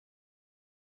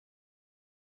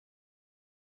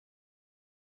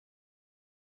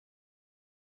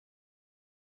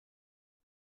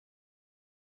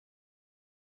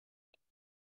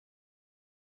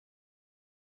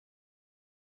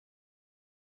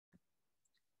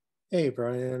Hey,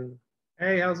 Brian.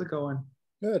 Hey, how's it going?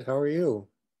 Good. How are you?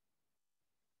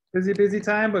 Busy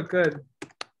time, but good.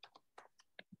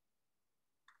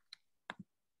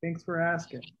 Thanks for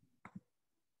asking.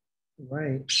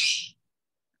 Right.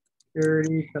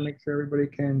 Security, to make sure everybody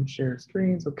can share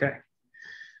screens. Okay.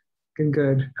 Looking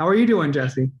good. How are you doing,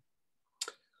 Jesse?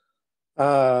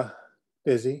 Uh,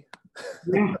 Busy,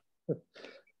 Yeah.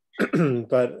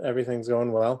 but everything's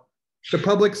going well. The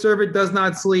public servant does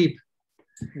not sleep.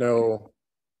 No.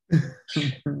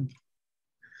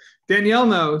 Danielle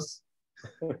knows.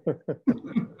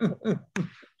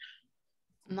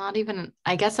 Not even,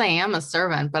 I guess I am a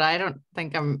servant, but I don't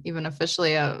think I'm even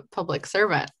officially a public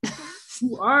servant.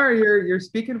 You are. You're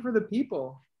speaking for the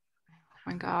people. Oh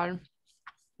my God.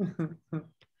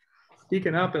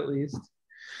 Speaking up, at least.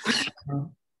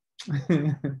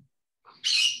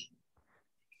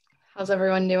 How's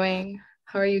everyone doing?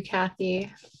 How are you,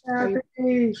 Kathy?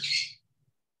 Kathy.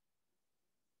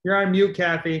 You're on mute,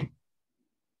 Kathy.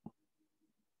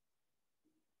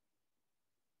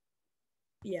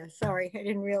 Yeah, sorry, I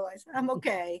didn't realize. I'm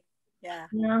okay. Yeah.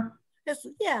 Yeah.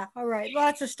 Yeah, all right.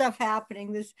 Lots of stuff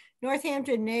happening. This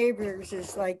Northampton neighbors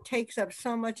is like takes up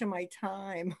so much of my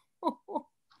time. Oh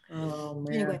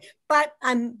man. Anyway, but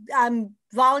I'm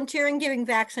volunteering giving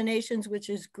vaccinations, which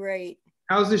is great.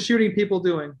 How's the shooting people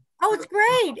doing? Oh, it's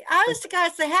great. Honest to God,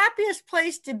 it's the happiest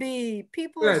place to be.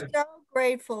 People are Good. so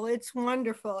grateful. It's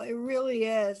wonderful. It really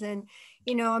is. And,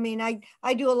 you know, I mean,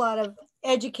 I do a lot of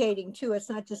educating too. It's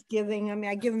not just giving. I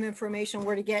mean, I give them information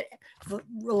where to get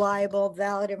reliable,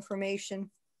 valid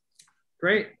information.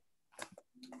 Great.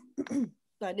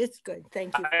 But it's good.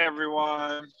 Thank you. Hi,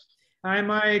 everyone. Hi,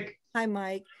 Mike. Hi,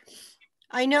 Mike.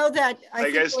 I know that. How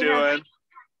you guys doing?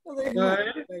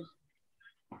 Good.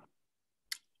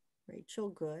 Rachel,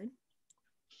 good.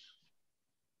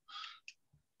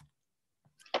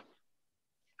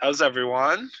 How's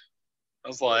everyone?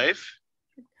 How's life?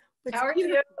 How are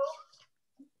you?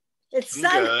 It's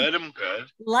sunny. I'm good.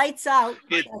 Lights out.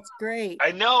 That's great.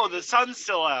 I know the sun's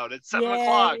still out. It's 7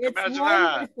 o'clock. Imagine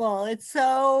wonderful. that. It's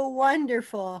so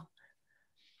wonderful.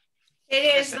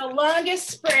 It is the longest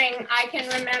spring I can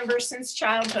remember since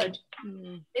childhood.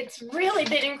 It's really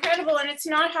been incredible, and it's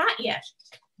not hot yet.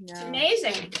 No. It's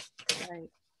amazing. Right.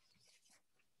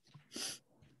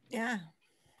 Yeah.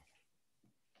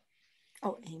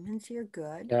 Oh, Eamon's here.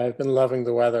 Good. Yeah, I've been loving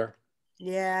the weather.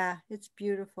 Yeah, it's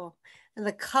beautiful. And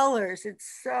the colors,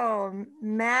 it's so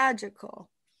magical.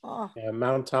 Oh. Yeah,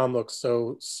 Mount Tom looks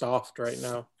so soft right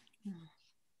now.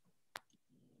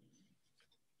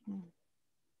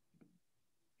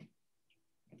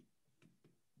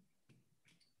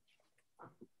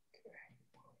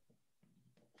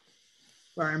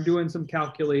 Sorry, I'm doing some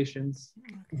calculations.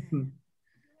 Okay.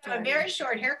 A very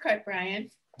short haircut, Brian.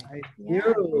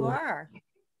 You are.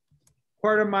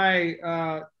 Part of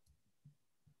my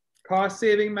cost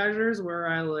saving measures where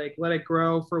I like let it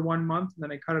grow for 1 month and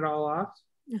then I cut it all off.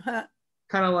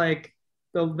 Kind of like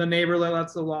the neighbor that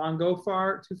lets the lawn go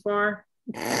too far.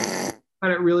 Cut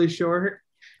it really short.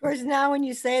 Of course, now when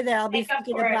you say that, I'll be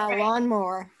thinking about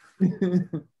lawnmower.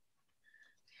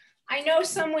 I know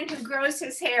someone who grows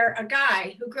his hair, a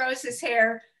guy who grows his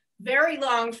hair very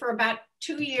long for about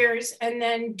 2 years and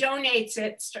then donates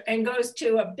it and goes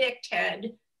to a bicked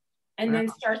head and then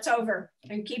starts over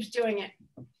and keeps doing it.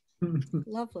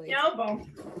 Lovely. Noble.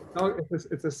 Oh,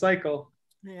 it's a cycle.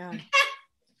 Yeah.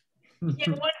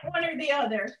 Yeah, one or the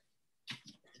other.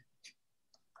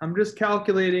 I'm just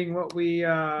calculating what we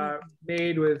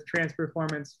made with Trans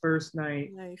Performance first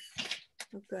night. Nice.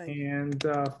 Okay. And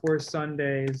 4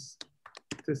 Sundays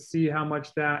to see how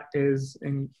much that is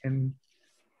in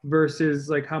versus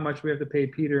like how much we have to pay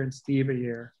Peter and Steve a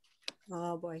year.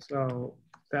 Oh boy. So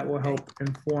that will help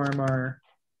inform our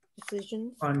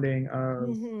decisions, funding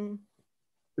of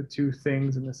the 2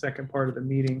 things in the second part of the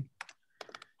meeting.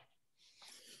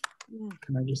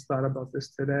 And I just thought about this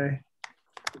today.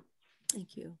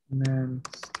 Thank you. And then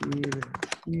Steve and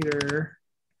Peter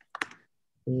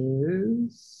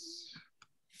is...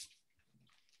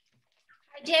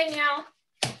 Hi, Danielle.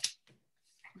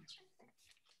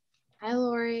 Hi,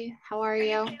 Lori. How are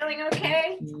you? Feeling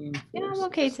okay? Yeah, I'm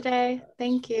okay today.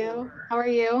 Thank you. How are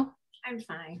you? I'm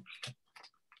fine.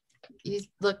 You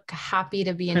look happy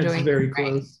to be enjoying. It's very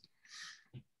close.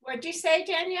 What'd you say,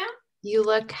 Danielle? You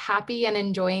look happy and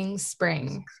enjoying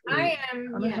spring. I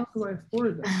am. How the hell do I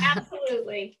afford that?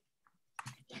 Absolutely.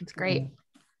 It's great.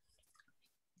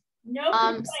 No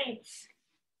complaints.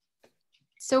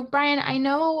 So Brian, I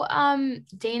know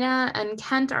Dana and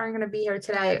Kent aren't going to be here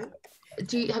today.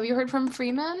 Have you heard from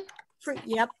Freeman?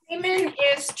 Yep. Freeman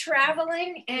is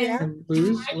traveling and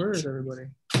Where is everybody?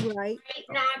 Right. might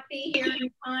not be here in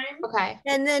time. Okay.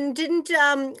 And then didn't,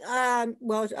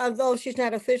 well, although she's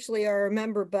not officially a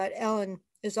member, but Ellen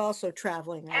is also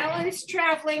traveling. Ellen's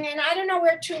traveling, and I don't know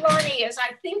where Tulani is.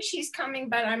 I think she's coming,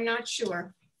 but I'm not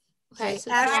sure. Okay.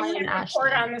 So I'm Tulani going and to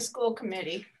report Ashlyn. on the school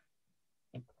committee.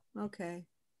 Okay.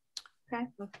 Okay.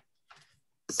 And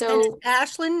So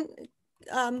Ashlyn,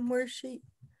 where's she?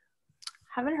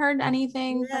 haven't heard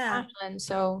anything Yeah. from Ashlyn,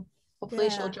 so hopefully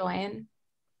she'll Yeah. join.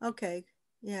 Okay.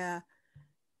 Yeah.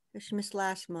 She missed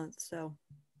last month, so.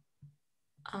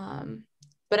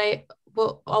 But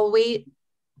I'll wait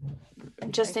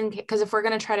just in case, because if we're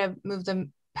gonna try to move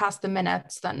them past the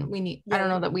minutes, then we need, I don't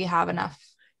know that we have enough.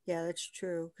 Yeah, that's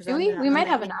true. Do we? We might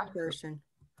have enough. Person.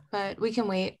 But we can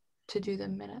wait to do the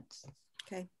minutes.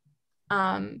 Okay.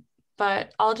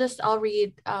 But I'll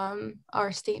read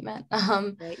our statement.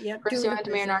 Right. Yep. Pursuant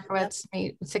to Mayor Narcowitz's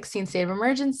May 16th state of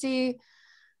emergency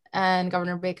and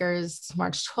Governor Baker's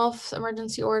March 12th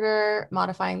emergency order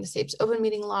modifying the state's open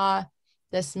meeting law,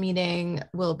 this meeting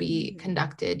will be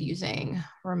conducted using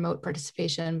remote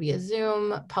participation via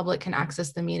Zoom. Public can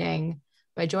access the meeting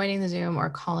by joining the Zoom or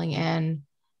calling in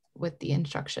with the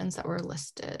instructions that were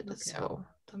listed. Okay. So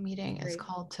the meeting is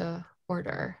called to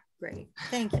order. Great.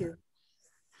 Thank you.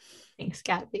 Thanks,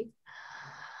 Kathy.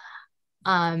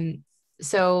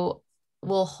 So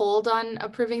we'll hold on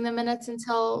approving the minutes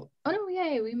until, oh no,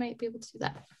 yay, we might be able to do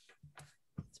that.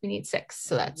 So we need 6,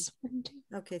 so that's 1, 2.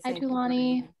 Okay, Hi,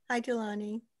 Tulani. Hi,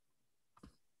 Tulani.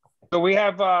 So we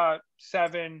have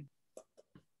 7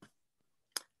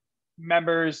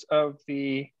 members of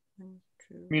the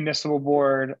municipal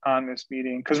board on this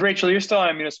meeting. Because Rachel, you're still on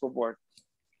a municipal board.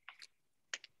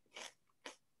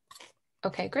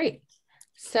 Okay, great.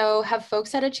 So have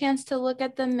folks had a chance to look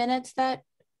at the minutes that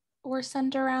were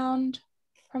sent around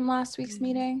from last week's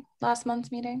meeting, last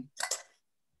month's meeting?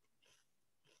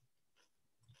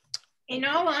 In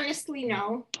all honesty,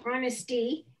 no.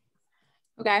 Honesty.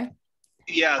 Okay.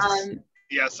 Yes.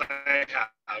 Yes, I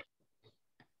have.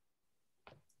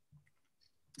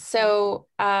 So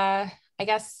I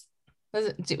guess,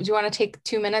 do you want to take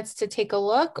 2 minutes to take a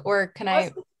look, or should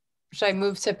I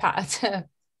move to pass?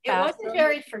 It wasn't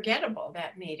very forgettable,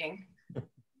 that meeting.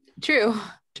 True.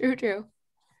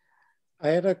 I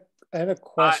had a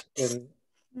question.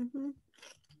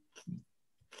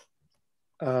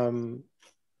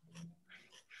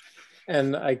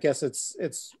 And I guess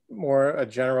it's more a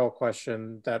general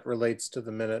question that relates to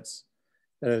the minutes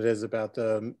than it is about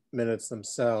the minutes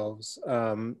themselves.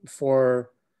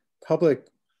 For public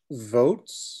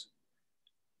votes,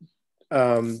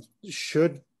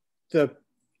 should the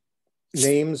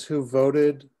names who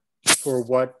voted for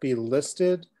what be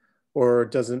listed, or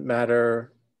does it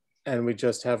matter and we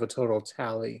just have a total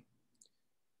tally?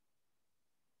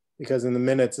 Because in the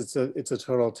minutes it's a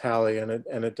total tally, and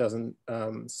it doesn't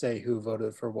say who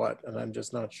voted for what, and I'm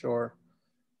just not sure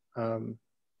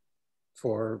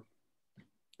for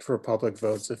public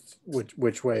votes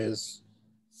which way is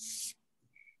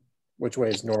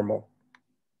normal.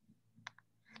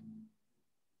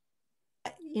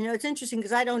 You know, it's interesting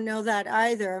because I don't know that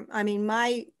either. I mean,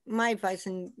 my advice,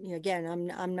 and again,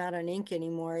 I'm not on Inc.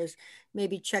 anymore, is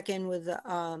maybe check in with the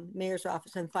mayor's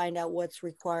office and find out what's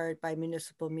required by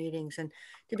municipal meetings. And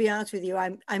to be honest with you,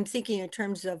 I'm thinking in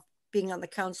terms of being on the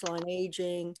Council on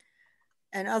Aging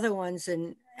and other ones,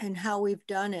 and how we've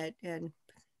done it. And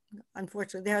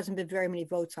unfortunately, there hasn't been very many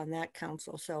votes on that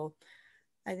council. So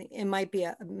I think it might be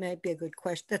a good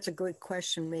question. That's a good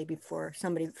question, maybe for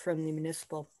somebody from the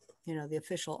municipal, the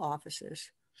official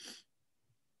offices.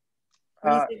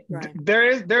 What do you think,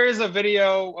 Brian? There is a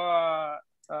video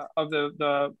of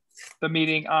the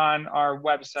meeting on our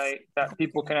website that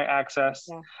people can access.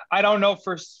 Yeah. I don't know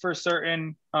for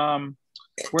certain.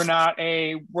 We're not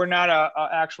a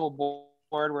actual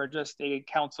board. We're just a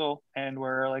council, and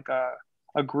we're like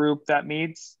a group that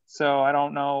meets. So I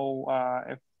don't know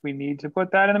if we need to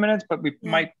put that in the minutes, but we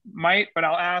might. But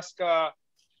I'll ask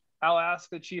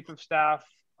the chief of staff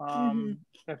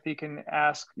if he can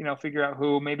ask, figure out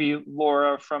who. Maybe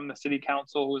Laura from the city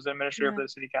council, who's the administrator for the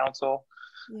city council,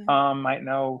 might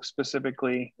know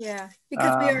specifically. Yeah,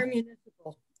 because we are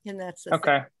municipal, and that's the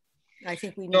okay. thing. I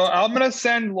think we need. So I'm gonna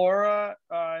send Laura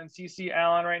and CC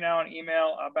Alan right now an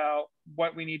email about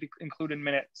what we need to include in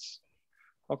minutes.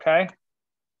 Okay.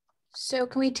 So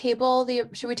can we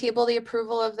should we table the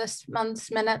approval of this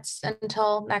month's minutes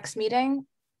until next meeting?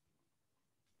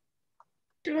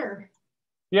 Sure.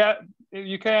 Yeah,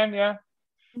 you can, yeah.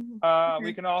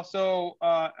 We can also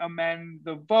amend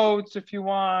the votes if you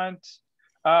want.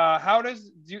 How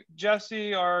does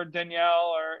Jesse or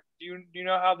Danielle, or do you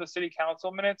know how the city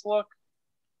council minutes look?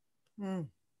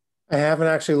 I haven't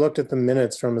actually looked at the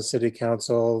minutes from a city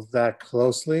council that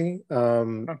closely.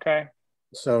 Okay.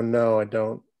 So no, I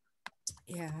don't.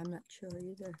 Yeah, I'm not sure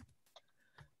either.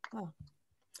 Oh,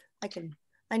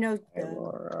 I know.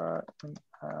 Laura,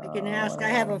 I can ask. I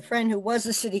have a friend who was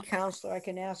a city councilor. I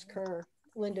can ask her,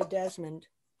 Linda Desmond.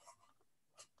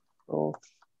 Oh,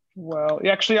 well,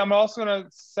 actually, I'm also going to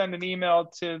send an email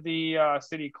to the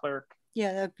city clerk.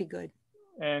 Yeah, that'd be good.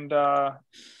 And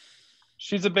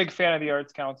she's a big fan of the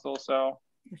Arts Council, so.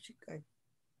 She's good.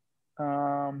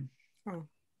 Oh,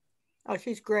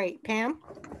 she's great. Pam?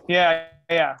 Yeah.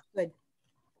 Good.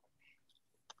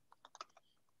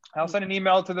 I'll send an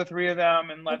email to the three of them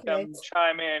and let them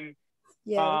chime in.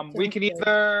 Yeah. We can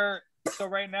either, so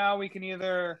right now we can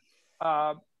either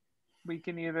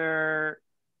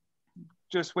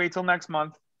just wait till next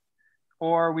month,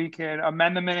 or we can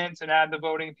amend the minutes and add the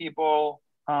voting people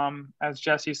as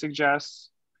Jesse suggests.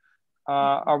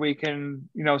 Or we can,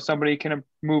 somebody can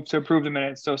move to approve the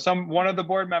minutes. So one of the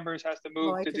board members has to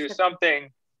move to do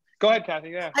something. Go ahead, Kathy.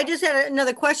 Yeah. I just had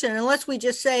another question. Unless we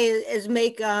just say is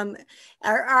make are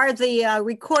the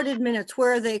recorded minutes,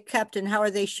 where are they kept and how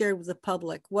are they shared with the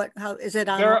public? How is it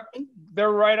online? They're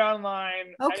right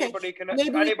online. Okay.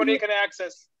 Anybody can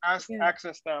access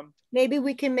them. Maybe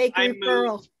we can make a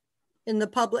referral in the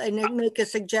public and make a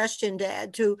suggestion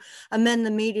to amend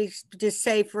the meetings to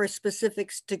say for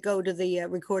specifics to go to the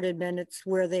recorded minutes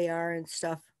where they are and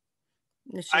stuff.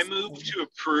 I move to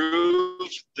approve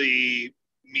the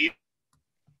meeting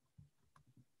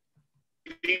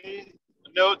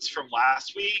notes from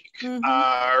last week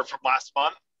or from last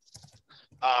month.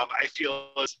 I feel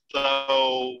as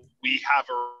though we have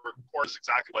a report of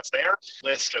exactly what's there,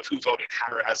 list of who voted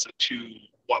how as to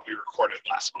what we recorded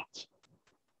last month.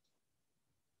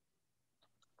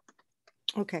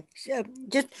 Okay, so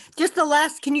just the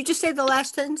last, can you just say the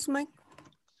last sentence, Mike?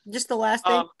 Just the last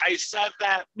thing? I said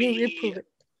that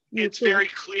it's very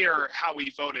clear how we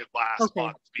voted last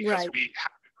month because we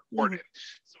have it recorded.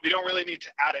 So we don't really need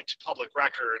to add it to public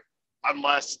record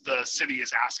unless the city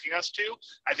is asking us to.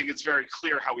 I think it's very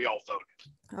clear how we all voted.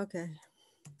 Okay.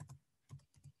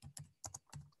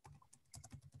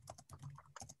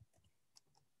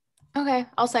 Okay,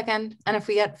 I'll second. And if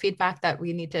we get feedback that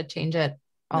we need to change it,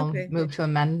 I'll move to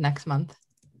amend next month.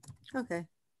 Okay,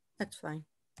 that's fine.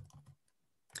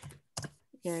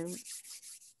 Yeah,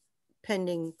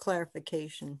 pending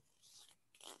clarification.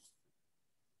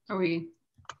 Are we?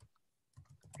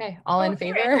 Okay, all in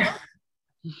favor?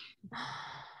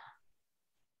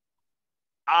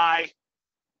 Aye.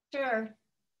 Sure.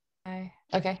 Aye.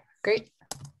 Okay, great.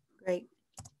 Great.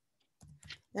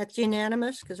 That's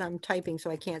unanimous because I'm typing so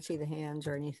I can't see the hands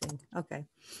or anything. Okay.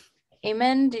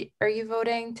 Eamon, are you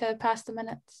voting to pass the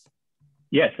minutes?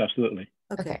 Yes, absolutely.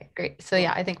 Okay, great. So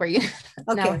yeah, I think we're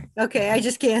okay. Okay, I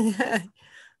just can't.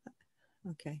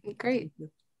 Okay. Great.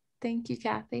 Thank you,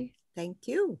 Kathy. Thank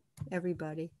you,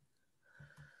 everybody.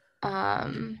 We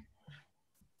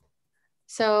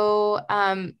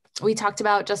talked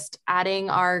about just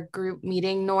adding our group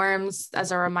meeting norms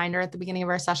as a reminder at the beginning of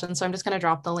our session. So I'm just going to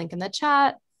drop the link in the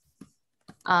chat.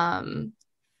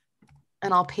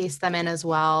 And I'll paste them in as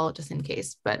well, just in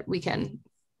case, but we can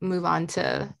move on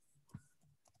to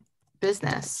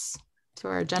business, to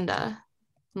our agenda,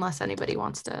 unless anybody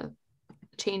wants to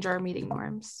change our meeting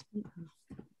norms.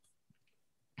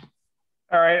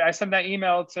 All right, I sent that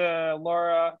email to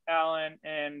Laura, Alan,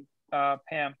 and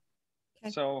Pam.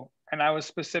 Okay. So, and I was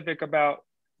specific about,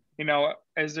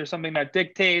 is there something that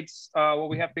dictates what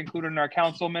we have to include in our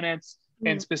council minutes,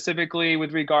 and specifically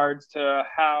with regards to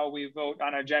how we vote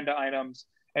on agenda items,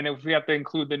 and if we have to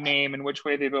include the name and which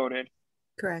way they voted.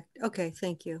 Correct. Okay,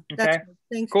 thank you. Okay,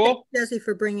 thanks, cool. Jesse,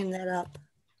 for bringing that up.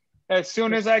 As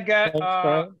soon as I get,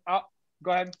 go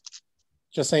ahead.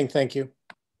 Just saying thank you.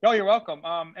 Oh, you're welcome.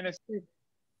 And it's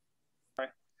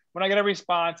when I get a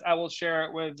response, I will share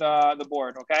it with the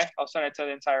board. Okay, I'll send it to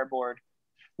the entire board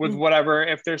with whatever.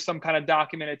 If there's some kind of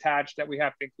document attached that we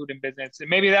have to include in business, and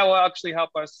maybe that will actually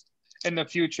help us in the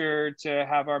future to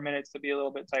have our minutes to be a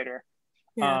little bit tighter.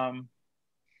 Yeah.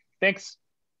 Thanks.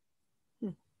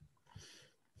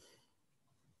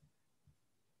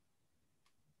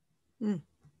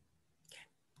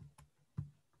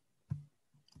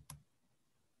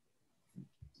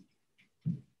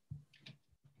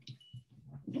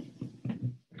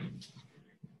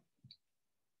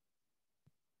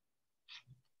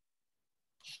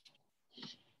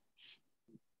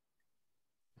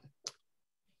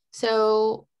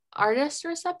 So artist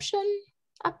reception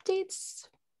updates.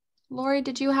 Lori,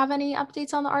 did you have any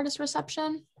updates on the artist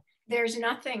reception? There's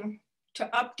nothing to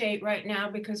update right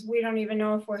now because we don't even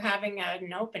know if we're having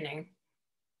an opening.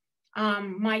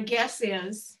 My guess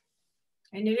is,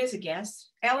 and it is a guess,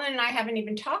 Ellen and I haven't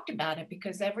even talked about it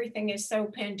because everything is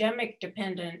so pandemic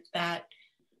dependent that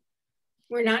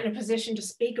we're not in a position to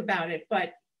speak about it,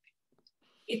 but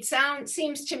it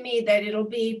seems to me that it'll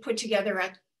be put together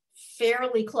at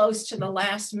fairly close to the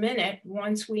last minute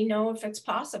once we know if it's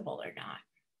possible or not.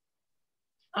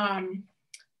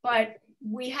 But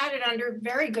we had it under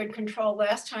very good control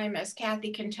last time, as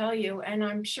Kathy can tell you, and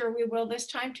I'm sure we will this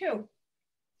time too.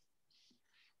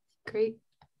 Great.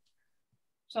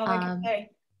 That's all I can say.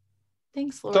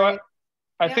 Thanks, Lori. So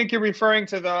I think you're referring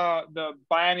to the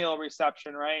biennial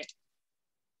reception, right?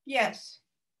 Yes.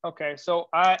 Okay, so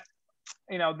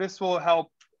this will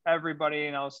help everybody,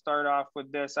 and I'll start off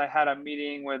with this. I had a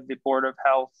meeting with the Board of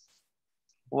Health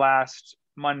last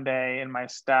Monday and my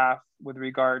staff with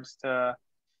regards to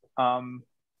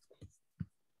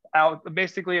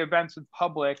basically events with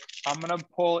public. I'm gonna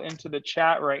pull into the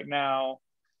chat right now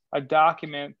a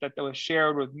document that was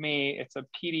shared with me. It's a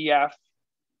PDF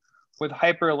with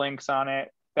hyperlinks on it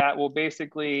that will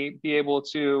basically be able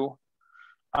to,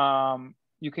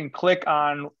 you can click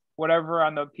on whatever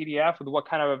on the PDF with what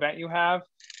kind of event you have.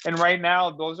 And right now,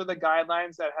 those are the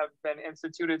guidelines that have been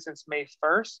instituted since May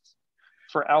 1st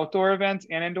for outdoor events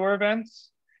and indoor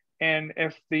events. And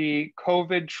if the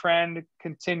COVID trend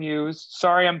continues,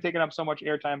 sorry, I'm taking up so much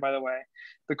airtime, by the way.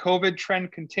 The COVID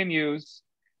trend continues,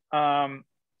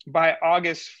 by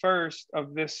August 1st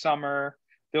of this summer,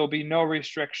 there'll be no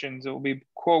restrictions. It will be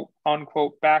quote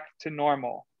unquote back to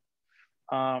normal.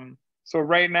 So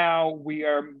right now we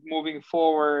are moving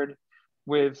forward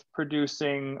with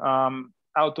producing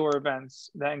outdoor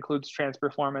events. That includes Trans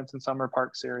Performance and Summer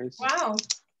Park Series. Wow.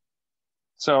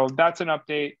 So that's an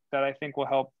update that I think will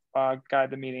help guide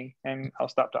the meeting, and I'll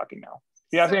stop talking now.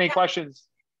 If you have any questions.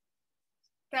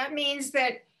 That means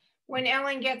that when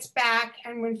Ellen gets back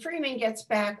and when Freeman gets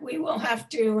back, we will have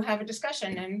to have a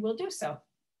discussion, and we'll do so.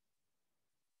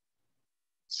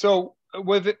 So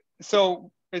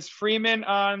is Freeman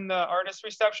on the artist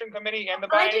reception committee and the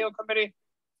biennial committee?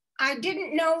 I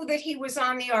didn't know that he was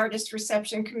on the artist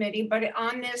reception committee, but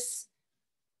on this,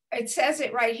 it says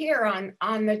it right here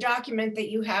on the document that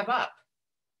you have up.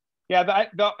 Yeah,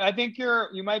 I think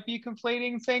you might be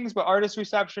conflating things, but artist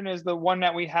reception is the one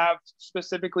that we have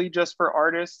specifically just for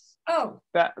artists. Oh.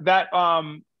 That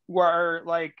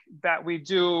we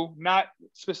do, not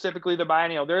specifically the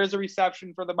biennial. There is a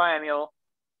reception for the biennial,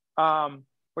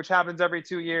 which happens every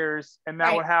 2 years, and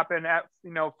that would happen at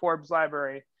Forbes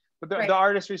Library. But the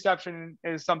artist reception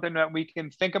is something that we can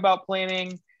think about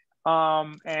planning,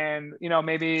 and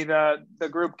maybe the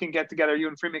group can get together. You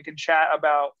and Freeman can chat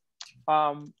about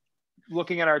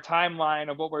looking at our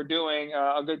timeline of what we're doing.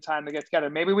 A good time to get together.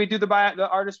 Maybe we do the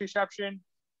artist reception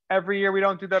every year. We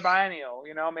don't do the biennial.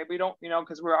 Maybe we don't.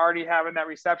 Because we're already having that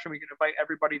reception. We can invite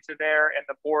everybody to there, and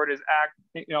the board is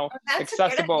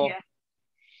accessible.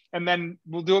 And then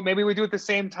we'll do it. Maybe we do it the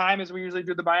same time as we usually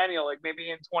do the biennial. Like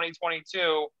maybe in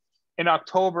 2022, in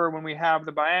October when we have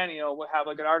the biennial, we'll have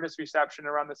like an artist reception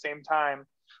around the same time.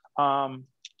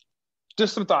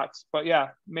 Just some thoughts, but yeah,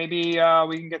 maybe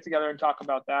we can get together and talk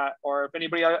about that. Or if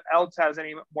anybody else has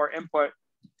any more input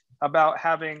about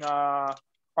having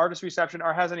artist reception,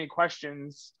 or has any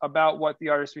questions about what the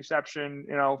artist reception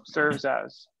serves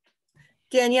as.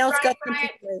 Danielle's got Brian.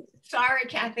 Sorry,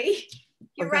 Kathy.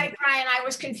 You're right, Brian. I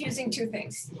was confusing two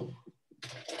things.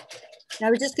 I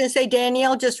was just going to say,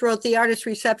 Danielle just wrote the artist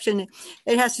reception.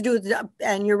 It has to do with,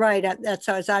 and you're right, that's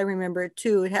as I remember it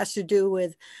too. It has to do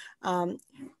with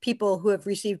people who have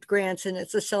received grants, and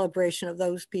it's a celebration of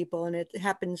those people. And it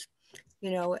happens,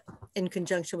 in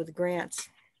conjunction with the grants.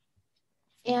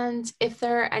 And if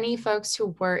there are any folks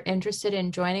who were interested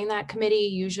in joining that committee,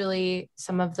 usually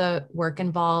some of the work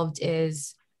involved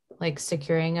is like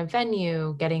securing a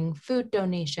venue, getting food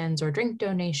donations or drink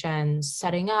donations,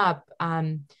 setting up,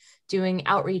 doing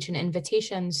outreach and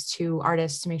invitations to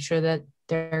artists to make sure that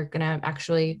they're going to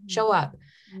actually show up.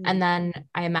 And then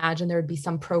I imagine there would be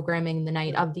some programming the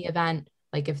night of the event,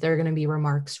 like if there are going to be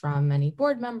remarks from any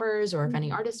board members, or if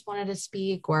any artists wanted to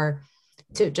speak, or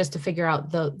just to figure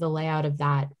out the layout of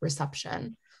that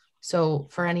reception. So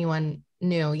for anyone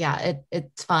new,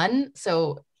 it's fun.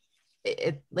 So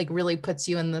it like really puts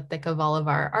you in the thick of all of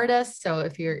our artists. So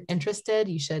if you're interested,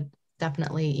 you should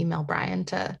definitely email Brian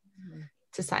to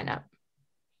sign up.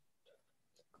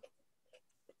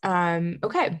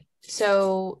 Okay,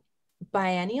 so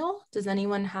biennial, does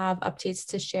anyone have updates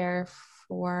to share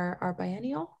for our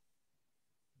biennial?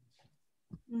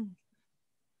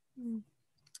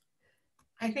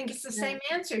 I think it's the same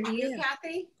answer. Do you,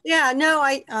 Kathy? Yeah, no,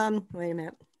 wait a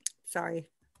minute. Sorry.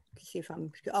 see if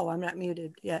I'm not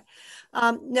muted yet.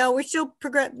 No, we're still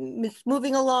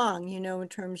moving along, you know, in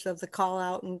terms of the call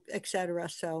out and etc.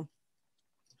 So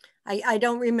I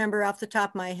don't remember off the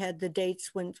top of my head the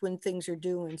dates when things are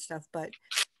due and stuff, but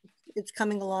it's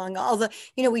coming along. Although,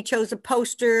 you know, we chose a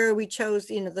poster, we chose,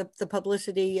 you know, the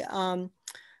publicity, I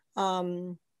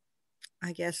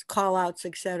guess, call outs,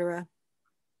 etc.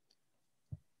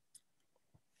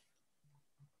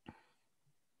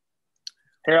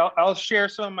 Here, I'll share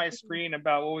some of my screen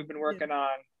about what we've been working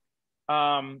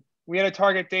on. We had a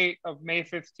target date of May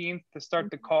 15th to start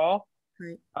the call.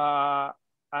 Right.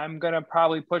 I'm going to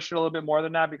probably push it a little bit more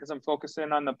than that because I'm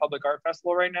focusing on the Public Art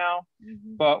Festival right now.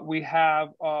 But we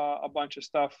have a bunch of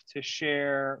stuff to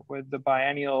share with the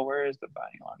biennial. Where is the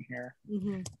biennial on here?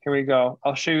 Here we go.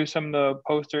 I'll show you some of the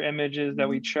poster images that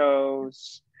we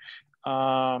chose.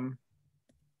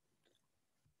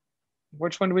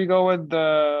 Which one do we go with?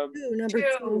 The number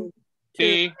two.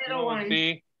 B.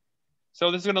 B.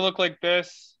 So this is going to look like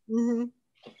this.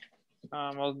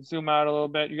 I'll zoom out a little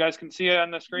bit. You guys can see it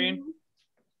on the screen.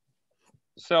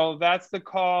 So that's the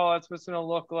call. That's what's going to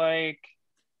look like.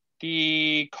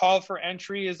 The call for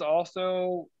entry is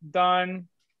also done.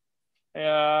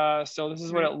 So this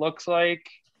is what it looks like.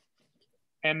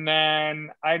 And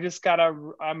then I just gotta,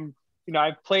 you know,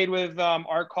 I've played with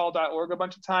artcall.org a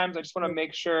bunch of times. I just want to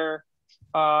make sure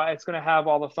it's going to have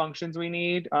all the functions we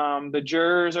need. The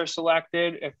jurors are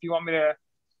selected. If you want me to,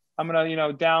 I'm going to, you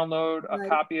know, download a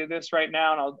copy of this right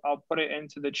now, and I'll put it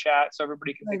into the chat so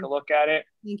everybody can take a look at it.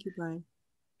 Thank you, Brian.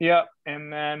 Yep.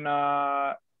 And then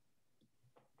I'll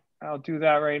do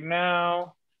that right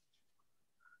now.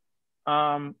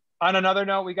 On another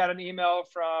note, we got an email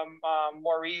from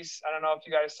Maurice. I don't know if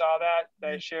you guys saw that.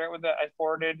 I shared it with I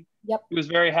forwarded. Yep. He was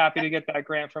very happy to get that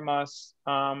grant from us.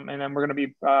 And then we're going to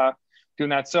be doing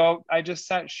that. So I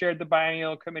just shared the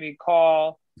biennial committee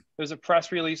call. There's a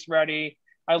press release ready.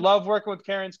 I love working with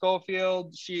Karen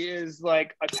Schofield. She is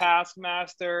like a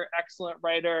taskmaster, excellent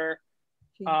writer.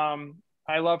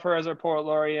 I love her as our poet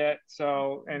laureate.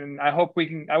 So, and I hope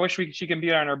I wish she can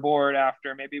be on our board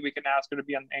after. Maybe we can ask her to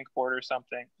be on the ink board or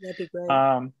something. That'd be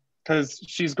great. Because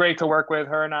she's great to work with.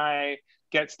 Her and I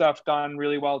get stuff done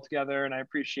really well together, and I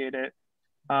appreciate it.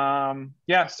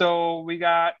 Yeah, so we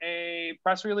got a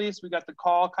press release. We got the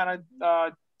call kind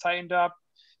of tightened up.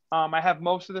 I have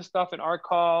most of the stuff in our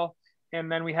call, and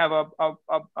then we have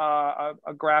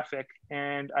a graphic.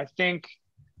 And I think,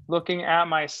 looking at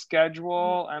my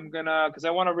schedule, I'm gonna, because I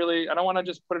don't want to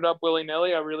just put it up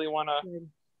willy-nilly. I really want to,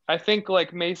 I think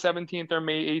like May 17th or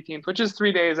May 18th, which is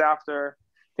 3 days after,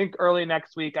 I think early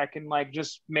next week, I can like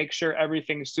just make sure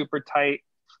everything's super tight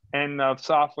and the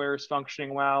software is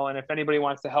functioning well. And if anybody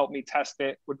wants to help me test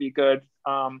it, would be good.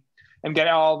 And get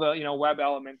all the, you know, web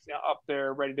elements up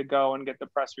there ready to go and get the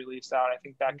press release out. I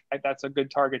think that's a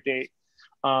good target date.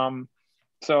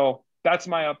 So that's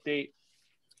my update.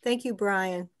 Thank you,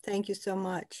 Brian. Thank you so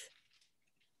much.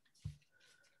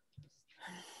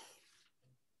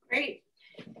 Great.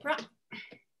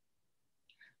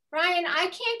 Brian, I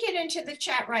can't get into the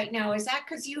chat right now. Is that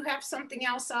because you have something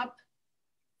else up?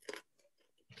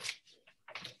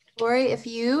 Lori, if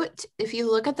you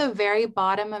look at the very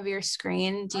bottom of your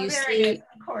screen, do you see? It is.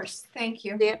 Of course. Thank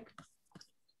you. Yeah.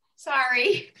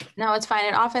 Sorry. No, it's fine.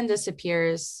 It often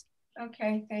disappears.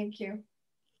 Okay. Thank you.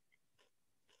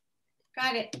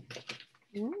 Got it.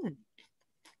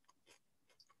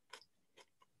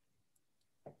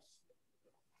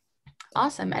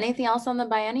 Awesome. Anything else on the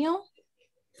biennial?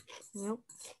 Nope.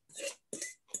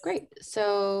 Great.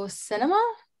 So cinema,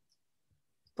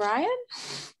 Brian?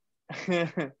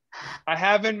 I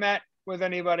haven't met with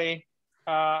anybody.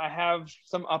 I have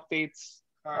some updates.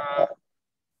 I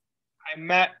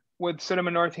met with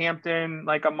Cinema Northampton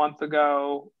like a month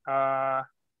ago.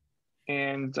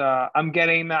 And I'm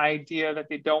getting the idea that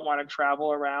they don't want to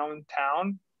travel around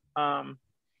town.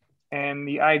 And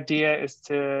the idea is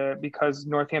because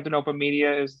Northampton Open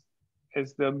Media is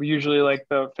usually like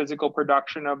the physical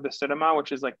production of the cinema,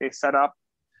 which is like they set up,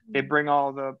 they bring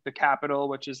all the capital,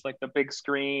 which is like the big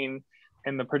screen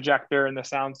and the projector and the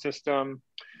sound system.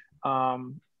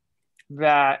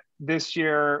 That this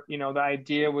year, you know, the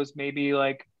idea was maybe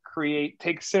like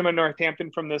take Cinema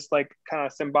Northampton from this like kind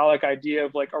of symbolic idea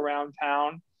of like around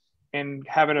town and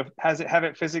have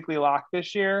it physically locked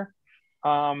this year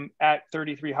at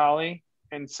 33 Holly,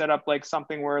 and set up like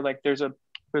something where like there's a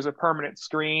permanent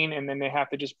screen and then they have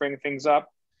to just bring things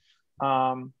up.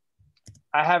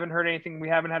 I haven't heard anything. We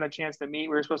haven't had a chance to meet.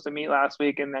 We were supposed to meet last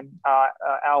week, and then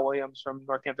Al Williams from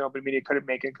Northampton Open Media couldn't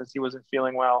make it because he wasn't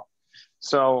feeling well.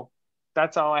 So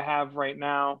that's all I have right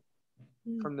now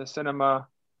from the cinema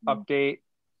update.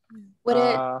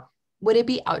 Would it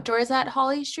be outdoors at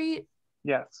Holly Street?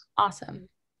 Yes. Awesome.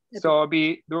 So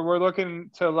we're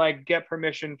looking to like get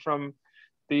permission from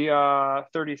the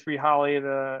 33 Holly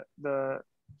to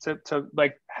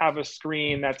like have a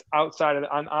screen that's outside of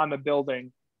on the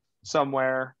building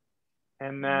somewhere,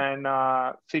 and then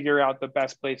figure out the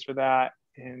best place for that,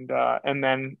 and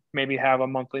then maybe have a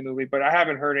monthly movie. But I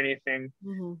haven't heard anything.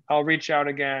 I'll reach out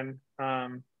again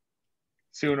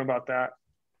soon about that.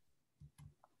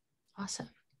 Awesome.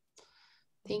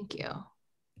 Thank you.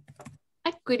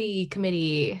 Equity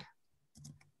Committee.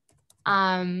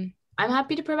 I'm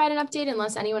happy to provide an update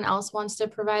unless anyone else wants to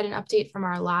provide an update from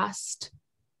our last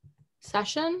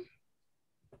session.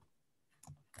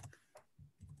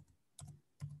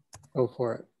 Go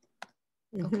for it.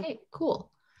 Okay,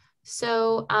 cool.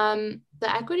 So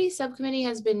the Equity Subcommittee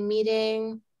has been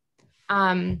meeting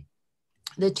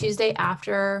the Tuesday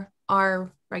after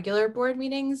our regular board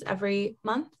meetings every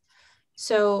month.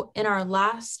 So in our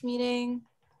last meeting,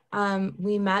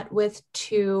 we met with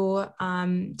two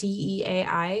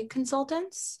DEAI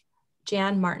consultants,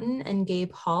 Jan Martin and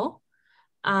Gabe Hall,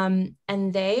 and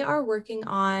they are working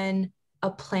on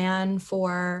a plan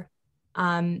for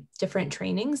different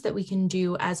trainings that we can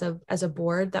do as a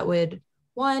board that would,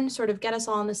 one, sort of get us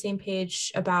all on the same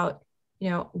page about,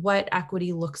 what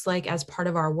equity looks like as part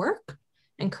of our work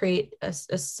and create a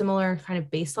similar kind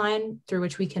of baseline through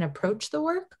which we can approach the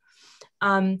work.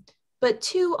 But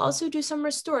two, also do some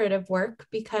restorative work,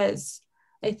 because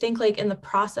I think like in the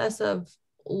process of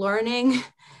learning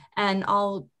and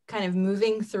all kind of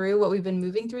moving through what we've been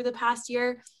moving through the past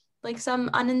year, like some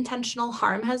unintentional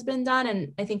harm has been done.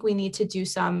 And I think we need to do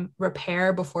some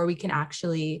repair before we can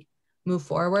actually move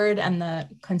forward. And the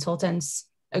consultants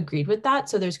agreed with that.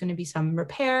 So there's going to be some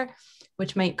repair,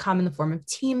 which might come in the form of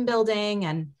team building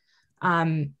and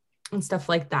stuff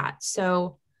like that.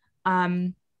 So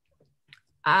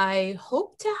I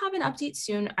hope to have an update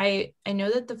soon. I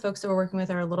know that the folks that we're working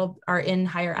with are in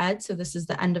higher ed. So this is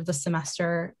the end of the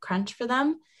semester crunch for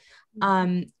them.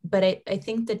 But I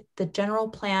think that the general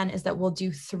plan is that we'll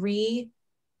do 3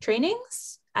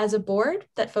 trainings as a board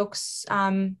that folks,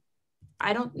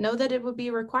 I don't know that it would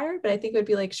be required, but I think it would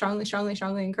be like strongly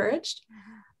encouraged.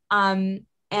 And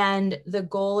the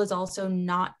goal is also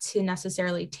not to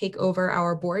necessarily take over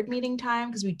our board meeting time,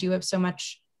 because we do have so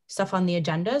much stuff on the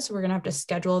agenda. So we're going to have to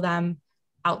schedule them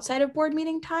outside of board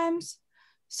meeting times.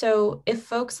 So if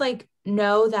folks like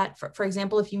know that, for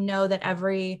example, if you know that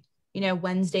every,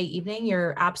 Wednesday evening,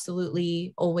 you're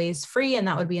absolutely always free, and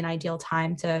that would be an ideal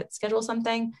time to schedule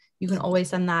something, you can always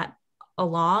send that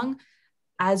along.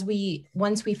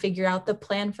 Once we figure out the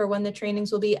plan for when the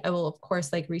trainings will be, I will of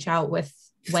course like reach out with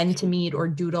when to meet or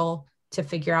doodle to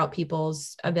figure out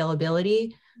people's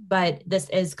availability. But this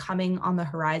is coming on the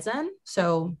horizon.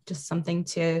 So just something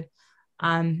to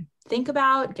think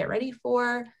about, get ready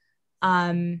for.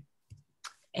 And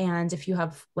if you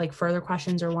have like further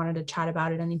questions or wanted to chat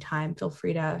about it anytime, feel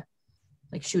free to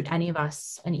like shoot any of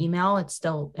us an email. It's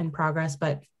still in progress,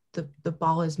 but the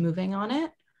ball is moving on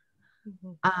it.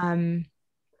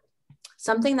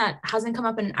 Something that hasn't come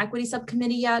up in an equity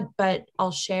subcommittee yet, but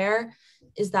I'll share,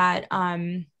 is that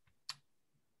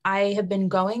I have been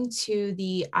going to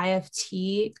the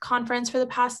IFT conference for the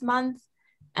past month,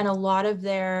 and a lot of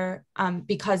their,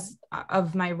 because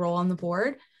of my role on the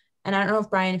board. And I don't know if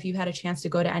Brian, if you've had a chance to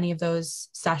go to any of those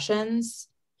sessions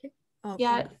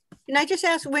yet. Can I just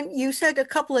ask, when you said a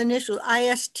couple initials,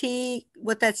 IST,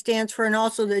 what that stands for, and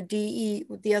also the DE,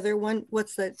 the other one,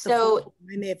 what's the So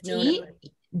I may have known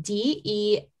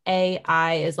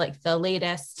DEAI is like the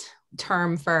latest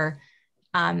term for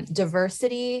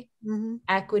diversity,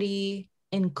 equity,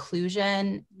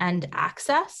 inclusion, and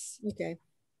access. Okay,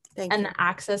 thank you. And the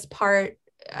access part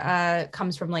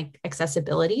comes from like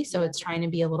accessibility. So it's trying to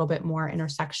be a little bit more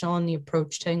intersectional in the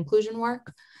approach to inclusion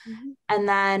work. And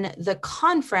then the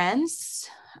conference,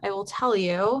 I will tell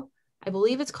you, I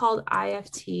believe it's called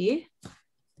IFT.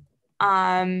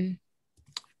 And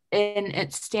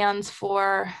it stands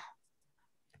for,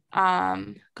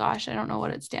 gosh, I don't know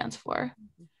what it stands for.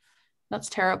 That's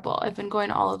terrible. I've been going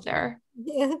to all of their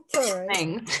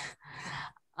things.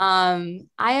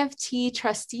 IFT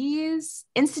trustees,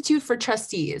 Institute for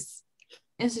Trustees.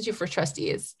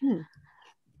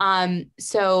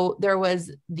 So there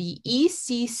was the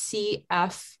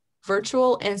ECCF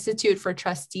Virtual Institute for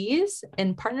Trustees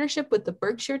in partnership with the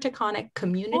Berkshire Taconic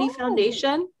Community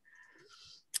Foundation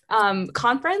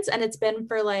conference. And it's been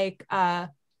for like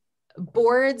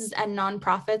boards and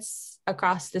nonprofits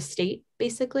across the state,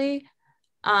 basically.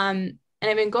 And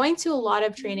I've been going to a lot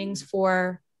of trainings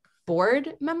for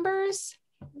board members.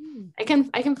 I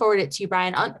can forward it to you,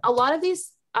 Brian. A lot of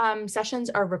these sessions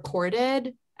are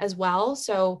recorded as well.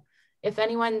 So if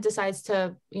anyone decides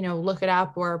to, look it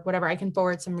up or whatever, I can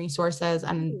forward some resources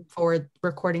and forward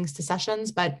recordings to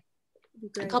sessions. But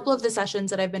a couple of the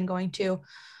sessions that I've been going to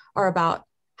are about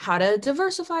how to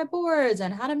diversify boards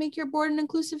and how to make your board an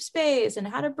inclusive space and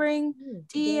how to bring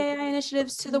DEI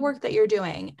initiatives to the work that you're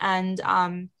doing. And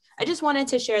I just wanted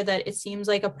to share that it seems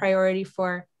like a priority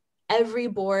for every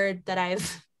board that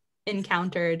I've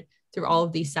encountered through all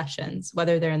of these sessions,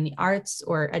 whether they're in the arts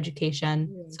or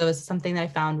education. So it's something that I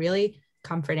found really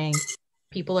comforting.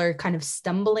 People are kind of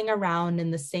stumbling around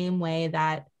in the same way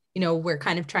that, we're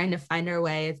kind of trying to find our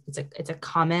way. It's a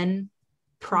common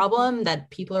problem that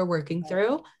people are working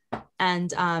through.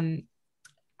 And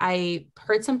I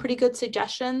heard some pretty good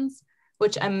suggestions,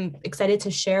 which I'm excited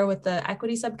to share with the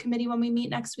equity subcommittee when we meet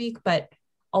next week. But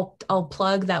I'll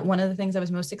plug that one of the things I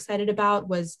was most excited about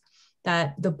was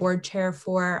that the board chair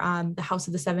for the House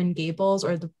of the Seven Gables,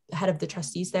 or the head of the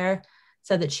trustees there,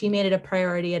 said that she made it a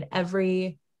priority at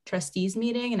every trustees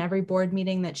meeting and every board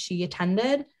meeting that she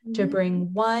attended to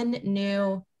bring one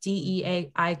new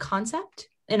DEI concept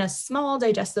in a small,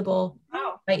 digestible,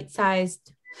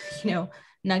 bite-sized,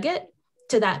 nugget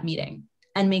to that meeting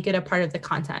and make it a part of the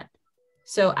content.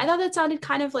 So I thought that sounded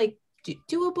kind of like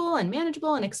doable and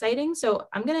manageable and exciting. So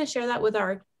I'm going to share that with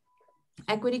our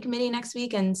equity committee next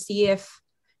week and see if,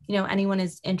 anyone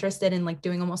is interested in like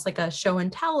doing almost like a show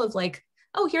and tell of like,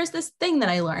 oh, here's this thing that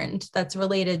I learned that's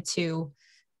related to,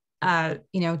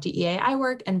 DEI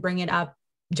work, and bring it up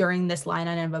during this line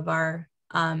item of our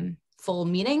full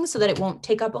meeting so that it won't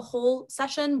take up a whole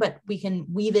session, but we can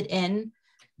weave it in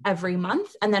every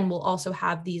month. And then we'll also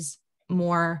have these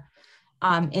more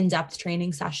in-depth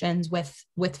training sessions with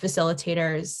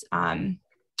facilitators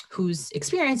whose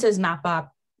experiences map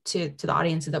up to the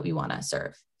audiences that we want to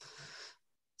serve.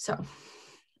 So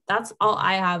that's all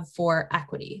I have for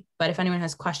equity. But if anyone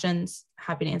has questions,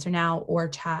 happy to answer now or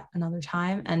chat another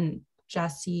time. And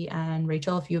Jesse and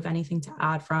Rachel, if you have anything to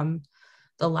add from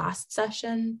the last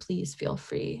session, please feel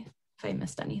free if I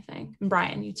missed anything. And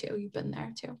Brian, you too, you've been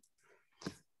there too.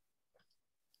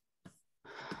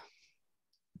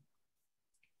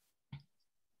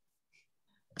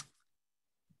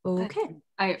 Okay.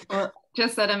 I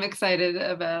just said I'm excited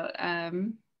about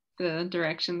the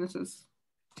direction this is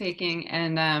taking,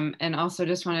 and also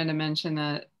just wanted to mention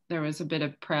that there was a bit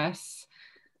of press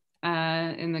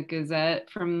in the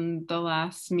Gazette from the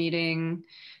last meeting,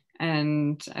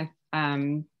 and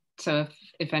so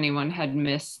if anyone had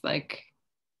missed like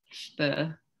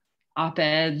the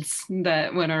op-eds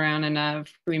that went around, and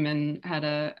Freeman had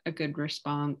a good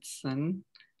response, and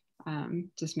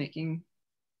just making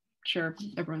sure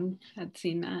everyone had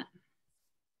seen that.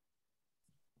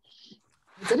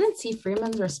 I didn't see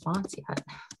Freeman's response yet.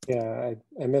 Yeah,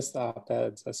 I missed the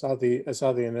op-eds. I saw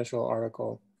the initial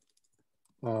article.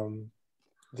 It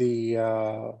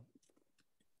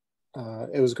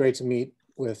was great to meet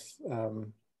with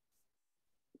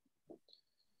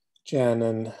Jen,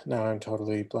 and now I'm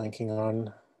totally blanking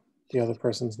on the other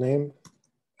person's name.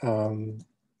 And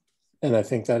I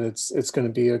think that it's going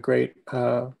to be a great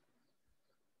time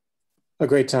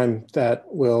that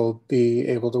we'll be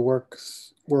able to work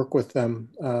with them.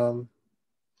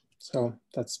 So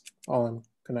that's all I'm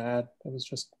going to add. It was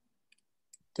just,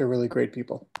 they're really great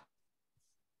people.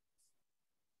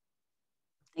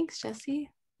 Thanks, Jesse.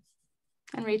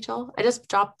 And Rachel, I just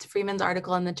dropped Freeman's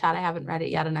article in the chat. I haven't read it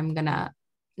yet, and I'm going to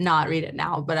not read it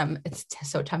now, but it's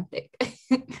so tempting.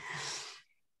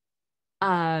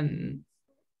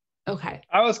 Okay.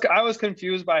 I was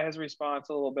confused by his response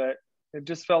a little bit. It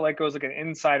just felt like it was like an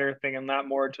insider thing and not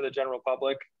more to the general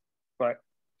public, but.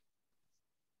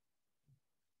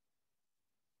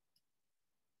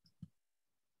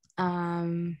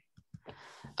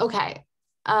 Okay.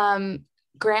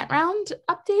 Grant round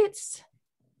updates.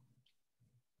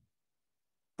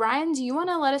 Brian, do you want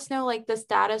to let us know like the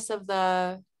status of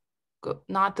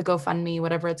not the GoFundMe,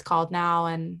 whatever it's called now,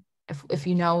 and if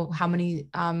you know how many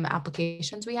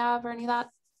applications we have or any of that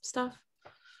stuff?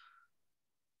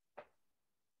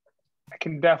 I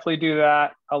can definitely do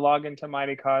that. I'll log into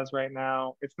Mighty Cause right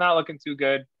now. It's not looking too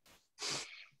good.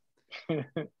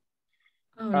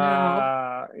 Oh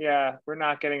no. Yeah, we're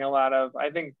not getting a lot of, I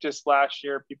think just last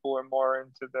year people were more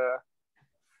into the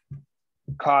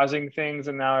causing things,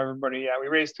 and now everybody, we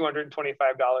raised $225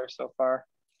 so far.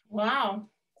 Wow.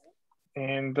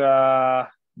 And I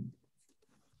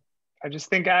just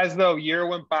think as the year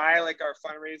went by, like our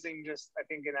fundraising I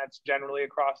think, and that's generally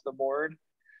across the board,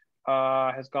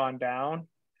 has gone down.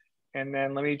 And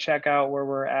then let me check out where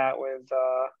we're at with,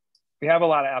 we have a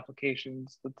lot of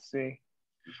applications, let's see,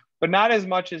 but not as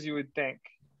much as you would think.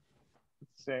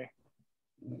 Let's let's see.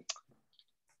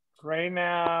 Right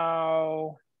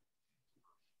now,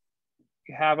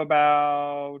 we have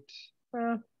about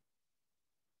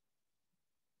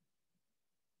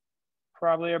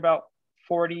probably about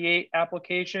 48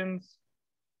 applications.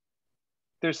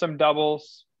 There's some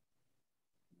doubles.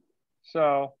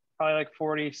 So probably like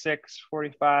 46,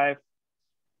 45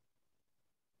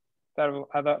 that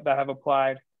have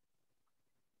applied.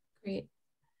 Great.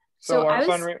 So I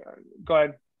was, go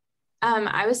ahead.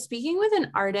 I was speaking with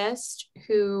an artist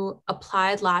who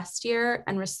applied last year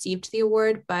and received the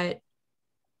award, but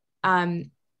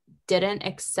didn't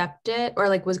accept it, or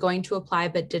like was going to apply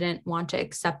but didn't want to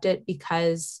accept it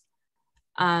because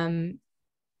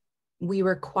we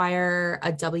require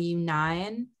a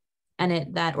W-9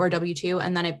 or W-2,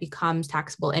 and then it becomes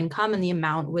taxable income, and the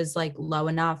amount was like low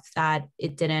enough that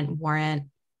it didn't warrant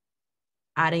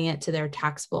adding it to their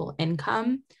taxable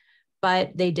income.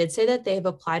 But they did say that they've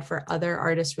applied for other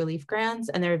artist relief grants,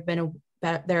 and there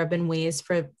have been ways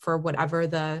for whatever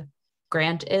the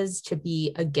grant is to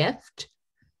be a gift,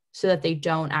 so that they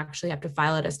don't actually have to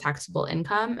file it as taxable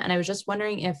income. And I was just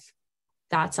wondering if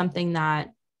that's something that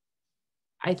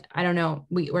I don't know,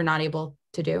 we're not able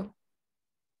to do.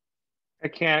 I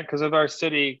can't because of our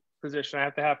city position. I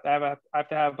have to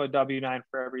have a W-9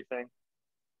 for everything.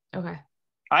 Okay.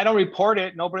 I don't report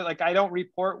it. Nobody, like, I don't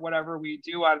report whatever we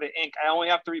do out of the ink. I only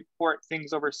have to report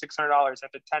things over $600. I have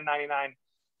to 1099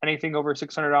 anything over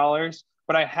 $600,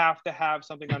 but I have to have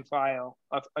something on file,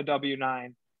 a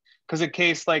W-9. Because in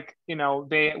case, like, you know,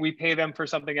 we pay them for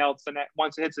something else, and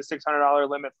once it hits the $600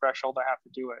 limit threshold, I have to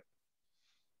do it.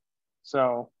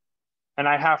 So, and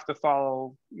I have to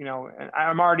follow, you know, and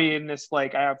I'm already in this,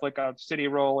 like, I have like a city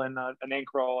role and an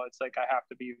ink role. It's like I have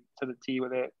to be to the T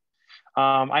with it.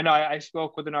 I know I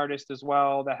spoke with an artist as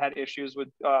well that had issues with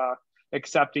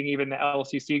accepting even the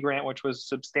LCC grant, which was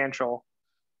substantial,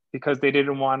 because they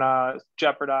didn't want to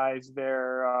jeopardize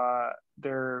their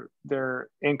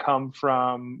income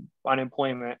from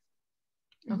unemployment.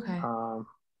 Okay.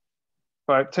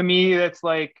 But to me, that's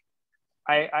like,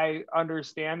 I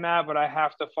understand that, but I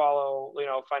have to follow, you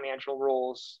know, financial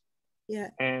rules. Yeah.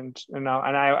 And, you know,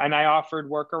 and I offered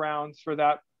workarounds for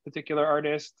that particular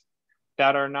artist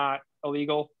that are not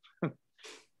illegal,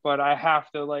 but I have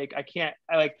to, like,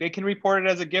 they can report it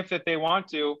as a gift if they want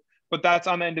to, but that's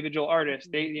on the individual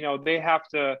artist. They, you know, they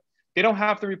don't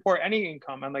have to report any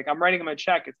income. And like, I'm writing them a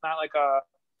check. It's not like a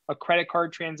credit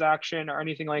card transaction or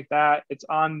anything like that. It's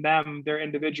on them, their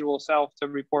individual self, to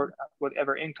report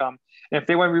whatever income. And if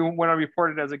they want to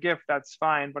report it as a gift, that's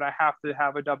fine, but I have to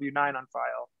have a W-9 on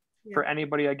file for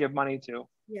anybody I give money to.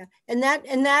 Yeah, and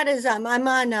that is, I'm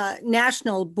on a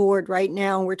national board right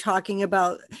now, and we're talking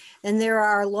about, and there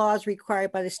are laws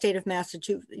required by the state of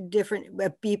Massachusetts, different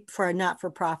for a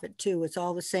not-for-profit too. It's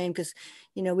all the same, because,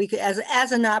 you know, we could,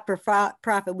 as a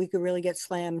not-for-profit, we could really get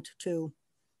slammed too.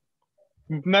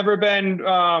 Never been,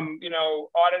 you know,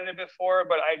 audited before,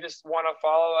 but I just want to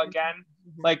follow again.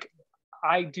 Like,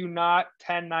 I do not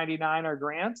 1099 our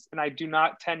grants, and I do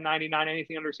not 1099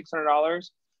 anything under $600.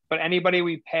 But anybody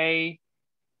we pay,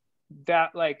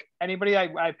 that, like, anybody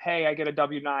I pay, I get a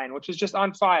W-9, which is just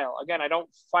on file. Again, I don't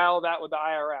file that with the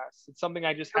IRS. It's something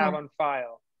I just have on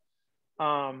file.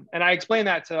 And I explain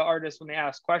that to artists when they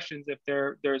ask questions, if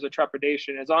there's a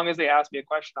trepidation. As long as they ask me a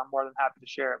question, I'm more than happy to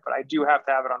share it. But I do have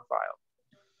to have it on file.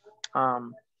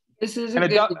 This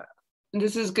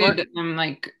is good.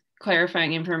 Like,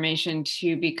 clarifying information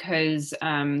too, because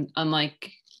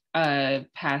unlike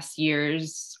past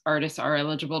years, artists are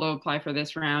eligible to apply for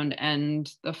this round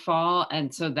and the fall,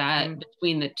 and so that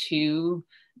between the two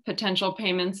potential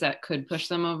payments, that could push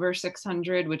them over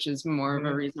 600, which is more of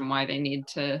a reason why they need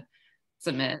to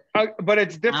submit. But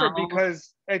it's different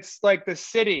because it's like the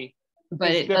city, but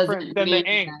it's different than the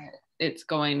ink. It's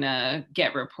going to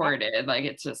get reported. Like,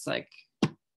 it's just like,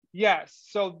 yes.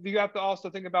 So you have to also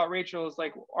think about, Rachel, is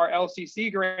like, our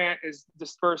LCC grant is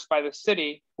dispersed by the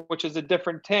city, which is a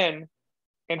different TIN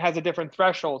and has a different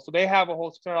threshold. So they have a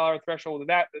whole $600 threshold of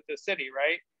that, the city,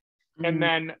 right? And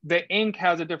then the ink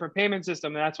has a different payment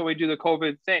system, and that's why we do the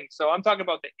COVID thing. So I'm talking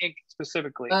about the ink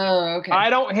specifically. Oh, okay.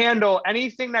 I don't handle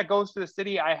anything that goes to the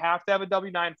city. I have to have a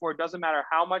W-9 for it. Doesn't matter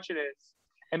how much it is.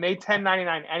 And they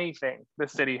 1099 anything the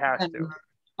city has to.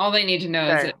 All they need to know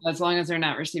is that as long as they're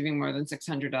not receiving more than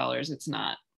 $600, it's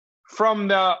not. From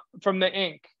the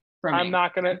ink. I'm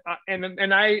not gonna,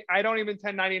 and I don't even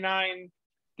 1099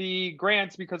 the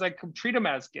grants, because I can treat them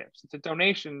as gifts. It's a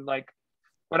donation, like,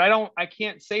 but I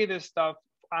can't say this stuff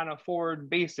on a forward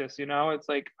basis, you know? It's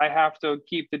like, I have to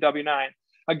keep the W-9.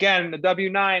 Again, the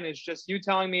W-9 is just you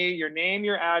telling me your name,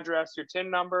 your address, your TIN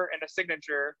number, and a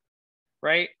signature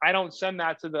right? I don't send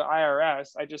that to the IRS.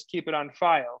 I just keep it on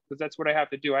file because that's what I have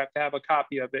to do. I have to have a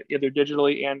copy of it, either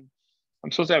digitally, and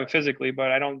I'm supposed to have it physically,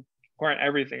 but I don't print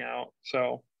everything out.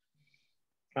 So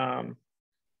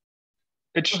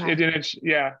it's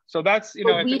yeah. So that's, you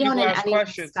know, But if we don't people in ask any way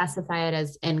questions, specify it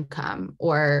as income,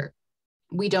 or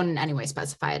we don't in any way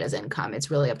specify it as income.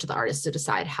 It's really up to the artist to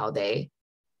decide how they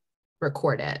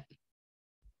record it.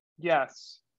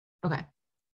 yes. Okay,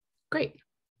 great.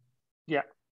 Yeah.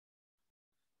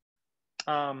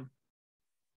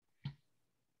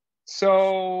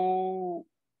 So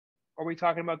are we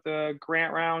talking about the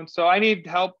grant round? So I need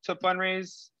help to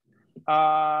fundraise.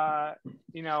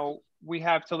 You know, we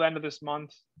have till the end of this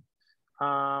month.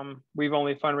 We've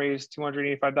only fundraised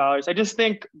 $285. I just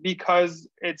think because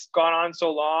it's gone on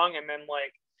so long, and then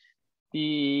like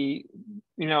the,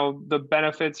 you know, the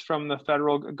benefits from the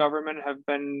federal government have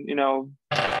been, you know,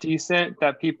 decent,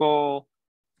 that people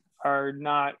are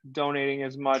not donating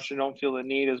as much and don't feel the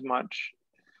need as much.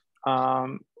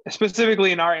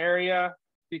 Specifically in our area,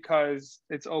 because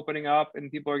it's opening up and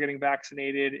people are getting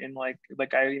vaccinated, and like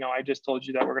I just told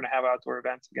you that we're going to have outdoor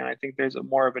events again. I think there's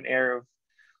more of an air of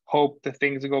hope that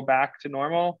things will go back to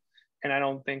normal. And I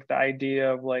don't think the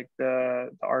idea of like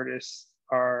the artists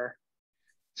are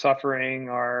suffering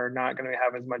or not going to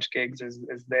have as much gigs as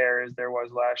there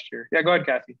was last year. Yeah, go ahead,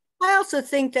 Kathy. I also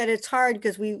think that it's hard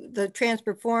because the trans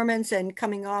performance and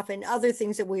coming off and other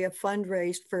things that we have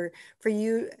fundraised for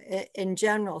you in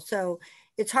general. So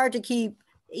it's hard to keep,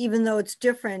 even though it's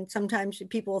different. Sometimes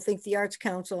people think the Arts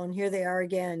Council, and here they are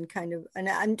again, kind of, and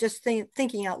I'm just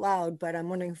thinking out loud, but I'm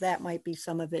wondering if that might be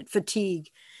some of it. Fatigue,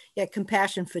 yeah,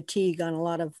 compassion fatigue on a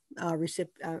lot of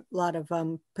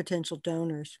potential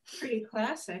donors. Pretty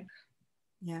classic.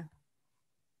 Yeah.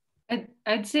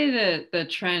 I'd say that the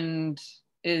trend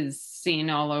is seen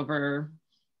all over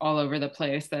the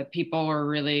place, that people were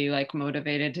really like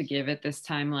motivated to give at this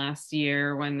time last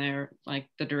year when they're like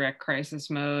the direct crisis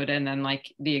mode, and then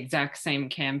like the exact same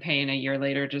campaign a year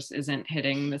later just isn't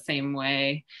hitting the same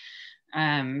way.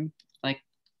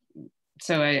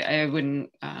 So I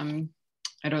wouldn't,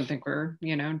 I don't think we're,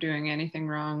 you know, doing anything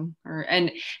wrong, or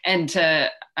and to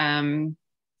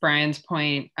Brian's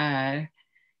point,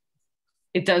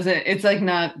 it's like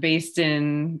not based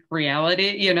in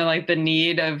reality, you know, like the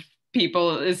need of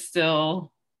people is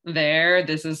still there.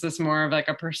 This is just more of like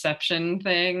a perception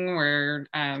thing where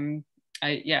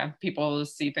people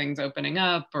see things opening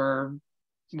up or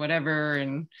whatever,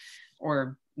 and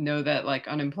or know that like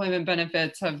unemployment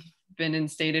benefits have been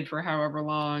instated for however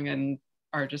long and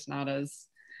are just not as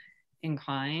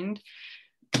inclined.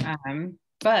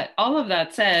 But all of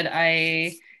that said,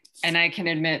 I can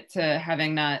admit to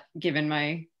having not given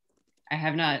I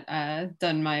have not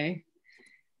done my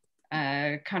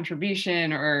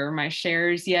contribution or my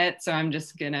shares yet. So I'm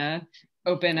just gonna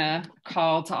open a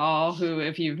call to all who,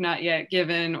 if you've not yet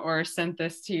given or sent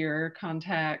this to your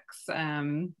contacts,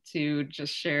 to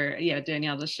just share. Yeah,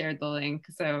 Danielle just shared the link.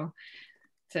 So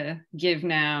to give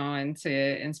now and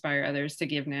to inspire others to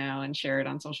give now and share it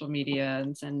on social media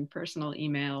and send personal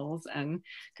emails, and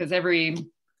because every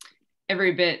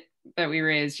bit that we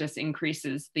raise just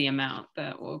increases the amount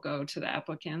that will go to the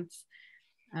applicants.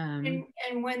 And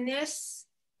when this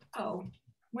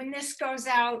goes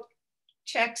out,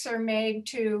 checks are made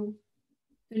to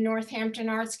the Northampton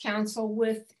Arts Council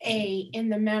with in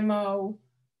the memo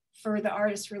for the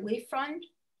Artist Relief Fund,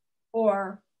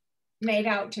 or made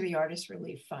out to the Artist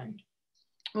Relief Fund?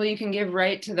 Well, you can give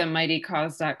right to the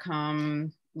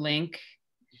mightycause.com link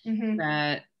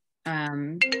that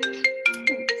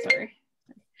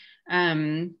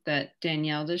that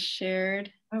Danielle just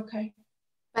shared. Okay.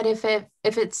 But if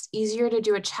it's easier to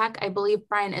do a check, I believe,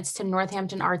 Brian, it's to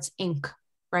Northampton Arts Inc.,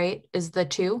 right? Is the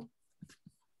 2.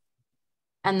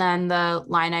 And then the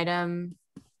line item,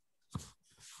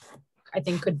 I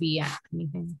think, could be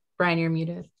anything. Brian, you're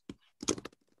muted.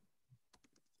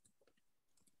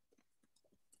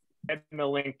 And the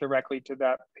link directly to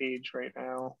that page right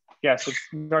now. Yes, it's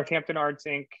Northampton Arts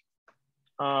Inc.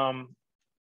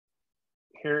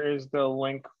 Here is the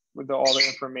link with all the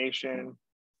information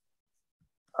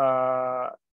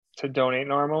to donate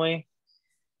normally,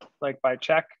 like by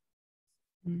check.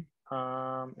 And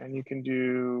you can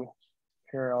do,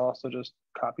 here, I'll also just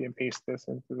copy and paste this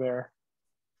into there.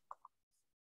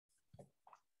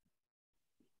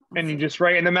 And you just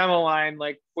write in the memo line,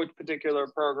 like what particular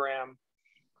program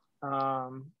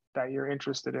that you're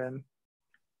interested in.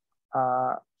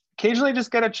 Occasionally just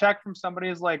get a check from somebody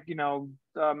who's like, you know,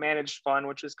 managed fund,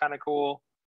 which is kind of cool.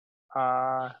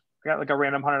 I got like a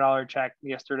random $100 check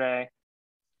yesterday,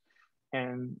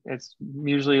 and it's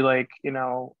usually like, you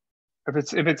know,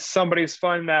 if it's somebody's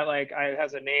fund that like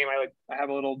has a name, I have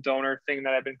a little donor thing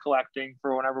that I've been collecting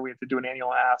for whenever we have to do an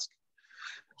annual ask.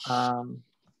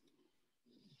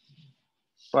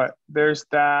 But there's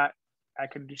that. I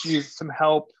could just use some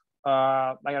help.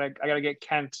 I gotta get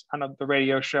Kent on the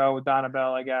radio show with Donna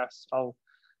Bell, I guess. I'll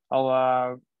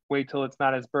wait till it's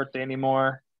not his birthday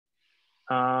anymore.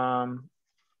 And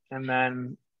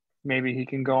then maybe he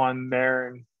can go on there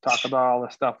and talk about all the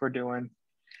stuff we're doing.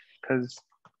 Because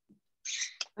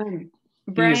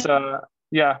Brian,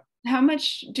 yeah. How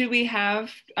much do we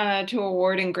have to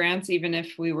award in grants, even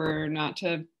if we were not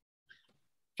to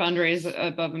fundraise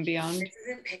above and beyond?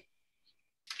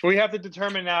 We have to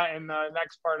determine that in the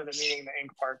next part of the meeting, the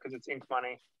ink part, because it's ink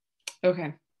money.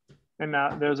 Okay. And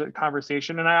there's a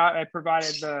conversation, and I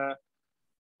provided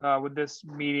with this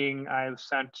meeting, I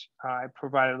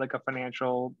provided like a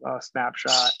financial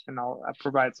snapshot, and I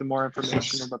provide some more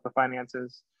information about the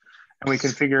finances, and we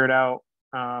can figure it out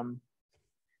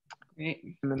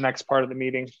in the next part of the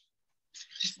meeting.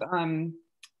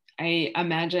 I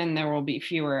imagine there will be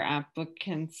fewer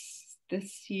applicants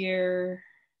this year,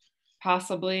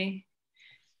 possibly.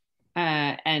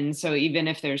 And so even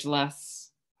if there's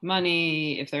less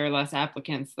money, if there are less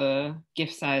applicants, the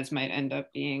gift size might end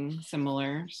up being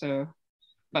similar. So,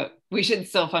 but we should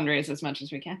still fundraise as much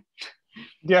as we can.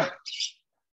 Yeah.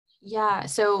 Yeah.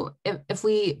 So if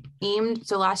we aimed,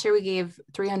 so last year we gave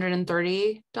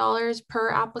 $330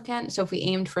 per applicant. So if we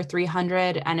aimed for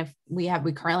 300, and if we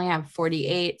currently have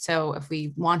 48. So if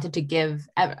we wanted to give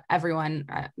everyone,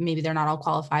 maybe they're not all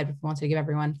qualified, but if we wanted to give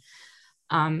everyone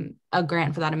a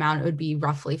grant for that amount, it would be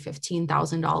roughly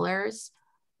 $15,000,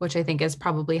 which I think is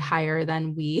probably higher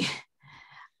than we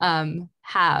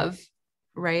have,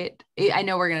 right? I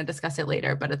know we're going to discuss it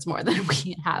later, but it's more than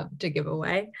we have to give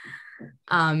away.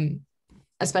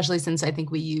 Especially since I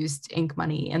think we used ink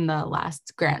money in the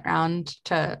last grant round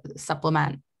to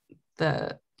supplement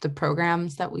the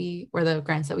programs the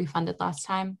grants that we funded last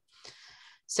time.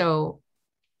 So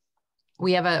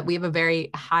we have a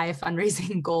very high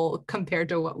fundraising goal compared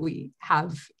to what we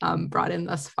have brought in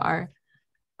thus far.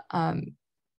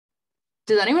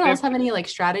 Does anyone else have any like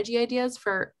strategy ideas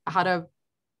for how to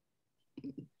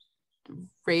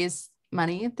raise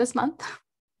money this month?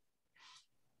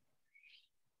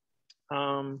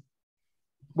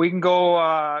 We can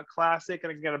go classic,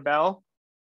 and I can get a bell,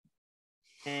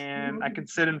 and I can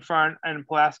sit in front in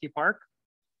Pulaski Park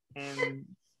and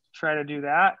try to do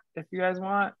that if you guys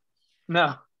want.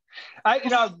 No,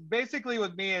 basically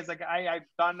with me is like I've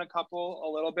done a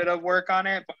little bit of work on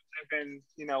it, but I've been,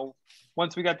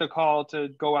 once we got the call to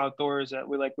go outdoors,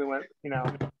 we went,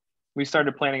 we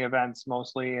started planning events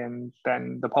mostly, and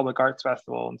then the public arts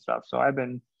festival and stuff. So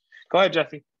go ahead,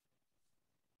 Jesse.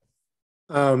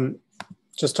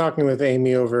 Just talking with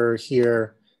Amy over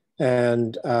here,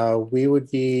 and we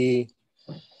would be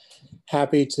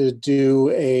happy to do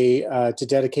to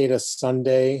dedicate a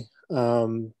Sunday,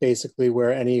 basically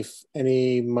where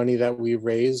any money that we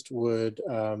raised would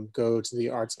go to the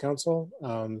Arts Council.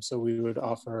 So we would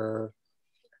offer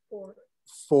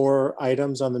 4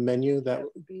 items on the menu that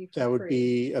would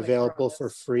be available for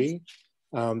free,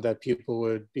 that people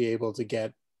would be able to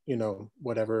get,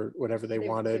 whatever they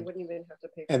wanted, they wouldn't even have to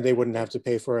pay and they wouldn't have to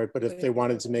pay for it. But if they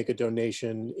wanted to make a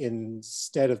donation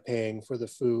instead of paying for the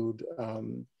food,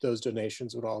 those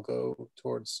donations would all go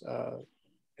towards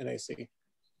NAC.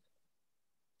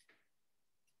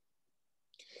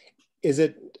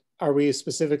 Are we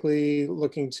specifically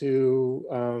looking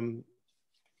to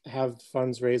have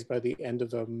funds raised by the end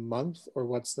of the month, or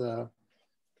what's the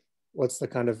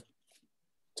kind of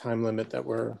time limit that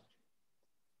we're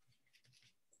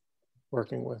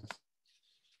working with?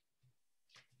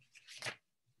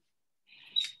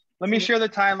 Let me share the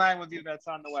timeline with you that's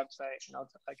on the website, and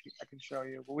I can show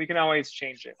you, but we can always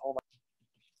change it. Hold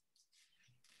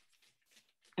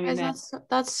on. Guys,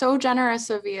 that's so generous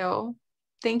of you.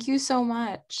 Thank you so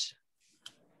much.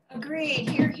 Agreed.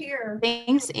 Here.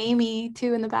 Thanks, Amy,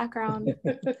 too, in the background.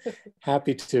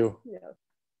 Happy to. Yeah.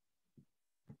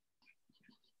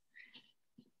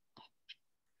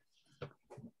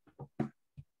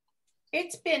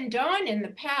 It's been done in the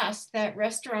past that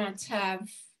restaurants have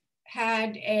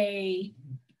had a,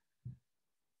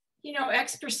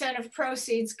 X% of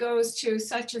proceeds goes to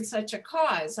such and such a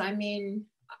cause. I mean,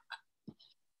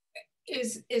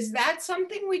 is that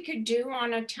something we could do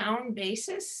on a town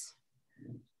basis?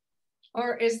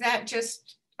 Or is that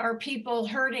just, are people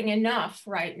hurting enough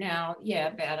right now?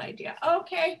 Yeah, bad idea.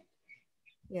 Okay.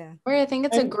 Yeah. Or I think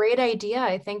it's a great idea.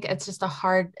 I think it's just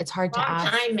hard to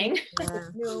ask. Timing. Yeah.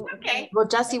 Okay. Well,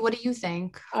 Jesse, what do you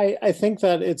think? I think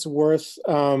that it's worth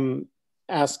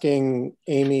asking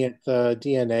Amy at the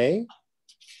DNA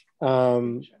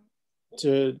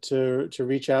to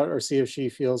reach out or see if she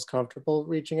feels comfortable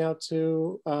reaching out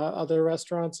to other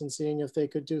restaurants and seeing if they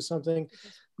could do something.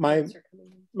 My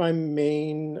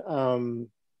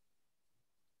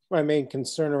main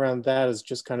concern around that is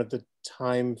just kind of the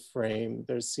time frame.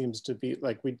 There seems to be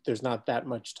there's not that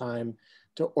much time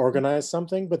to organize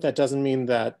something, but that doesn't mean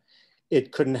that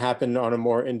it couldn't happen on a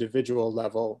more individual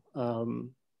level.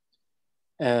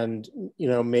 And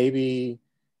maybe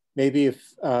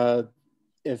if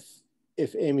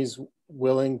Amy's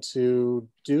willing to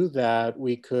do that,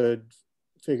 we could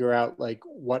figure out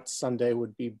what Sunday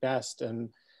would be best and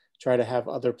try to have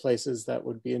other places that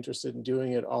would be interested in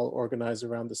doing it all organized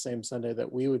around the same Sunday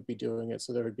that we would be doing it.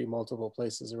 So there would be multiple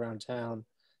places around town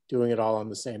doing it all on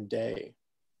the same day.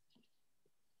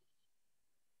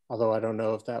 Although I don't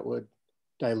know if that would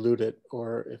dilute it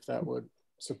or if that would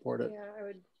support it. Yeah,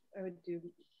 I would do.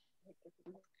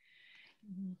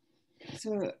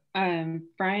 So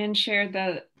Brian shared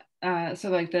that,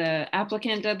 so the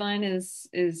applicant deadline is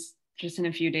just in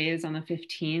a few days on the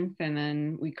 15th. And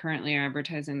then we currently are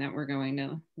advertising that we're going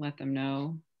to let them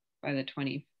know by the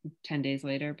 10 days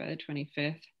later, by the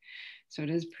 25th. So it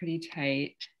is pretty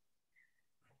tight.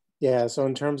 Yeah, so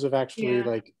in terms of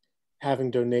actually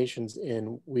having donations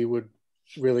in, we would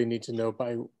really need to know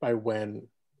by when?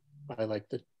 By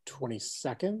the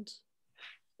 22nd?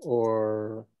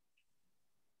 Or?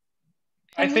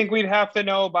 I think we'd have to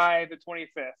know by the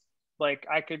 25th.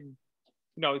 I could,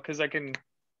 because I can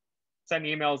send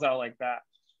emails out like that.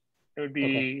 It would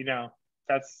be, okay.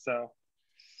 That's so.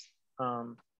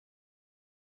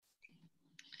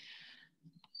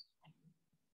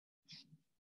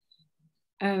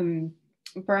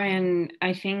 Brian,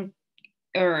 I think,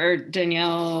 or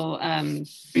Danielle,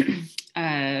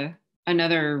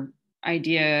 another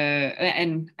idea,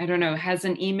 and I don't know, has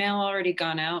an email already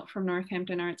gone out from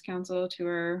Northampton Arts Council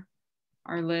to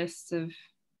our list of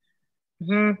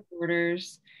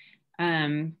orders?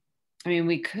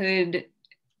 We could,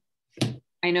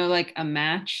 I know a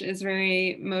match is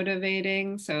very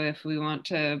motivating. So if we want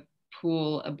to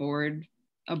pool a board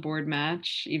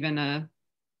match, even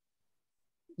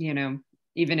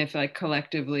even if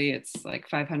collectively it's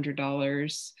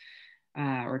 $500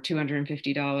 or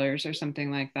 $250 or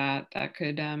something like that, that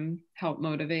could help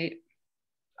motivate.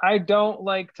 I don't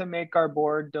like to make our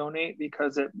board donate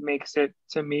because it makes it,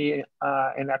 to me,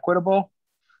 inequitable.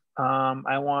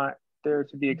 I want there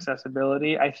to be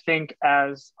accessibility. I think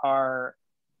as our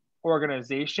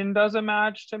organization does a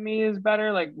match, to me, is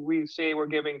better. We say we're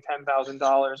giving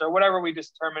 $10,000 or whatever we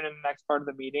determine in the next part of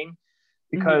the meeting,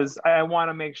 because I want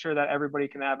to make sure that everybody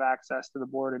can have access to the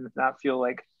board and not feel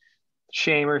like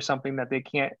shame or something that they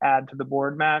can't add to the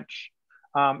board match.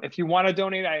 If you want to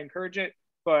donate, I encourage it,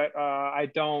 but I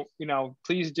don't,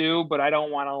 please do, but I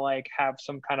don't want to have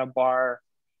some kind of bar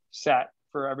set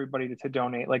for everybody to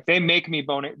donate. They make me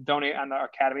donate on the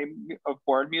Academy of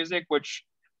Board Music, which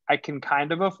I can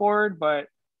kind of afford, but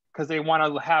because they want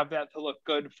to have that to look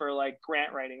good for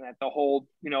grant writing, that the whole,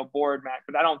 board match.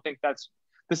 But I don't think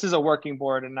this is a working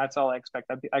board, and that's all I expect.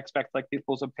 I expect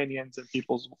people's opinions and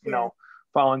people's,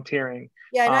 volunteering.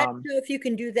 Yeah, and I don't know if you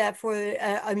can do that for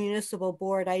a municipal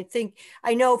board. I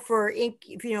know for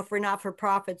for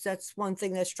not-for-profits, that's one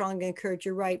thing that's strongly encouraged.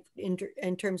 You're right in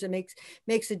terms of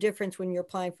makes a difference when you're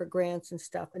applying for grants and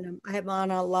stuff. And I have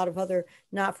on a lot of other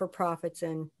not-for-profits,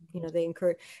 and they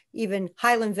encourage. Even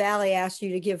Highland Valley asked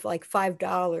you to give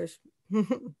 $5.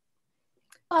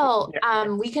 Well,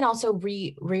 we can also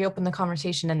reopen the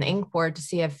conversation in the Inc. board to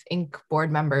see if Inc.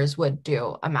 board members would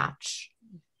do a match.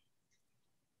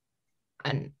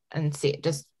 And see it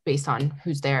just based on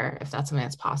who's there, if that's something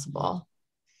that's possible.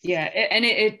 Yeah, and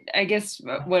it I guess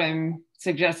what I'm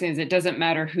suggesting is it doesn't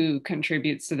matter who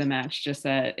contributes to the match, just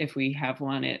that if we have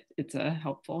one, it's a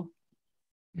helpful.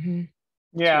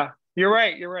 Yeah, you're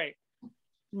right.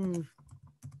 Could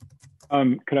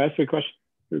I ask a question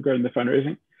regarding the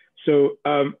fundraising? So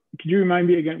could you remind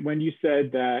me again when you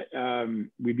said that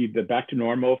we'd be back to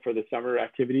normal for the summer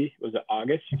activity? Was it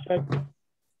August, you said?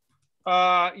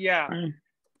 Yeah,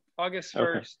 August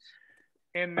 1st.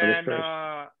 Okay. And then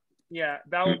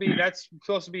that's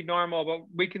supposed to be normal, but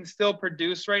we can still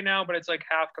produce right now, but it's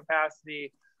half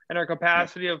capacity, and our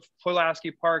capacity of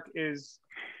Pulaski Park is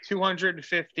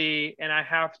 250, and I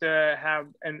have to have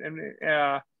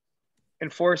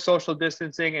enforce social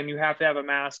distancing, and you have to have a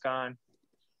mask on,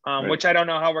 which I don't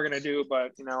know how we're gonna do,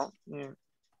 but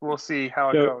we'll see how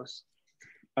it goes.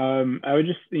 I would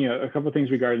just a couple of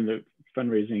things regarding the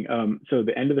fundraising. So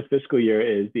the end of the fiscal year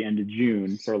is the end of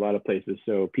June for a lot of places.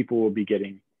 So people will be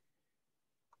getting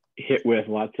hit with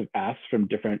lots of asks from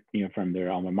different, from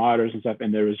their alma maters and stuff.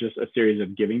 And there was just a series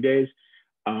of giving days.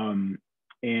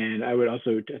 And I would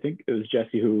also, I think it was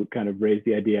Jesse who kind of raised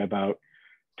the idea about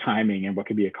timing and what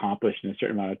could be accomplished in a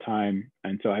certain amount of time.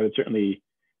 And so I would certainly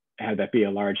have that be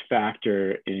a large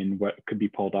factor in what could be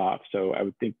pulled off. So I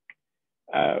would think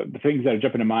the things that are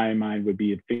jumping to my mind would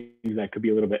be things that could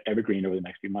be a little bit evergreen over the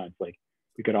next few months. Like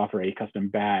we could offer a custom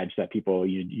badge that people,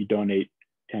 you donate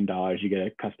 $10, you get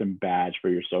a custom badge for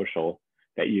your social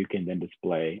that you can then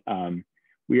display.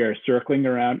 We are circling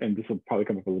around, and this will probably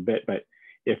come up a little bit, but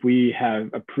if we have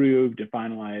approved and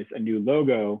finalized a new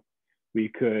logo, we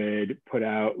could put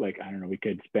out, like, I don't know, we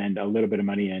could spend a little bit of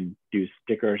money and do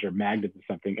stickers or magnets or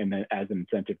something, and then as an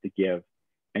incentive to give,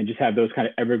 and just have those kind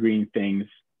of evergreen things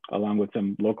along with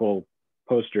some local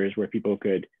posters where people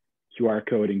could QR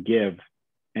code and give,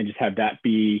 and just have that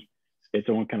be its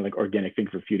own kind of like organic thing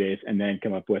for a few days, and then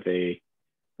come up with a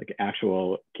like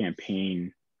actual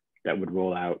campaign that would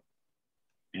roll out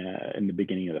in the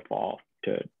beginning of the fall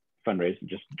to fundraise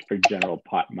just for general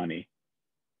pot money.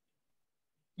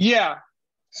 Yeah.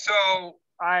 So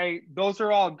those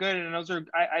are all good, and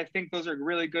I think those are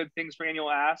really good things for annual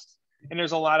asks. And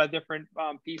there's a lot of different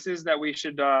pieces that we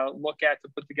should look at to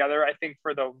put together. I think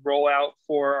for the rollout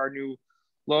for our new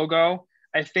logo,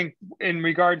 I think in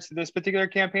regards to this particular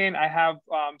campaign, I have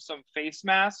some face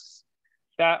masks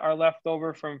that are left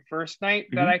over from first night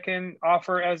that I can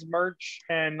offer as merch.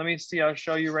 And let me see, I'll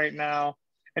show you right now.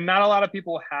 And not a lot of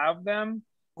people have them.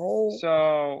 Oh.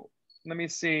 So let me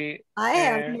see. I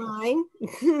have mine.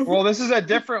 Well, this is a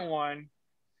different one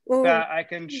that I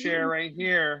can share right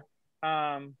here.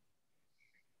 And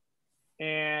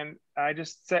I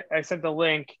sent the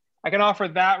link. I can offer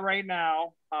that right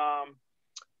now.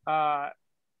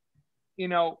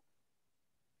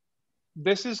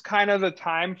 This is kind of the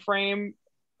time frame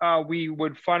we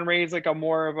would fundraise like a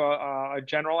more of a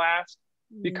general ask,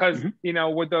 because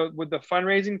with the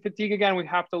fundraising fatigue, again, we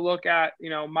have to look at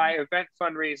my event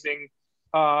fundraising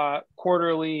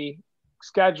quarterly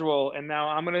schedule, and now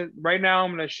I'm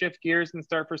gonna shift gears and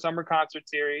start for summer concert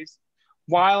series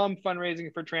while I'm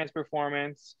fundraising for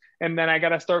Transperformance, and then I got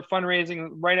to start fundraising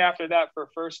right after that for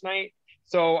first night.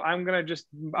 So I'm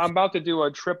about to do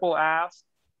a triple ask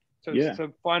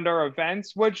to fund our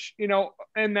events, which in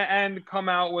the end come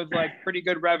out with like pretty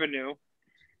good revenue.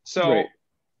 So right.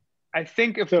 I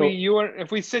think if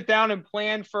we sit down and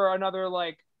plan for another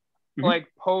like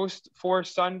post 4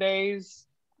 Sundays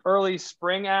early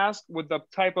spring ask with the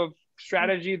type of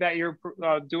strategy that you're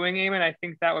doing, Eamon, I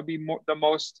think that would be the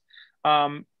most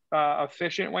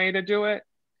efficient way to do it.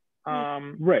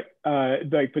 Right.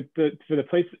 Like for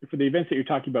the events that you're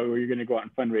talking about where you're going to go out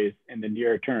and fundraise in the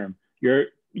near term,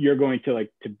 you're going to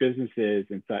to businesses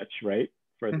and such, right?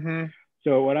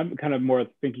 So what I'm kind of more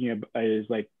thinking of is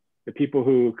like the people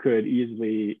who could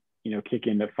easily, kick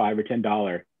in the $5 or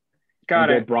 $10.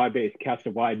 Go broad-based, cast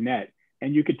a wide net,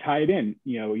 and you could tie it in.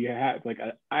 You have like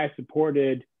I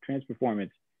supported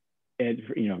Transperformance, and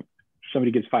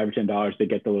somebody gets $5 or $10, they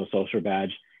get the little social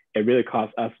badge. It really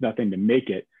costs us nothing to make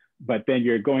it, but then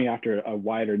you're going after a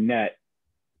wider net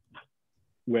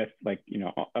with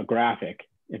a graphic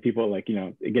and people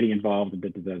getting involved.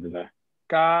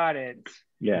 Got it.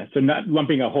 Yeah, so not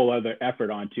lumping a whole other effort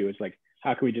onto. It's like,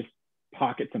 how can we just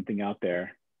pocket something out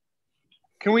there?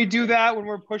 Can we do that when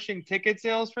we're pushing ticket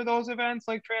sales for those events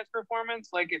like Transperformance?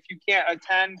 Like if you can't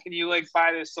attend, can you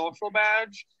buy this social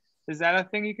badge? Is that a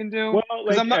thing you can do? Well,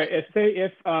 if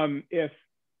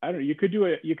I don't know, you could do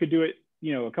it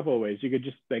a couple of ways. You could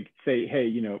just say,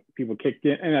 hey, people kicked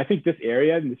in, and I think this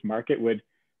area in this market would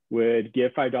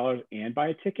give $5 and buy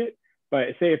a ticket.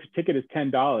 But say if a ticket is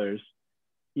 $10,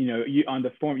 you on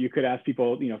the form you could ask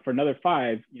people, for another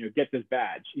 $5, get this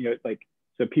badge.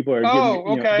 So people are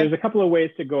giving. Okay. There's a couple of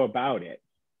ways to go about it.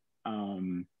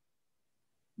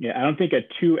 Yeah, I don't think a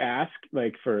 2 ask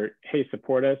for, hey,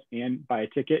 support us and buy a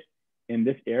ticket in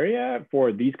this area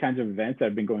for these kinds of events that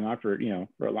have been going on for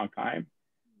a long time.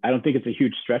 I don't think it's a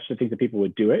huge stretch to think that people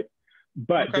would do it,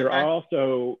 but there are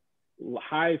also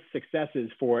high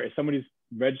successes for if somebody's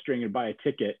registering to buy a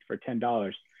ticket for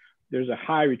 $10, there's a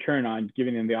high return on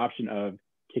giving them the option of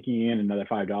kicking in another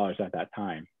 $5 at that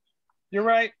time. You're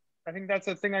right. I think that's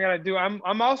the thing I got to do.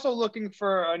 I'm also looking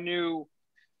for a new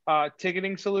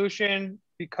ticketing solution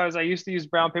because I used to use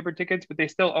brown paper tickets, but they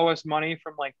still owe us money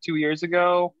from 2 years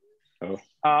ago. Oh.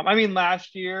 I mean,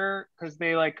 last year, because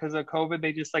of COVID,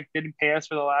 they just didn't pay us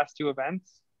for the last 2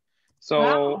 events. So,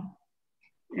 wow.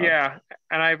 Yeah.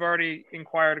 And I've already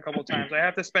inquired a couple of times. I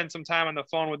have to spend some time on the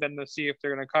phone with them to see if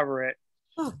they're going to cover it.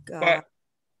 Oh, God. But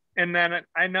And then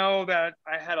I know that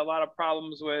I had a lot of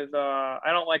problems with, I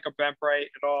don't like Eventbrite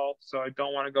at all, so I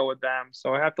don't want to go with them.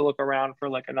 So I have to look around for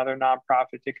like another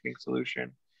nonprofit ticketing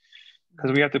solution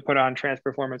because we have to put on Trans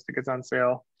Performance tickets on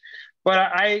sale. But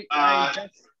I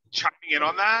just chiming in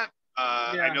on that,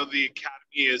 yeah. I know the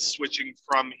Academy is switching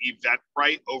from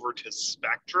Eventbrite over to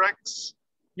Spectrix.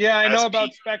 Yeah, I know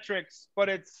about Spectrix, but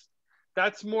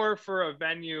that's more for a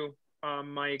venue,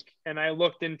 Mike. And I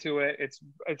looked into it. It's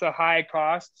a high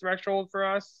cost threshold for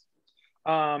us,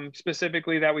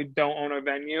 specifically that we don't own a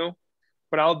venue.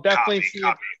 But I'll definitely see.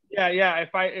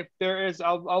 If there is,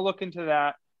 I'll look into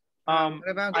that. What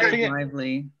about Give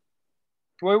Lively?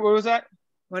 What was that?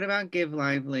 What about Give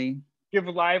Lively? Give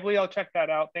Lively, I'll check that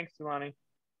out. Thanks, Delani.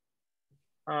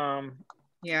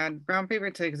 Yeah, Brown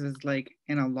Paper Tickets is like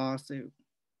in a lawsuit.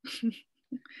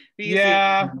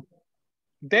 Yeah,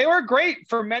 they were great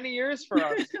for many years for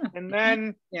us, and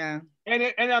then yeah,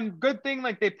 and good thing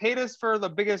like they paid us for the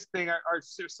biggest thing, our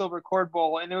Silver Cord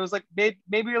Bowl, and it was like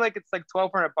maybe like it's like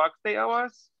 $1,200 they owe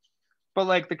us, but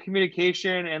like the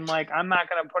communication and like I'm not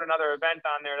gonna put another event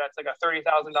on there that's like a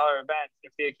 $30,000 event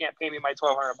if they can't pay me my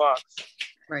 $1,200.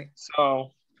 Right.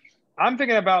 So I'm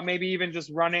thinking about maybe even just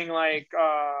running like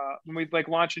when we like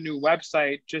launch a new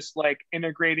website, just like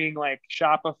integrating like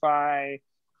Shopify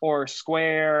or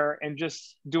Square and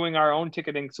just doing our own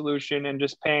ticketing solution and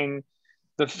just paying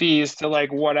the fees to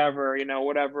like whatever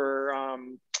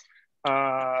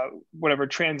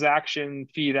transaction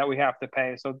fee that we have to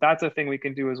pay. So that's a thing we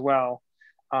can do as well.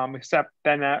 Except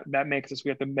then that makes us, we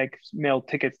have to mail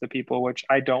tickets to people, which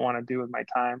I don't want to do with my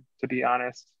time, to be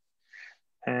honest.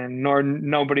 And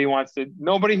nobody here wants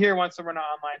to run an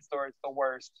online store. It's the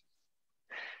worst.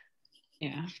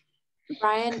 Yeah.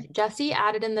 Brian, Jesse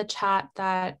added in the chat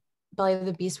that Belly of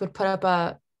the Beast would put up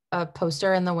a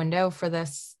poster in the window for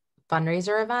this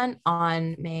fundraiser event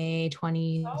on May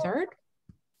 23rd.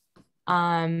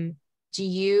 Do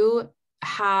you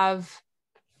have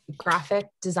graphic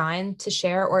design to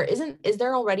share, or is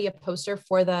there already a poster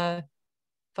for the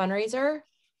fundraiser?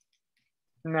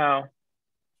 No.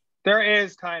 There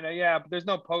is kind of, yeah, but there's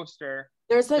no poster.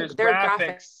 There are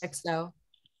graphics though.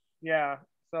 Yeah,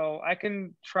 so I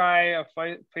can try a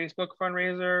Facebook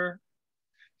fundraiser.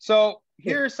 So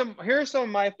here's some of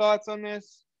my thoughts on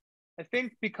this. I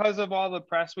think because of all the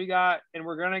press we got, and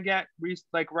we're gonna get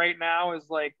like right now is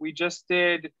like we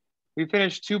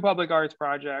finished 2 public arts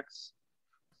projects,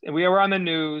 and we were on the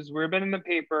news. We've been in the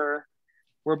paper.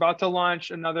 We're about to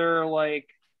launch another like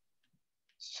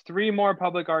 3 more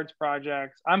public arts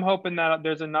projects. I'm hoping that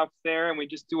there's enough there and we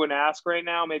just do an ask right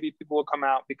now. Maybe people will come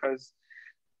out because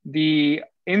the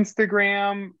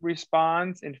Instagram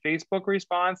response and Facebook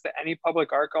response to any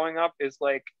public art going up is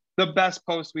like the best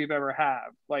post we've ever had.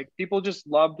 Like people just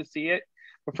love to see it.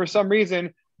 But for some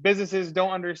reason, businesses don't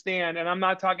understand. And I'm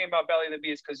not talking about Belly of the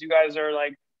Beast because you guys are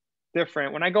like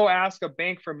different. When I go ask a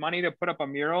bank for money to put up a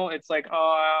mural, it's like,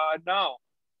 no.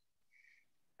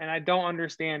 And I don't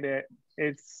understand it.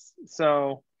 It's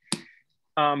so,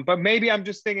 but maybe I'm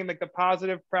just thinking like the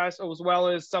positive press as well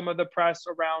as some of the press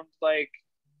around like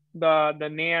the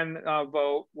Nan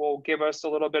vote will give us a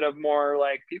little bit of more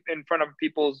like in front of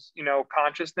people's,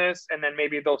 consciousness. And then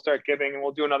maybe they'll start giving and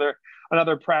we'll do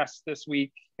another press this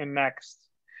week and next.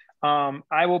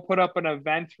 I will put up an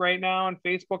event right now on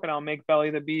Facebook and I'll make Belly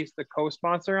the Beast the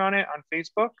co-sponsor on it on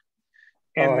Facebook.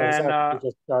 And then I was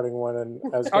just starting one and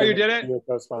as you did it? Your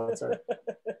co-sponsor.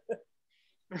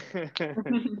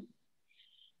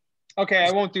 Okay,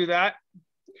 I won't do that.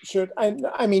 Sure.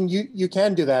 I mean you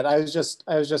can do that. I just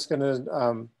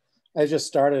gonna I just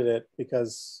started it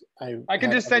because I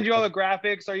can just send you all the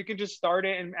graphics, or you can just start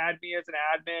it and add me as an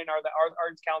admin or the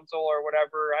Arts Council or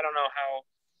whatever. I don't know how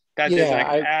that is.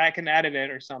 I can edit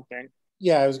it or something.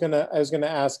 Yeah, I was gonna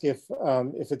ask if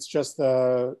it's just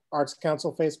the Arts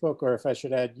Council Facebook or if I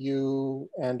should add you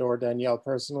and or Danielle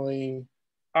personally.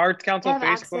 Arts Council Facebook.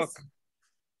 Access.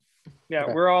 Yeah,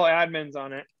 okay. We're all admins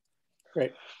on it.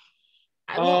 Great.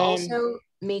 I will also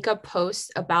make a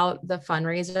post about the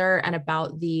fundraiser and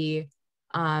about the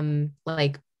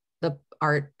like the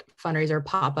art fundraiser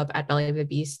pop-up at Belly of the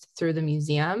Beast through the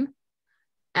museum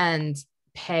and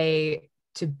pay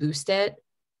to boost it.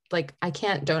 Like I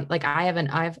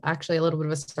have actually a little bit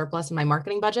of a surplus in my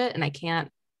marketing budget and I can't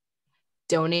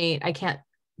donate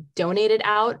it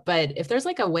out, but if there's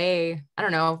like a way, I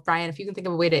don't know, Brian, if you can think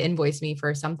of a way to invoice me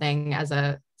for something as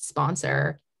a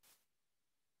sponsor,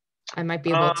 I might be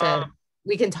able to,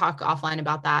 we can talk offline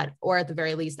about that, or at the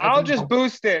very least, I'll just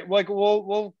boost it. Like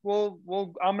we'll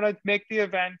I'm going to make the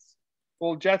event.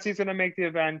 Well, Jesse's going to make the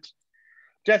event.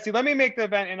 Jesse, let me make the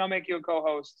event and I'll make you a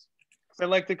co-host. So I'd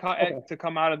like to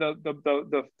come out of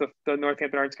the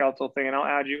Northampton Arts Council thing, and I'll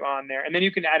add you on there, and then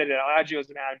you can edit it. I'll add you as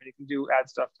an admin. You can add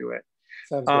stuff to it.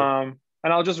 Sounds good.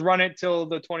 And I'll just run it till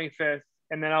the 25th,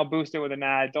 and then I'll boost it with an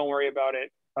ad. Don't worry about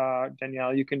it,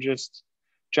 Danielle. You can just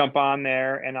jump on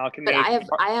there, and But I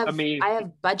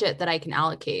have budget that I can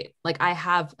allocate. Like I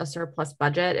have a surplus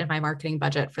budget in my marketing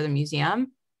budget for the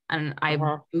museum, and I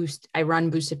run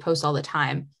boosted posts all the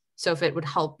time. So if it would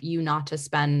help you not to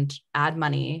spend ad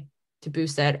money to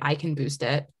boost it, I can boost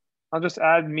it. I'll just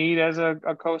add Mead as a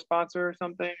co-sponsor or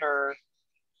something, or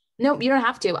no, you don't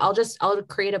have to. I'll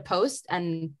create a post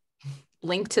and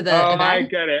link to the event. I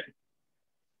get it.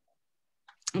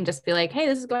 And just be like, hey,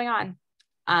 this is going on.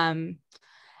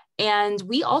 And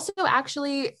we also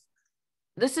actually,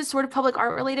 this is sort of public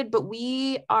art related, but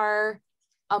we are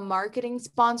a marketing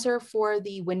sponsor for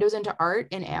the Windows into Art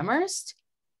in Amherst.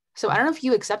 So I don't know if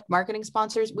you accept marketing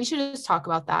sponsors. We should just talk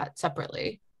about that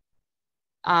separately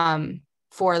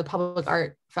for the public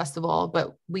art festival,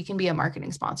 but we can be a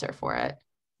marketing sponsor for it.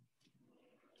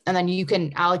 And then you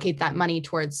can allocate that money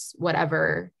towards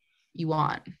whatever you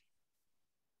want.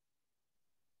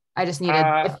 I just needed,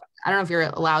 I don't know if you're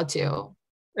allowed to.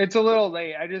 It's a little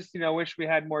late. I just, wish we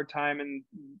had more time in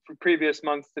previous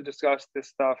months to discuss this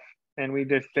stuff, and we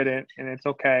just didn't, and it's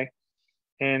okay.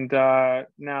 And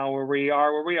now where we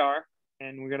are,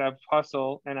 and we're gonna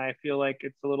hustle. And I feel like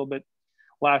it's a little bit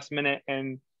last minute,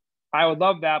 and I would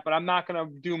love that, but I'm not gonna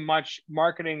do much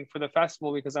marketing for the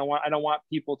festival because I don't want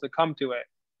people to come to it,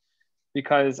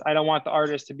 because I don't want the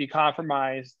artists to be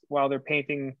compromised while they're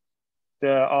painting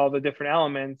all the different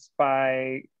elements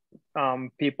by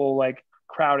people like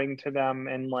crowding to them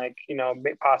and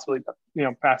possibly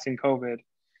passing COVID.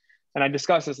 And I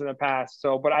discussed this in the past.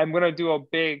 So, but I'm gonna do a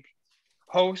big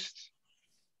post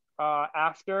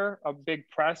after a big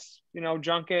press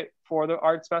junket for the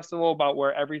arts festival about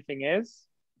where everything is,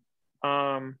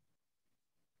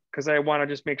 because I want to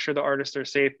just make sure the artists are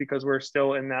safe, because we're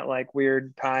still in that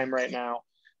weird time right now.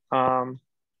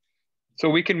 So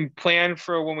we can plan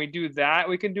for when we do that,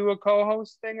 we can do a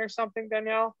co-host thing or something,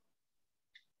 Danielle.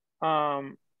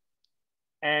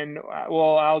 And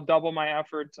I'll double my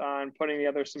efforts on putting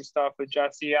together some stuff with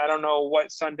Jesse. I don't know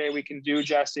what Sunday we can do,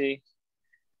 Jesse,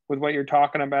 with what you're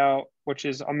talking about, which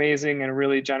is amazing and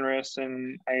really generous.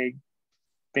 And I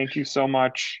thank you so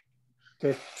much.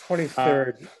 The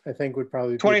 23rd, I think, would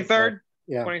probably be 23rd?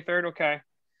 Yeah. 23rd, okay.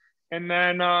 And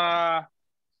then,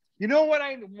 you know what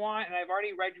I want, and I've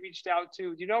already reached out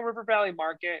to, do you know River Valley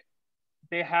Market?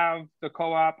 They have the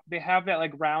co-op, they have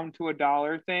that round to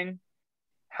 $1 thing.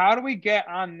 How do we get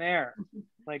on there?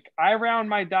 I round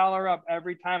my dollar up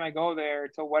every time I go there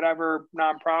to whatever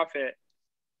nonprofit.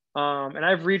 And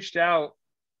I've reached out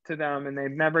to them, and they've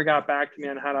never got back to me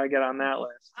on how do I get on that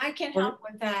list. I can help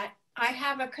with that. I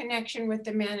have a connection with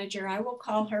the manager. I will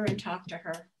call her and talk to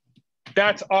her.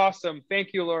 That's awesome.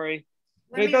 Thank you, Lori.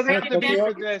 It doesn't have to be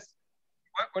for this.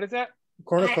 What is that?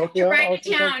 Cornucopia. Write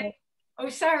it down. Oh,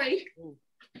 sorry.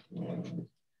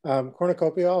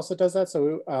 Cornucopia also does that,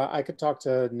 so I could talk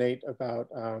to Nate about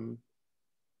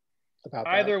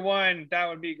either that. one. That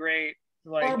would be great.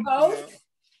 Or both.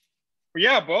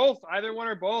 Yeah, both. Either one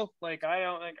or both. I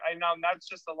know that's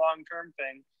just a long-term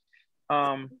thing.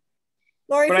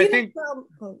 Lori, but if I you think,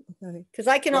 because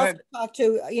I can also talk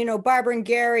to, Barbara and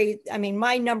Gary. I mean,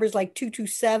 my number's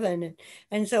 227.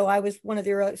 And so I was one of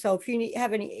the early, so if you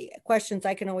have any questions,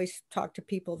 I can always talk to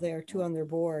people there too on their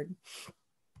board.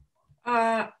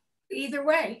 Either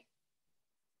way.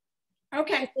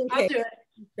 Okay, I'll do it.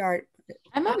 Start.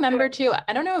 I'm a member too.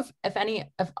 I don't know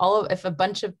if a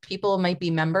bunch of people might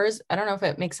be members. I don't know if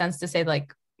it makes sense to say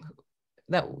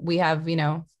that we have,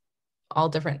 all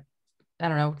different, I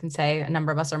don't know, we can say a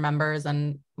number of us are members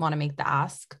and want to make the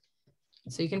ask.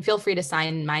 So you can feel free to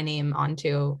sign my name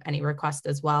onto any request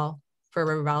as well for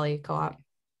River Valley Co-op.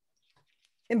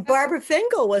 And Barbara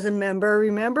Finkel was a member,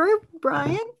 remember,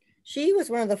 Brian? She was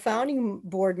one of the founding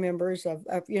board members of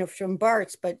from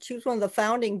Bart's, but she was one of the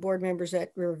founding board members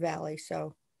at River Valley,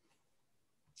 so.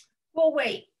 Well,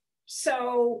 wait,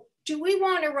 so do we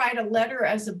want to write a letter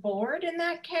as a board in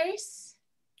that case?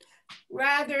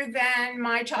 Rather than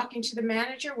my talking to the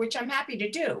manager, which I'm happy to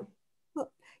do. So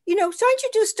why don't you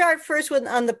just start first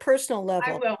on the personal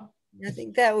level? I will. I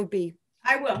think that would be.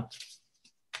 I will.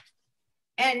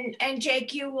 And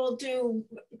Jake, you will do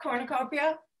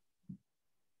Cornucopia?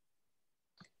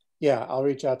 Yeah, I'll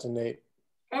reach out to Nate.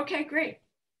 Okay, great.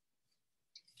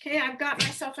 Okay, I've got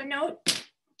myself a note.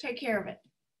 Take care of it.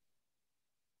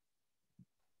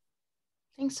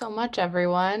 Thanks so much,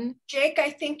 everyone. Jake,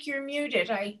 I think you're muted.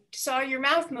 I saw your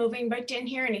mouth moving, but didn't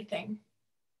hear anything.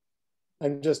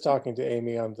 I'm just talking to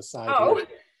Amy on the side. Oh, here.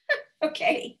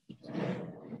 okay.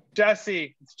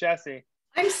 Jesse, it's Jesse.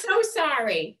 I'm so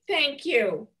sorry. Thank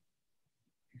you.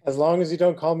 As long as you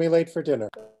don't call me late for dinner.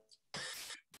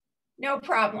 No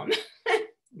problem.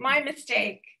 My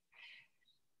mistake.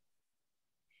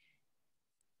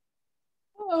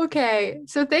 Okay,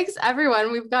 so thanks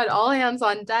everyone. We've got all hands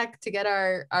on deck to get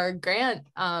our grant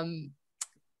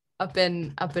up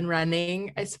and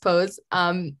running, I suppose,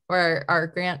 or our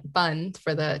grant fund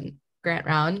for the grant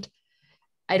round.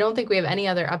 I don't think we have any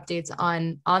other updates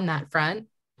on that front.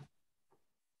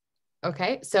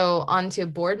 Okay, so on to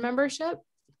board membership.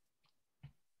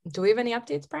 Do we have any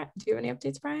updates, Brian? Do you have any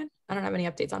updates, Brian? I don't have any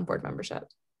updates on board membership.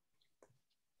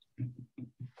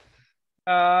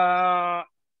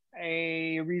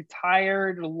 A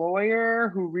retired lawyer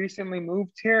who recently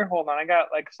moved here. Hold on, I got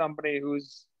like somebody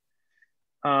who's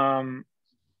I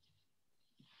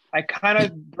kind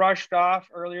of brushed off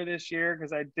earlier this year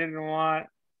because I didn't want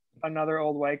another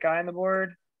old white guy on the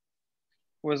board.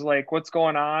 Was like, what's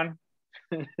going on?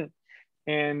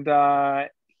 And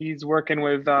he's working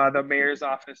with the mayor's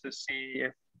office to see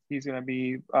if he's going to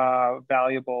be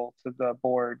valuable to the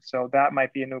board. So that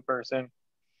might be a new person.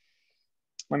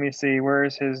 Let me see.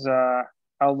 Where's his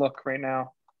outlook right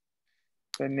now?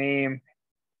 The name.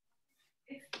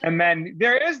 And then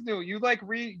there is new. You like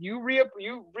you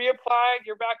reapplied.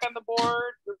 You're back on the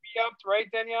board. You're re-upped, right,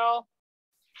 Danielle?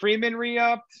 Freeman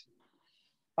re-upped.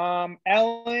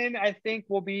 Ellen, I think,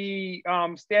 will be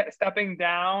stepping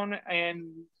down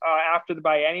and after the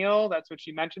biennial. That's what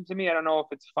she mentioned to me. I don't know if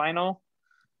it's final.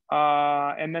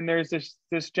 And then there's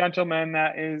this gentleman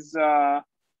that is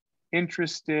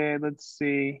interested. Let's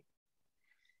see.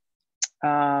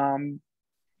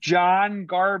 John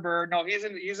Garber. No,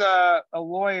 he's a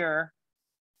lawyer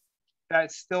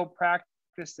that still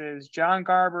practices. John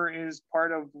Garber is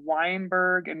part of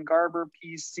Weinberg and Garber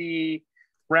PC,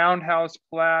 Roundhouse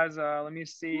Plaza. Let me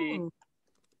see.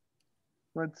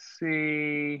 Let's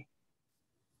see.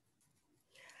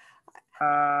 Oh,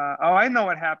 I know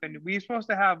what happened. We were supposed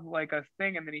to have like a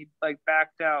thing and then he like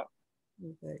backed out.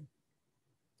 Okay.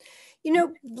 You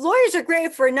know, lawyers are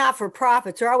great for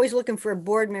not-for-profits. They're always looking for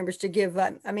board members to give,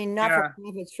 I mean,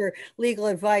 not-for-profits for legal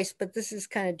advice, but this is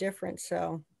kind of different,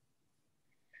 so.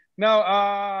 No,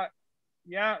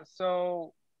 yeah,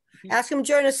 so. Ask him to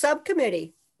join a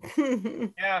subcommittee.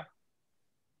 Yeah,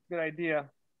 good idea.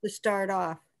 To start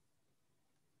off.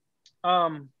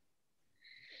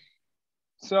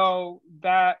 So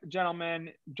that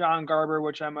gentleman, John Garber,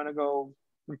 which I'm gonna go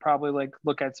and probably like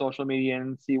look at social media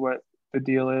and see what the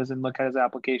deal is and look at his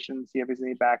application, see if he's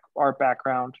any art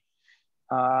background.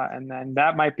 And then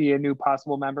that might be a new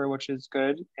possible member, which is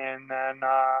good. And then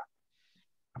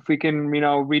if we can,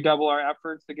 redouble our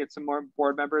efforts to get some more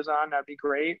board members on, that'd be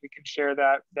great. We can share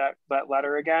that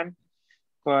letter again.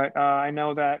 But I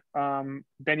know that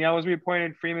Danielle was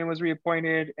reappointed, Freeman was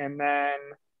reappointed, and then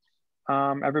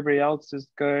everybody else is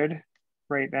good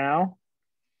right now.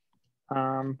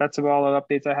 That's about all the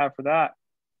updates I have for that.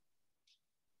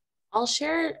 I'll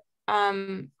share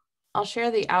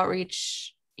the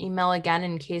outreach email again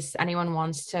in case anyone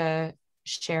wants to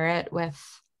share it with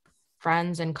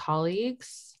friends and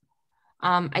colleagues.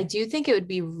 I do think it would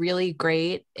be really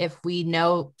great if we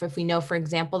know, for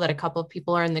example, that a couple of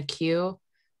people are in the queue,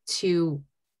 to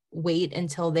wait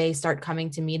until they start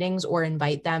coming to meetings or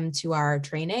invite them to our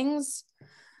trainings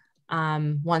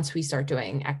once we start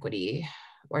doing equity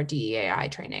or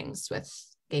DEAI trainings with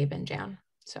Gabe and Jan.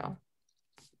 So.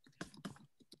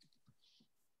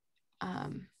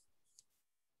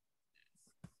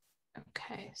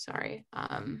 Okay, sorry.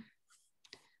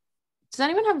 Does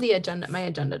anyone have the agenda? My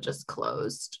agenda just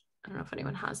closed. I don't know if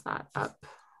anyone has that up.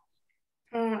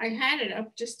 I had it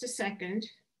up just a second.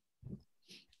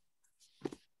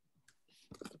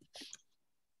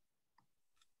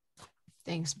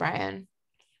 Thanks, Brian.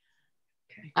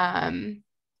 Okay.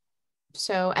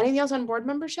 So anything else on board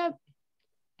membership?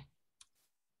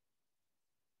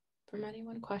 From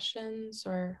anyone, questions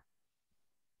or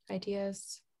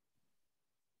ideas?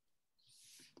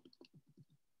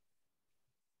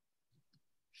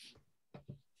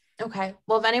 Okay,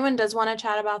 well, if anyone does want to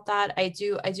chat about that, I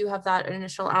do have that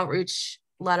initial outreach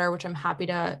letter, which I'm happy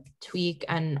to tweak,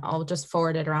 and I'll just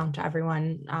forward it around to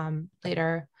everyone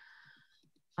later.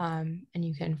 And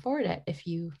you can forward it if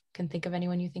you can think of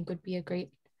anyone you think would be a great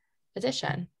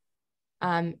addition.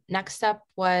 Next step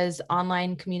was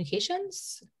online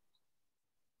communications,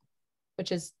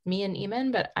 which is me and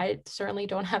Eamon, but I certainly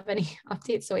don't have any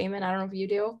updates. So Eamon, I don't know if you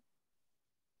do.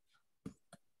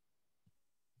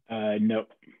 No,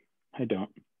 I don't.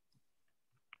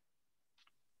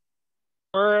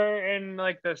 We're in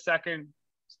like the second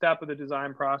step of the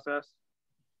design process.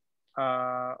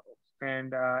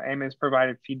 And Eamon has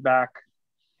provided feedback,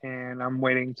 and I'm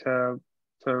waiting to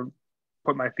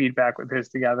put my feedback with his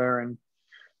together and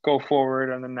go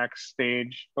forward on the next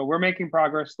stage. But we're making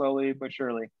progress slowly but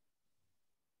surely.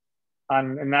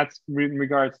 And that's in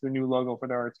regards to the new logo for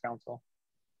the Arts Council.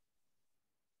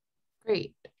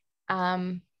 Great.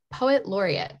 Poet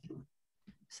laureate.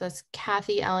 So that's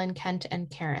Kathy, Ellen, Kent, and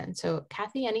Karen. So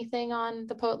Kathy, anything on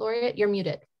the poet laureate? You're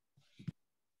muted.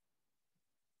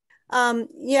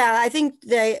 Yeah, I think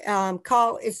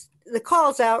the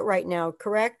call's out right now,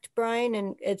 correct, Brian?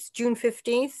 And it's June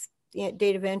 15th, the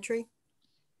date of entry.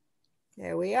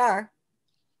 There we are.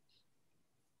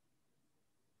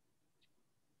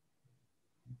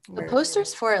 The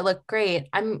posters for it look great.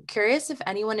 I'm curious if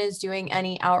anyone is doing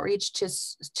any outreach to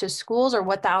schools, or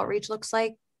what the outreach looks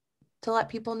like to let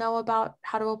people know about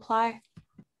how to apply.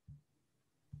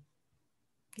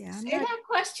 Yeah. Say that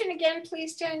question again,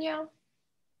 please, Danielle.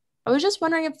 I was just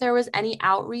wondering if there was any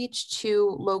outreach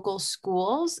to local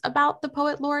schools about the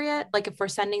Poet Laureate, like if we're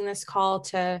sending this call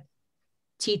to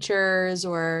teachers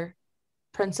or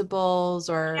principals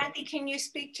or... Kathy, can you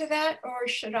speak to that, or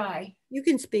should I? You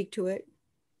can speak to it.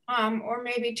 Or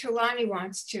maybe Tulani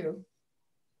wants to.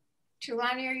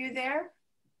 Tulani, are you there?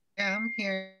 Yeah, I'm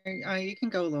here. You can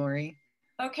go, Lori.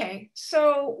 Okay,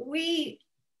 so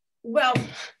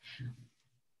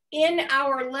in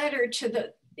our letter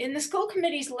to in the school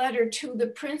committee's letter to the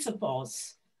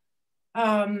principals,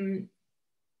 maybe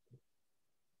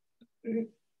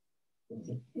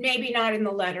not in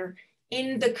the letter,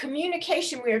 in the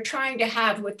communication we are trying to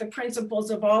have with the principals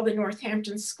of all the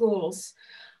Northampton schools,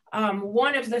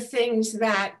 one of the things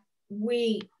that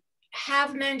we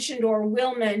have mentioned or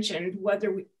will mention,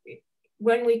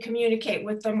 when we communicate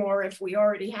with them or if we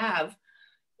already have,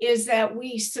 is that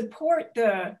we support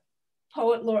the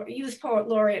Youth Poet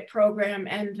Laureate program,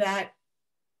 and that,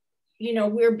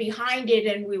 we're behind it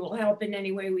and we will help in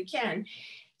any way we can.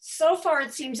 So far,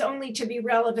 it seems only to be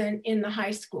relevant in the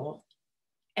high school.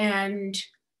 And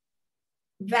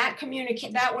that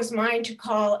was mine to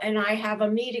call, and I have a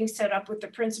meeting set up with the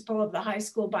principal of the high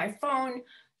school by phone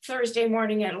Thursday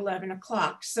morning at 11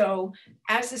 o'clock. So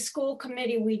as a school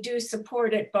committee, we do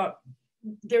support it, but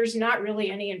there's not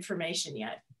really any information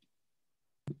yet.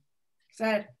 Is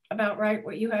that about right,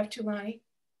 what you have, Tulani?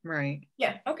 Right.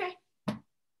 Yeah, okay.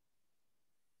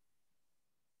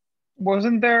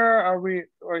 Wasn't there a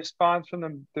response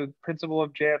from the principal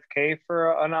of JFK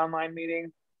for an online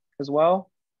meeting as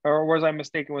well? Or was I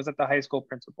mistaken? Was it the high school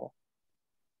principal?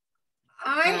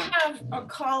 I have a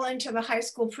call into the high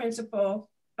school principal,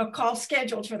 a call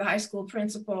scheduled for the high school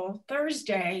principal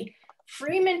Thursday.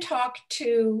 Freeman talked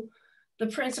to the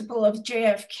principal of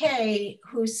JFK,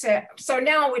 who said, so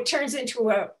now it turns into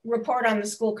a report on the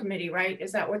school committee, right?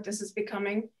 Is that what this is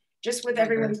becoming? Just with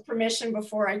everyone's permission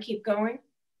before I keep going?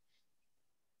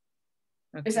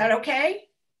 Okay. Is that okay?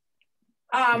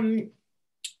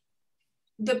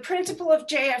 The principal of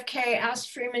JFK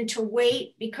asked Freeman to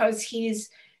wait because he's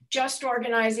just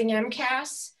organizing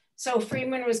MCAS. So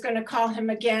Freeman was going to call him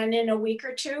again in a week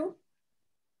or two.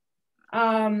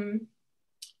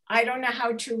 I don't know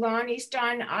how Tulani's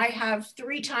done. I have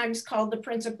 3 times called the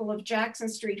principal of Jackson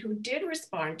Street, who did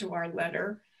respond to our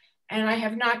letter, and I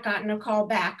have not gotten a call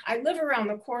back. I live around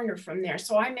the corner from there,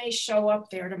 so I may show up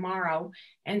there tomorrow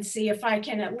and see if I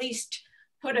can at least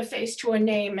put a face to a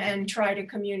name and try to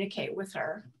communicate with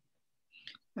her.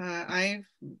 I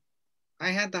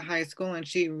had the high school, and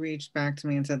she reached back to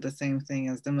me and said the same thing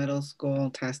as the middle school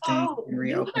testing. Oh,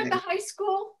 you had the high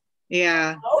school?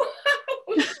 Yeah. Oh.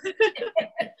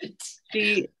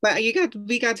 We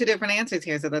got 2 different answers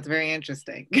here, so that's very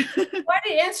interesting. What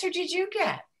answer did you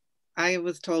get? I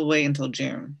was told wait until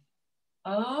June.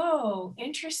 Oh,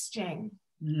 interesting.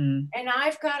 Mm-hmm. And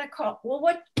I've got a call. Well,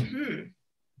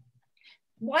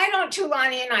 why don't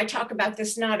Tulani and I talk about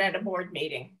this not at a board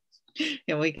meeting?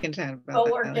 Yeah, we can chat about we'll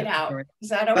that. We'll work it out. Is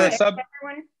that okay,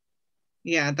 everyone?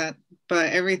 Yeah, but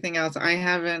everything else I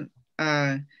haven't,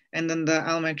 and then the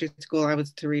elementary school I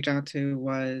was to reach out to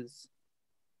was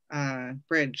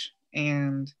Bridge,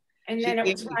 and then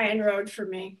it was Ryan Road for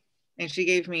me. And she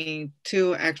gave me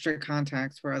 2 extra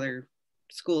contacts for other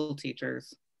school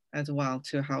teachers as well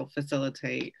to help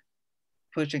facilitate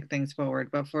pushing things forward.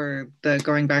 But for the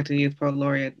going back to Youth Poet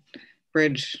Laureate,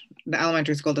 Bridge, the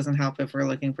elementary school doesn't help if we're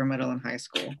looking for middle and high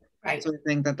school. Right. So I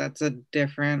think that that's a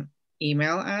different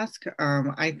email ask.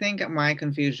 I think my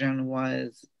confusion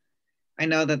was, I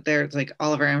know that there's like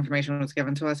all of our information was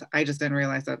given to us. I just didn't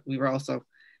realize that we were also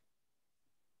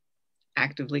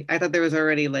actively, I thought there was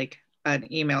already like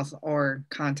an email or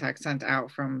contact sent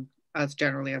out from us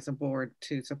generally as a board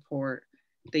to support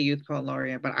the Youth Poet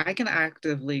Laureate, but I can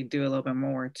actively do a little bit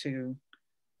more to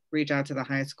reach out to the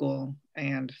high school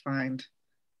and find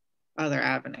other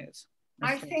avenues.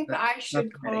 I think I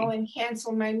should call and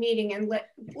cancel my meeting and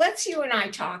let's you and I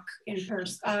talk in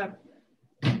person,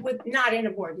 not in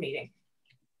a board meeting.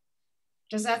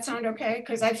 Does that sound okay?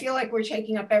 Because I feel like we're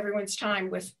taking up everyone's time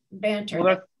with banter.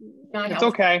 Well, that's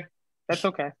okay. That's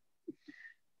okay.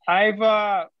 I've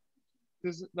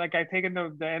taken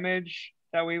the image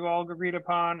that we've all agreed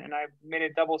upon, and I've made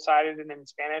it double-sided and in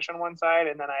Spanish on one side,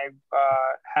 and then I've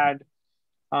had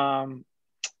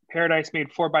Paradise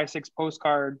made 4x6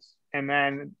 postcards, and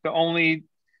then the only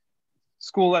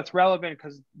school that's relevant,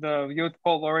 because the Youth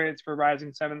Poet Laureates for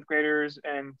rising 7th graders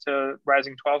and to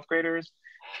rising 12th graders,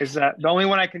 is that the only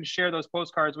one I can share those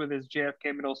postcards with is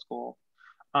JFK Middle School.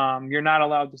 You're not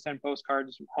allowed to send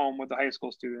postcards home with the high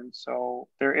school students. So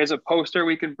there is a poster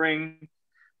we can bring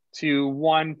to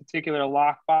one particular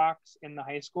lockbox in the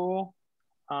high school.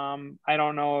 I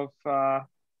don't know if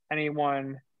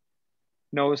anyone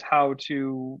knows how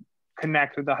to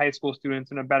connect with the high school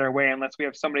students in a better way, unless we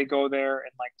have somebody go there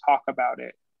and like talk about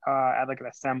it at like an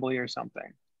assembly or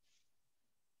something.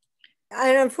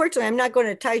 And unfortunately, I'm not going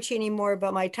to Tai Chi anymore,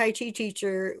 but my Tai Chi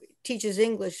teacher teaches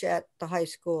English at the high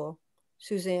school,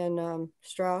 Suzanne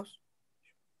Strauss.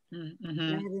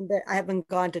 Mm-hmm. I haven't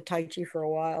gone to Tai Chi for a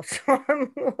while, so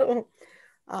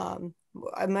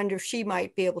I wonder if she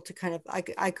might be able to kind of,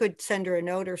 I could send her a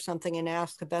note or something and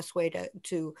ask the best way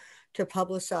to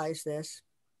publicize this.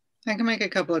 I can make a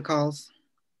couple of calls.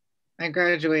 I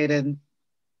graduated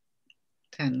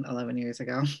 10, 11 years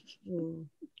ago. Mm.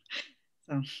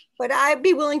 So. But I'd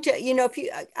be willing to, you know,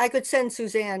 I could send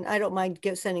Suzanne, I don't mind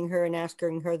sending her and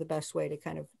asking her the best way to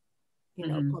kind of, you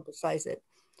know, publicize it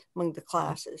among the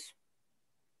classes.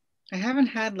 I haven't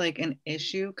had like an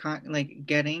issue like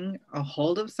getting a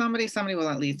hold of somebody. Somebody will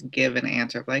at least give an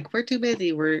answer, like we're too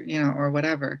busy, we're, you know, or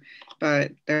whatever.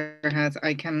 But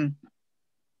I can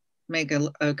make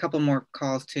a couple more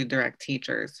calls to direct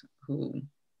teachers who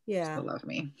still love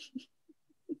me.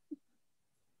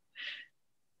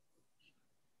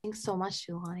 Thanks so much,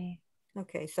 Julani.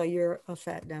 Okay, so you're all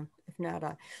set now. If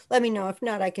not, let me know. If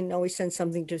not, I can always send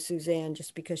something to Suzanne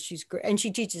just because she's great. And she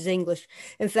teaches English.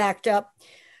 In fact,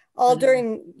 all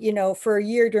during, you know, for a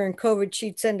year during COVID,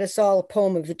 she'd send us all a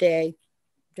poem of the day,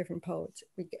 different poets.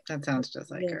 That sounds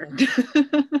just like her.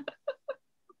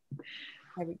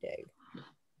 Every day.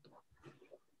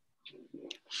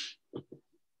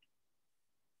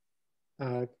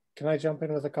 Can I jump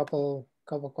in with a couple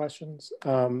questions?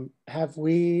 Have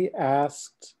we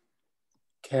asked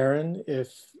Karen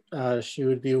if she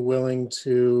would be willing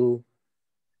to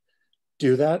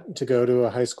do that, to go to a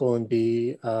high school and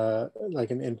be like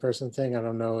an in-person thing? I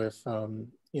don't know if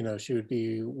you know, she would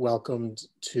be welcomed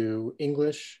to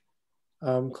English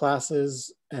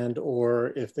classes, and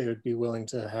or if they would be willing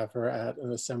to have her at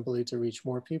an assembly to reach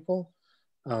more people.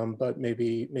 But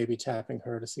maybe tapping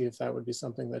her to see if that would be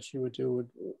something that she would do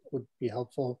would be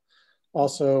helpful.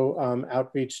 Also,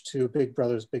 outreach to Big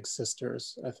Brothers Big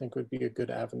Sisters, I think would be a good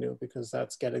avenue, because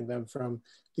that's getting them from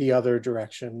the other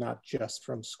direction, not just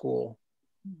from school.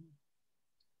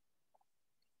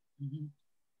 Mm-hmm.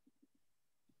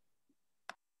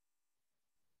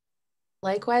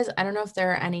 Likewise, I don't know if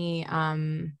there are any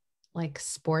like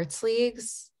sports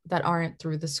leagues that aren't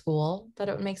through the school that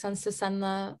it would make sense to send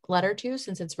the letter to,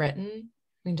 since it's written.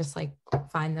 We can just like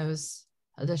find those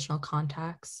additional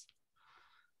contacts,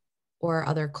 or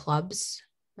other clubs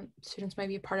that students might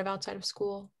be a part of outside of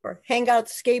school. Or hang out at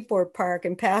the skateboard park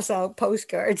and pass out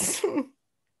postcards.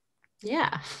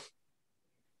 Yeah.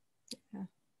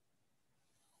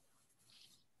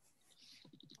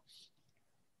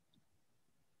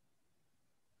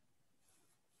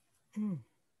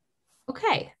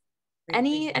 Okay.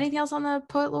 Anything else on the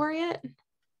Poet Laureate?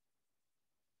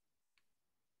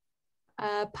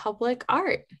 Public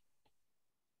art.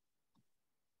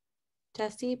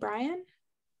 Jesse, Brian?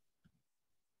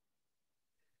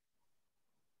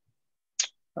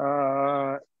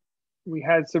 We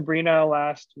had Sabrina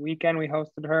last weekend. We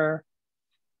hosted her.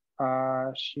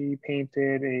 She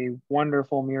painted a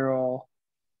wonderful mural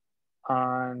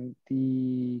on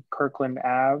the Kirkland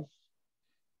Ave,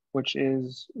 which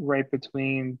is right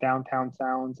between Downtown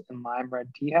Sounds and Lime Red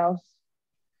Tea House.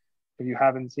 If you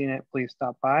haven't seen it, please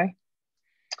stop by.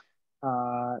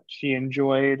 She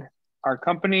enjoyed our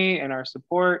company and our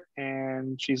support,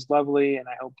 and she's lovely, and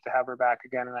I hope to have her back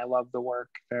again, and I love the work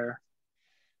there.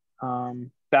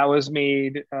 That was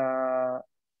made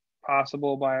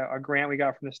possible by a grant we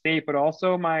got from the state, but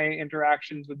also my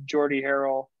interactions with Jordy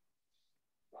Harrell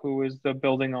who is the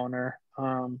building owner.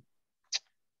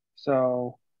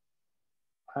 So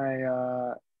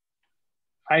I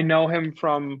know him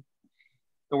from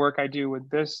the work I do with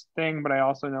this thing, but I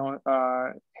also know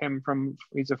him from,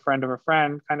 he's a friend of a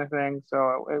friend kind of thing.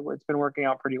 So it's been working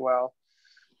out pretty well.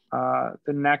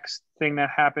 The next thing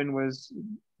that happened was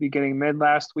beginning mid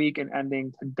last week and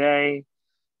ending today.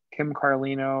 Kim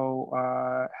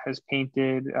Carlino has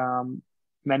painted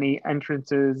many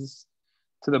entrances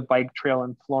to the bike trail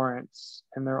in Florence,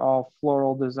 and they're all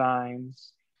floral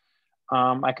designs.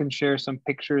 I can share some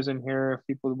pictures in here if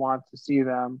people want to see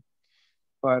them,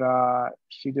 but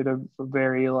she did a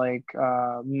very like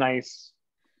nice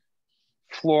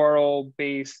floral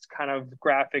based kind of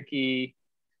graphic-y,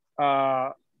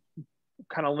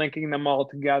 kind of linking them all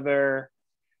together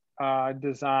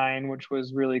design, which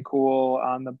was really cool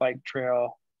on the bike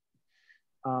trail.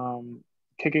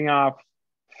 Kicking off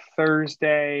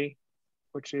Thursday,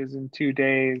 which is in 2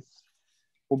 days,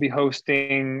 we'll be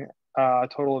hosting a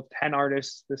total of 10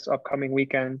 artists this upcoming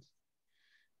weekend.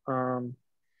 We're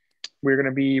going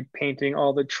to be painting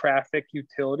all the traffic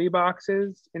utility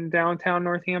boxes in downtown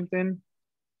Northampton.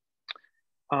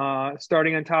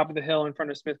 Starting on top of the hill in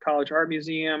front of Smith College Art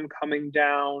Museum, coming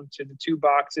down to the 2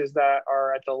 boxes that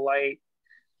are at the light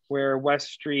where West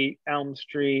Street, Elm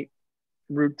Street,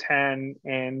 Route 10,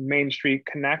 and Main Street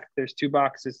connect. There's 2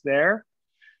 boxes there.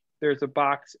 There's a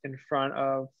box in front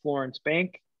of Florence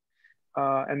Bank,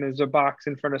 and there's a box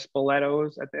in front of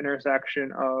Spoletos at the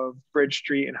intersection of Bridge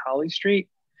Street and Holly Street.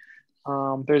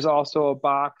 There's also a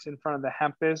box in front of the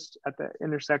Hempest at the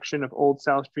intersection of Old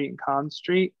South Street and Conn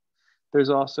Street. There's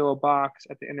also a box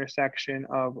at the intersection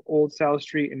of Old South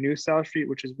Street and New South Street,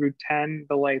 which is Route 10,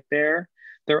 the light there.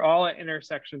 They're all at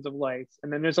intersections of lights.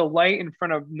 And then there's a light in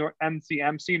front of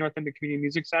NCMC, Northampton Community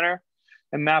Music Center,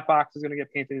 and that box is going to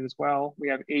get painted as well. We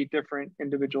have 8 different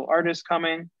individual artists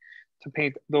coming to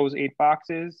paint those 8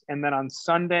 boxes. And then on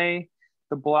Sunday,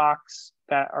 the blocks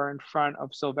that are in front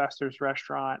of Sylvester's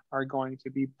restaurant are going to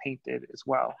be painted as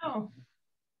well. Oh.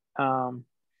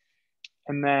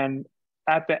 And then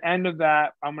at the end of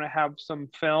that, I'm going to have some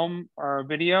film or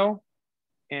video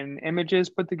and images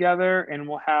put together, and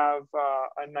we'll have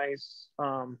a nice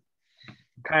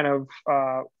kind of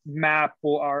map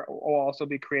will also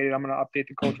be created. I'm going to update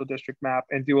the cultural district map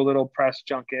and do a little press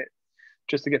junket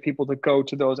just to get people to go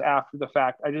to those after the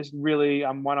fact. I just really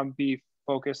want to be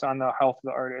focused on the health of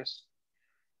the artist.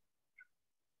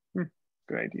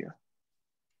 Good idea.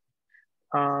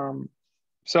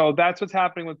 So that's what's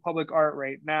happening with public art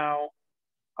right now.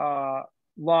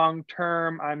 Long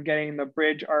term, I'm getting the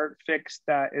bridge art fixed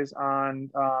that is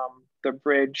on the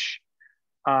bridge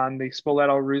on the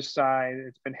Spoleto Roost side.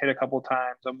 It's been hit a couple of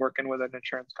times. I'm working with an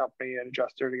insurance company and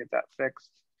adjuster to get that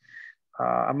fixed.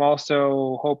 I'm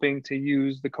also hoping to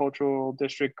use the cultural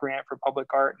district grant for public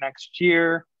art next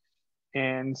year,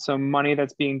 and some money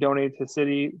that's being donated to the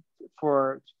city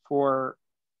for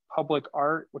public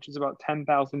art, which is about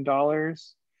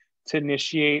 $10,000, to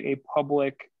initiate a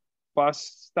public bus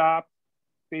stop,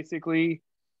 basically.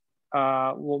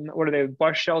 Well, what are they?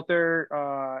 Bus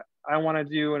shelter. I want to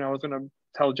do, and I was going to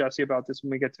tell Jesse about this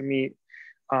when we get to meet.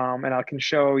 And I can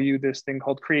show you this thing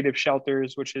called Creative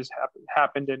Shelters, which has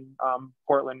happened in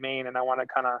Portland, Maine. And I want to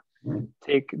kind of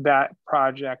take that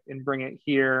project and bring it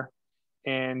here,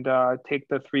 and take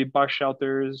the 3 bus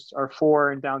shelters, or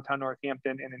 4 in downtown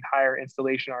Northampton, and then hire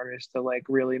installation artists to like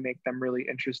really make them really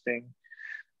interesting.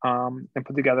 And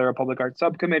put together a public art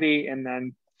subcommittee, and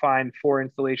then find 4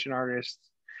 installation artists.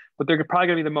 But they're probably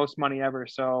gonna be the most money ever.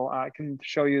 So I can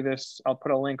show you this. I'll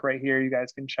put a link right here. You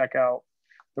guys can check out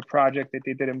the project that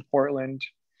they did in Portland.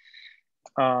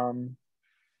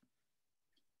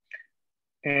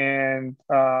 And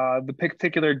the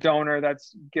particular donor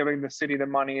that's giving the city the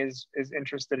money is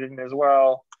interested in it as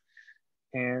well.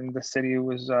 And the city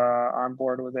was on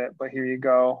board with it. But here you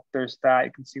go. There's that.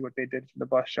 You can see what they did for the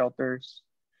bus shelters.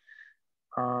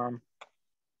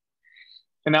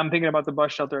 And I'm thinking about the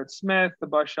bus shelter at Smith, the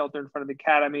bus shelter in front of the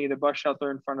academy, the bus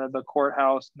shelter in front of the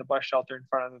courthouse, and the bus shelter in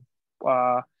front of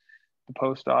the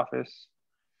post office.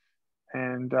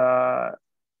 And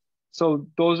so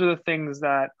those are the things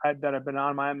that have been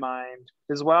on my mind,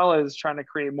 as well as trying to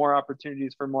create more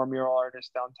opportunities for more mural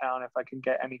artists downtown. If I can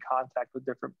get any contact with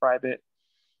different private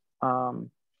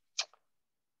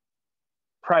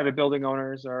building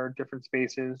owners or different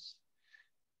spaces.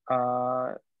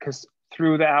 Because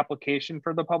through the application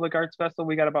for the Public Arts Festival,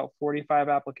 we got about 45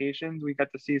 applications. We got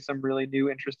to see some really new,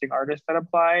 interesting artists that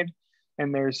applied.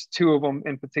 And there's 2 of them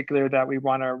in particular that we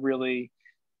want to really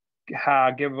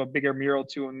give a bigger mural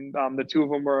to. And the 2 of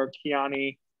them were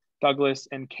Kiani Douglas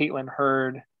and Caitlin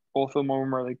Hurd. Both of them were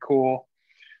really cool.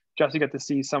 just to get to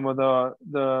see some of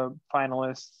the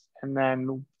finalists. And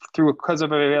then because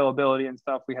of availability and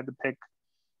stuff, we had to pick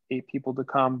 8 people to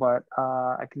come, but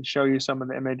I can show you some of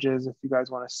the images if you guys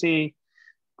want to see.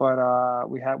 But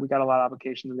we got a lot of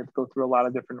applications. We have to go through a lot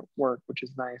of different work, which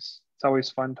is nice. It's always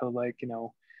fun to, like, you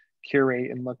know, curate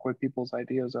and look what people's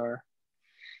ideas are.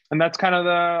 And that's kind of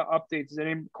the updates.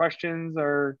 Any questions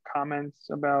or comments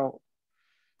about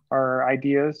our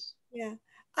ideas? Yeah.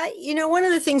 You know, one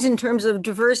of the things in terms of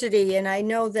diversity, and I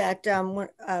know that I'm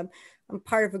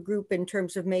part of a group in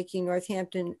terms of making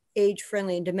Northampton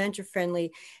age-friendly and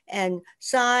dementia-friendly, and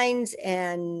signs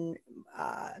and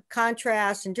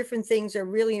contrast and different things are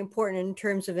really important in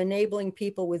terms of enabling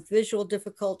people with visual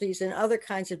difficulties and other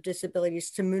kinds of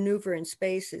disabilities to maneuver in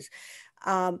spaces.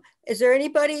 Is there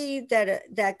anybody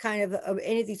that kind of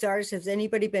any of these artists, has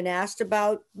anybody been asked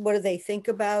about what do they think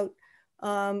about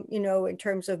you know, in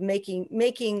terms of making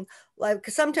like,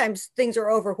 because sometimes things are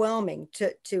overwhelming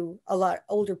to a lot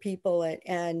older people,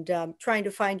 and trying to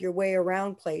find your way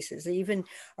around places, even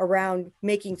around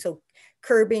making so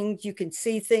curbing, you can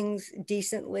see things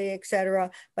decently,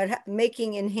 etc. But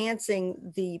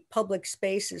enhancing the public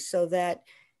spaces so that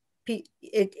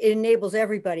it enables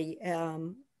everybody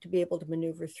to be able to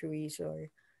maneuver through easily.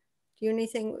 Do you know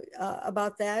anything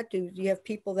about that? Do you have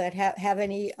people that have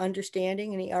any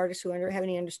understanding, any artists who have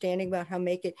any understanding about how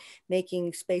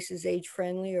making spaces age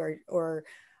friendly or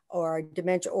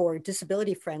dementia or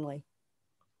disability friendly?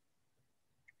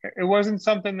 It wasn't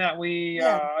something that we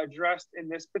addressed in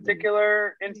this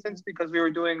particular instance, because we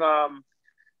were doing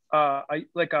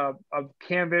like a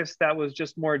canvas that was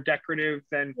just more decorative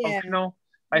than functional.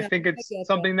 I think it's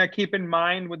something that keep in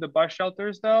mind with the bus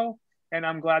shelters, though. And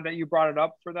I'm glad that you brought it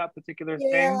up for that particular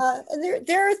thing. Yeah,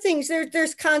 there are things,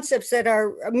 there's concepts that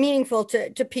are meaningful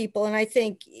to people. And I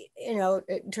think, you know,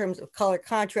 in terms of color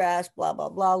contrast, blah, blah,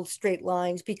 blah, straight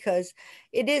lines, because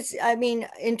it is, I mean,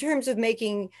 in terms of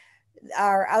making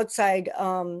our outside,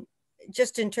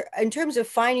 just in terms of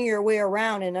finding your way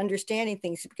around and understanding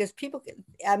things, because people,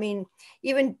 I mean,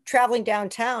 even traveling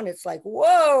downtown, it's like,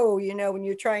 whoa, you know, when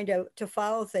you're trying to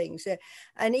follow things.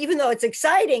 And even though it's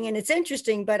exciting and it's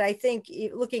interesting, but I think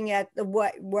looking at the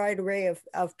wide array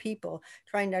of people,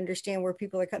 trying to understand where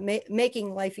people are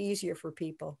making life easier for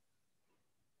people.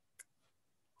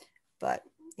 But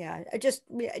yeah, just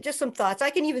some thoughts.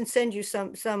 I can even send you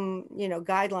some you know,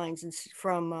 guidelines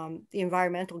from the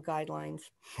environmental guidelines.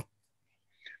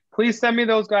 Please send me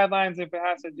those guidelines if it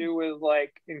has to do with,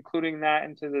 like, including that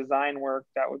into design work.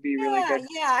 That would be really good.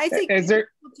 Yeah, I think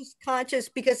just conscious,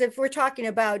 because if we're talking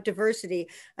about diversity,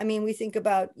 I mean, we think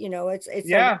about, you know, it's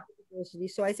diversity.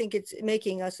 So I think it's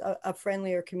making us a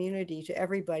friendlier community to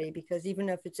everybody, because even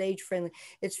if it's age friendly,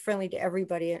 it's friendly to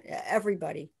everybody.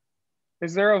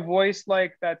 Is there a voice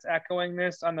like that's echoing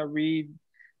this on the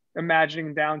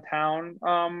reimagining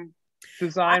downtown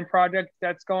design project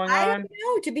that's going on? I don't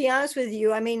know, to be honest with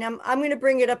you. I mean, I'm going to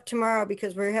bring it up tomorrow,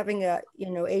 because we're having a,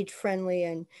 you know, age friendly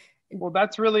and. Well,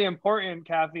 that's really important,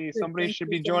 Kathy. Somebody should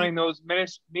be joining those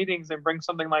meetings and bring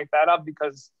something like that up,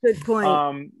 because good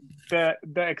point. The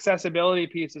accessibility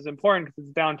piece is important because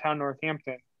it's downtown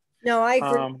Northampton. No, I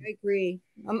agree.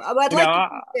 I'd like to think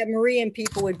that Marie and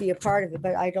people would be a part of it,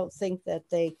 but I don't think that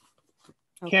they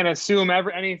can't assume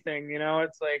anything. You know,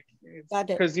 it's like,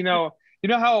 because you know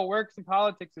how it works in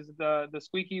politics is the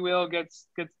squeaky wheel gets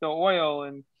the oil,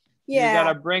 and you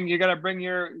gotta bring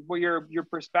your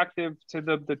perspective to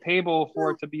the table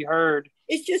for it to be heard.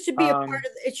 It just should be a part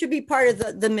of it. Should be part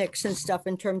of the mix and stuff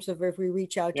in terms of if we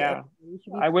reach out to everybody.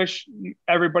 I wish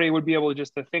everybody would be able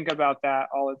just to think about that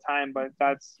all the time, but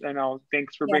that's, you know,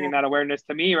 thanks for bringing that awareness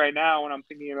to me right now when I'm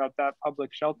thinking about that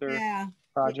public shelter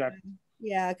project.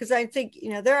 Yeah, because I think,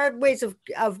 you know, there are ways of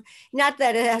not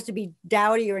that it has to be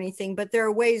dowdy or anything, but there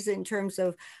are ways in terms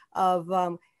of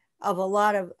a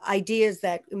lot of ideas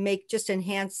that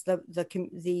enhance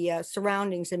the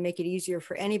surroundings and make it easier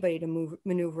for anybody to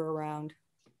maneuver around.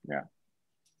 Yeah.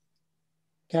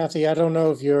 Kathy, I don't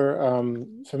know if you're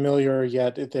familiar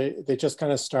yet. They just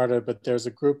kind of started, but there's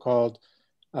a group called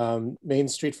Main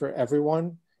Street for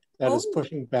Everyone that is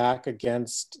pushing back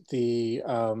against the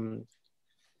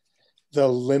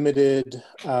limited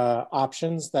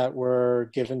options that were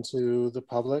given to the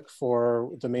public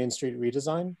for the Main Street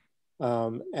redesign.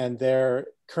 And they're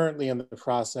currently in the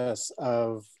process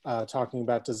of talking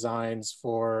about designs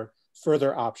for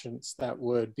further options that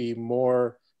would be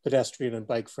more pedestrian and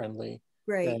bike friendly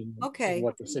than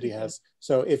what the city has.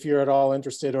 So if you're at all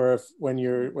interested, or if when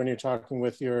you're talking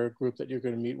with your group that you're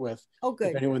going to meet with,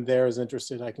 if anyone there is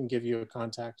interested, I can give you a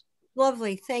contact.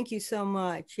 Lovely. Thank you so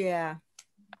much. Yeah.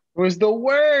 It was the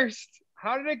worst.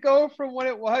 how did it go from what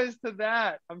it was to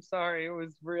that? I'm sorry. It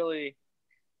was really,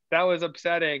 that was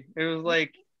upsetting. It was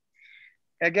like,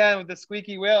 again, with the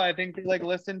squeaky wheel, I think they like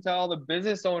listen to all the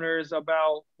business owners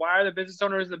about why are the business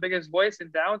owners the biggest voice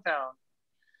in downtown?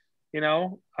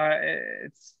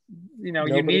 It's,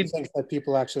 Nobody you need, thinks that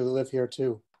people actually live here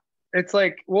too. it's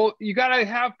like, well, you got to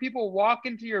have people walk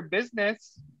into your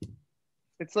business.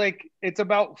 It's like, it's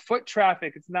about foot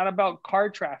traffic. It's not about car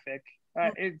traffic.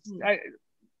 But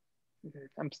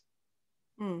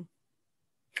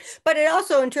it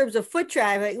also, in terms of foot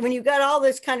traffic, when you got all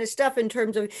this kind of stuff in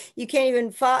terms of, you can't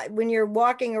even when you're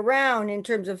walking around, in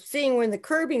terms of seeing when the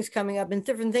curbing's coming up and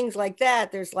different things like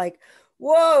that, there's like,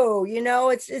 whoa,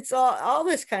 it's all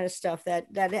this kind of stuff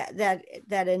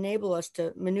that enable us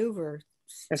to maneuver.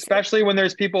 Especially when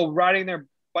there's people riding their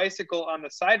bicycle on the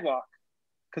sidewalk,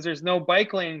 because there's no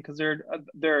bike lane, because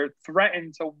they're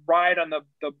threatened to ride on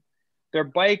their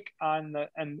bike on the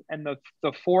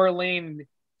 4-lane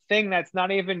thing that's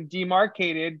not even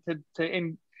demarcated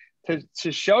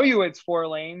to show you it's 4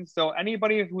 lanes. So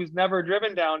anybody who's never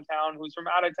driven downtown, who's from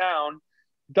out of town,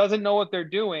 doesn't know what they're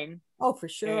doing. Oh, for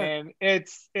sure. And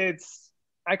it's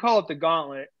I call it the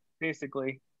gauntlet,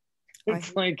 basically.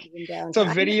 It's like, it's a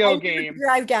video game.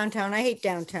 Drive downtown. I hate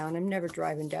downtown. I'm never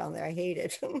driving down there. I hate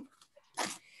it.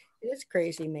 It's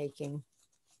crazy making.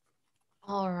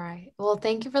 All right. Well,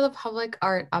 thank you for the public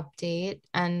art update,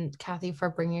 and Kathy for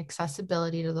bringing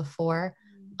accessibility to the fore.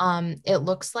 It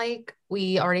looks like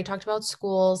we already talked about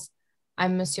schools.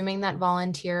 I'm assuming that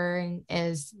volunteering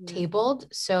is tabled.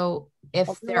 So if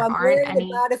there aren't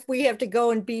any, about if we have to go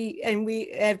and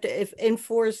we have to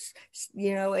enforce,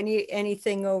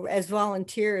 anything over as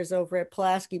volunteers over at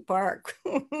Pulaski Park.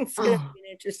 It's going to be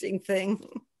an interesting thing.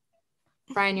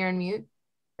 Brian, you're on mute.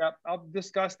 Yep, I'll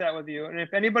discuss that with you. And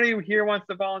if anybody here wants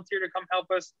to volunteer to come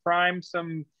help us prime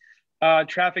some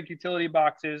traffic utility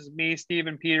boxes, me, Steve,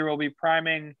 and Peter will be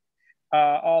priming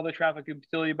all the traffic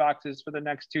utility boxes for the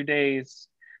next 2 days.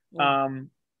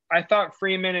 I thought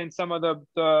Freeman and some of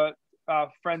the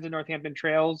Friends of Northampton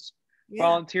Trails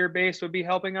volunteer base would be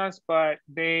helping us, but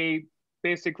we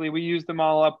used them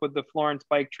all up with the Florence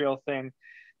bike trail thing.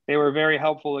 They were very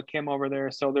helpful to Kim over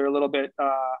there, so they're a little bit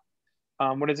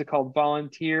what is it called?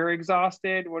 Volunteer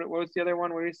exhausted. What was the other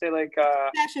one? What do you say? Like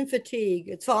passion fatigue.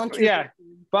 It's volunteer. Yeah,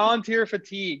 volunteer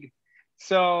fatigue.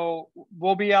 So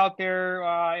we'll be out there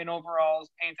in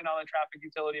overalls, painting all the traffic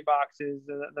utility boxes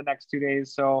the next 2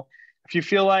 days. So if you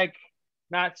feel like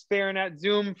not staring at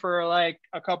Zoom for like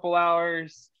a couple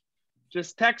hours,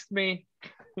 just text me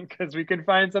because we can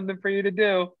find something for you to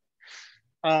do.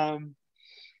 That's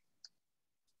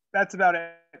about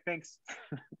it. Thanks.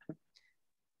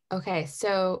 Okay,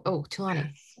 so,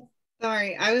 Tulani.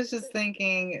 Sorry, I was just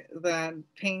thinking that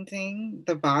painting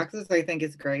the boxes, I think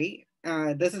is great.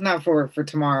 This is not for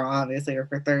tomorrow, obviously, or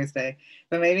for Thursday,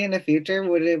 but maybe in the future,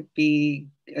 would it be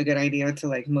a good idea to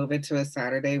like move it to a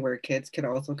Saturday where kids could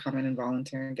also come in and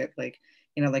volunteer and get like,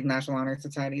 like National Honor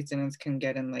Society students can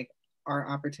get in like art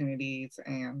opportunities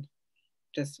and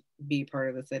just be part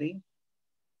of the city?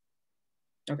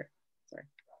 Okay, sorry.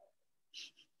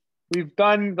 We've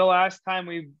done, the last time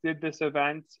we did this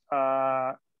event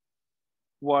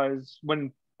was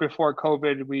before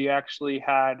COVID, we actually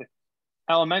had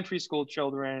elementary school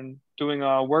children doing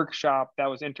a workshop that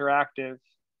was interactive.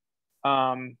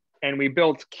 And we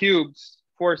built cubes,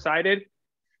 4-sided.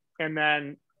 And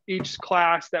then each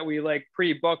class that we like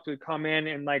pre-booked would come in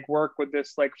and like work with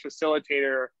this like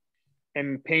facilitator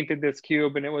and painted this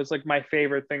cube. And it was like my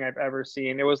favorite thing I've ever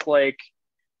seen. It was like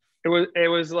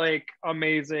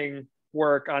amazing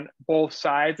work on both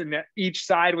sides, and that each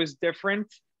side was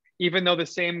different, even though the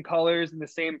same colors and the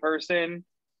same person.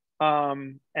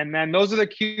 And then those are the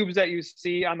cubes that you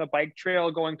see on the bike trail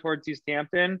going towards East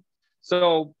Hampton.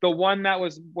 So the one that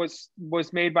was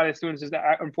made by the students is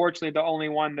unfortunately the only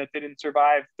one that didn't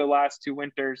survive the last 2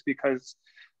 winters because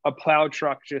a plow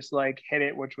truck just like hit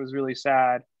it, which was really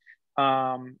sad.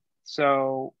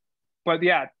 But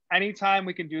yeah, anytime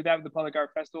we can do that with the Public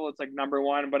Art Festival, it's like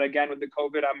 #1. But again, with the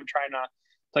COVID, I'm trying to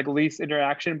like least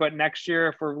interaction. But next year,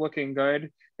 if we're looking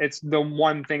good, it's the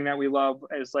one thing that we love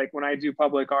is like when I do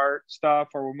public art stuff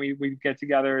or when we get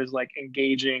together is like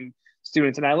engaging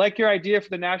students. And I like your idea for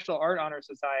the National Art Honor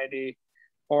Society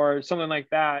or something like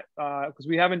that, because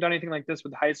we haven't done anything like this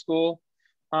with high school.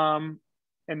 And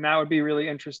that would be really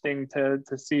interesting to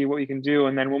see what we can do.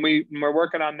 And then when we're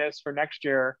working on this for next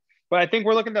year, but I think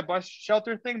we're looking at the bus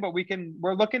shelter thing, but we're thinking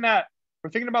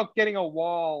about getting a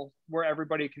wall where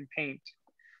everybody can paint.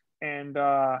 And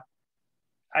I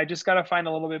just got to find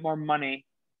a little bit more money.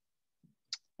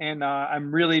 And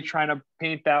I'm really trying to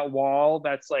paint that wall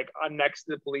that's like next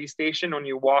to the police station when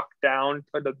you walk down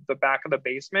to the back of the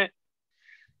basement.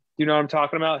 You know what I'm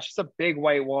talking about? It's just a big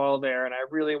white wall there. And I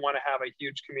really want to have a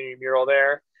huge community mural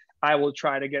there. I will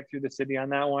try to get through the city on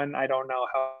that one. I don't know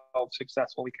how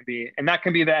successful we can be. And that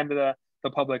can be the end of the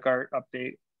public art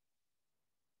update.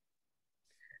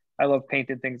 I love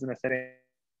painted things in the city.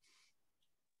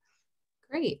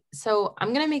 Great. So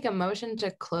I'm going to make a motion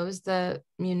to close the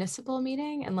municipal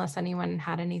meeting unless anyone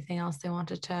had anything else they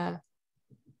wanted to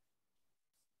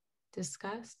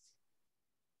discuss.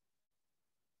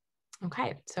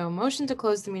 Okay, so motion to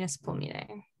close the municipal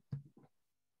meeting.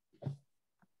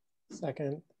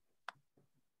 Second.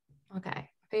 Okay,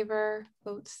 favor,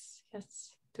 votes,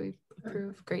 yes. Do we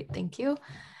approve? Great, thank you.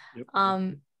 Yep.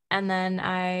 And then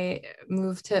I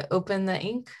move to open the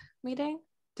Inc. meeting.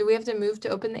 Do we have to move to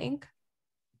open the Inc.?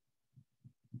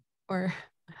 Or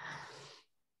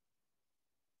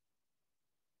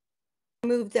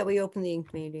Move that we open the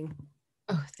Inc. meeting.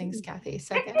 oh, thanks, Kathy.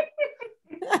 Second.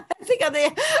 I think I'm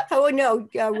the, oh no,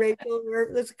 Rachel,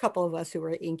 there's a couple of us who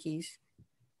are Inkies.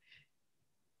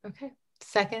 Okay.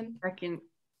 Second. Second.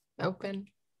 Open.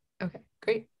 Okay,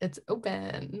 great. It's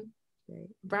open. Great.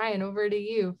 Brian, over to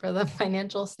you for the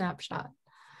financial snapshot.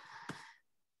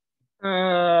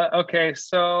 Okay,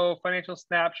 so financial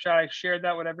snapshot, I shared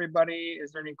that with everybody.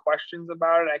 Is there any questions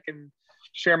about it? I can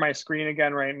share my screen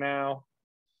again right now,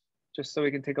 just so we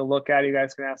can take a look at it. You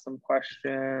guys can ask some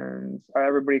questions.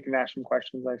 Everybody can ask some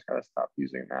questions. I just gotta stop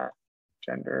using that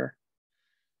gender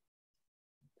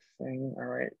thing. All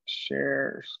right,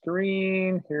 share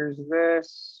screen. Here's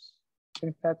this. I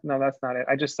think that's, no, that's not it.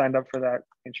 I just signed up for that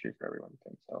entry for everyone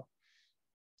thing. So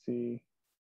let's see,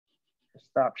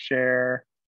 stop share.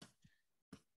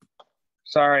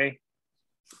 Sorry,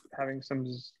 having some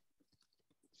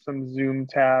Zoom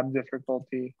tab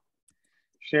difficulty.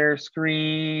 Share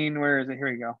screen, where is it?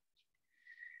 Here we go.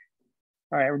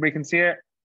 All right, everybody can see it?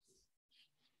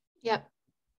 Yep.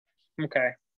 Okay.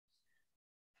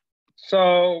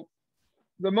 So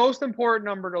the most important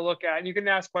number to look at, and you can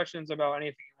ask questions about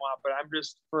anything you want, but I'm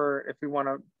just for, if we want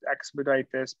to expedite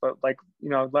this, but like, you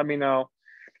know, let me know.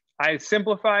 I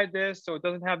simplified this so it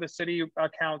doesn't have the city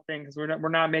account thing because we're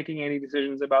not making any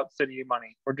decisions about city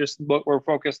money. We're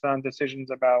focused on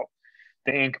decisions about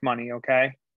the Inc. money,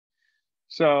 okay?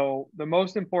 So the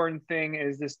most important thing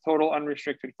is this total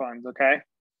unrestricted funds, okay?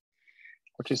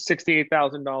 Which is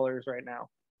 $68,000 right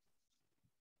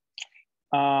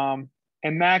now.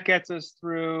 And that gets us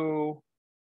through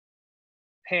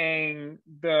paying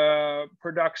the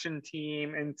production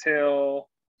team until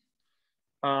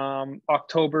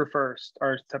October 1st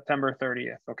or September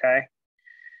 30th, okay?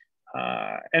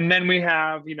 And then we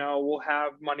have, you know, we'll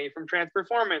have money from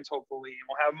Transperformance, hopefully.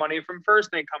 We'll have money from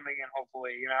First Day coming in,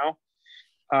 hopefully, you know?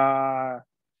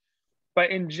 But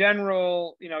in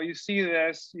general, you know, you see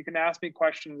this, you can ask me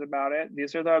questions about it.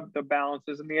 These are the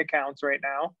balances in the accounts right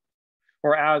now,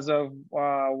 or as of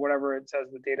whatever it says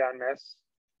the date on this.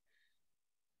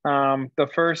 The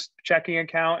first checking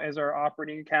account is our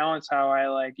operating account. It's how I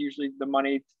like usually the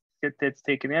money gets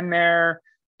taken in there.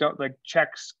 Don't like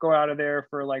checks go out of there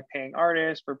for like paying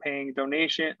artists, for paying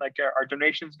donation, like our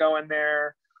donations go in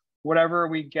there. Whatever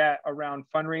we get around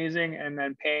fundraising and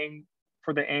then paying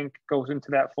for the Inc. goes into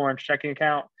that Florence checking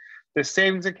account. The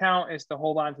savings account is to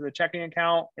hold on to the checking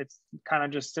account. It's kind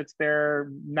of just sits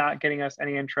there, not getting us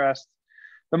any interest.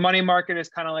 The money market is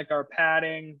kind of like our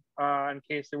padding in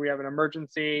case that we have an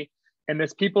emergency. And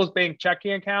this People's Bank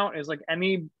checking account is like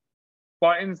any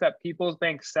buttons that People's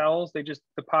Bank sells, they just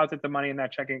deposit the money in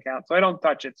that checking account. So I don't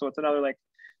touch it. So it's another like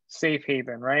safe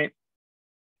haven, right?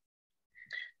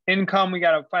 Income, we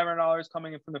got a $500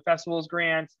 coming in from the festivals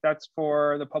grant. That's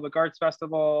for the Public Arts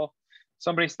Festival.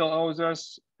 Somebody still owes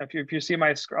us. If you see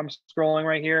I'm scrolling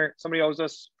right here. Somebody owes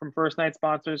us from First Night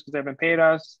sponsors because they haven't paid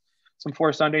us. Some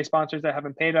For Sunday sponsors that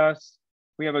haven't paid us.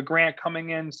 We have a grant coming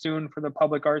in soon for the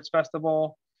Public Arts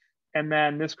Festival. And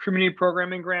then this community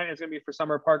programming grant is going to be for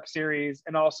Summer Park Series.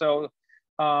 And also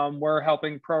we're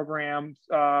helping program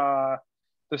the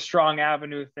Strong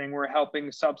Avenue thing. We're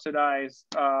helping subsidize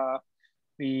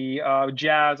the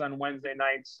jazz on Wednesday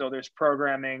nights. So there's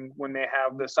programming when they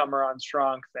have the Summer on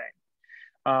Strong thing.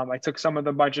 I took some of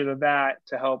the budget of that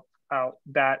to help out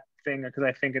that thing because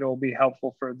I think it will be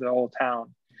helpful for the whole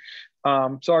town.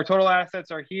 So our total assets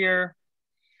are here.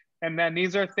 And then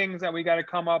these are things that we got to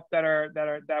come up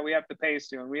that we have to pay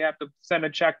soon. We have to send a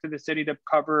check to the city to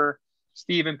cover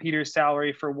Steve and Peter's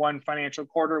salary for one financial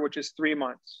quarter, which is 3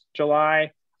 months,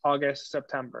 July, August,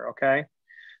 September, okay?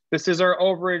 This is our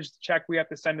overage check we have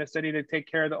to send the city to take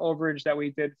care of the overage that we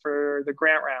did for the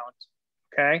grant round,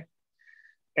 okay?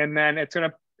 And then I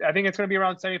think it's gonna be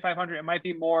around 7,500. It might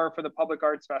be more for the Public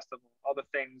Arts Festival, all the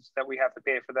things that we have to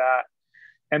pay for that.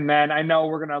 And then I know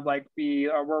we're gonna like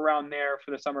we're around there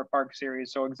for the Summer Park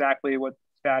series. So exactly what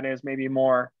that is, maybe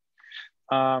more.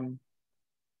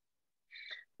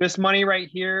 This money right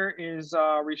here is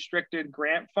restricted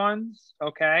grant funds.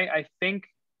 Okay, I think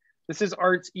this is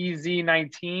Arts EZ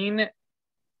 19.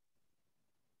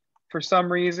 For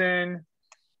some reason,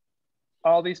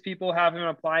 all these people haven't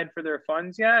applied for their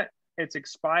funds yet. It's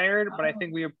expired, but I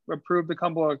think we approved a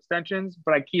couple of extensions,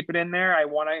 but I keep it in there. I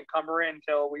want to encumber it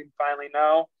until we finally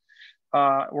know.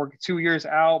 We're 2 years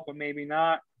out, but maybe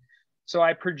not. So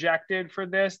I projected for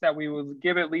this that we would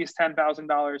give at least $10,000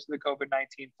 to the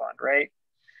COVID-19 fund, right?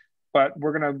 But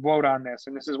we're going to vote on this.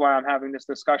 And this is why I'm having this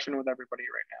discussion with everybody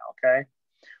right now, okay?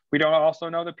 We don't also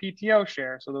know the PTO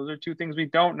share. So those are two things we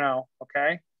don't know,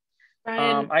 okay?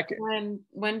 Brian,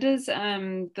 when does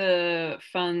the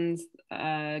funds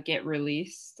get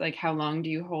released? Like, how long do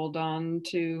you hold on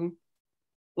to?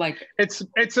 Like, it's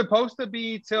supposed to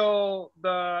be till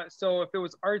so if it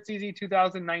was Arts Easy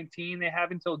 2019, they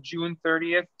have until June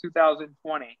 30th,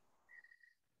 2020.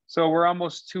 So we're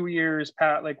almost 2 years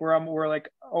past. Like we're like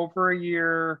over a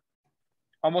year,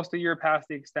 almost a year past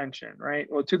the extension, right?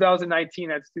 Well, 2019,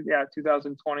 that's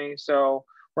 2020. So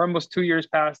we're almost 2 years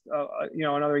past,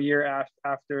 another year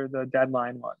after the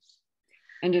deadline was.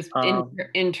 And just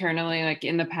internally, like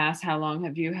in the past, how long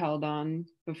have you held on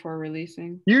before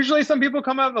releasing? Usually some people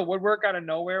come out of the woodwork out of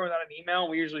nowhere without an email.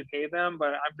 We usually pay them,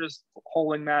 but I'm just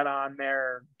holding that on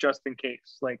there just in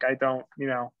case. Like I don't,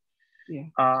 Yeah.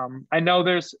 I know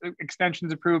there's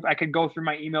extensions approved. I could go through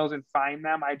my emails and find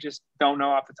them. I just don't know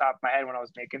off the top of my head when I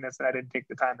was making this, and I didn't take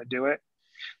the time to do it.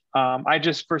 I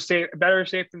just, for better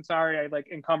safe than sorry, I like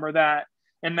encumber that.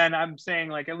 And then I'm saying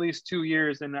like at least 2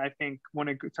 years. And I think when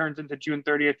it turns into June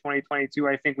 30th, 2022,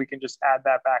 I think we can just add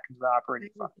that back into the operating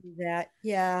fund. That,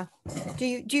 yeah. Do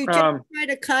you try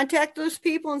to contact those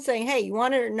people and saying, hey, you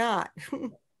want it or not?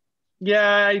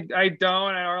 Yeah, I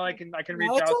don't, or I can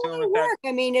reach out to them. Work.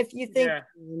 I mean, if you think,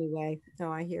 anyway,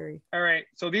 no, I hear you. All right,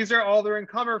 so these are all the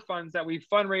encumber funds that we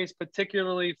fundraise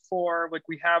particularly for, like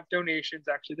we have donations.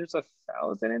 Actually, there's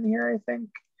 1,000 in here, I think.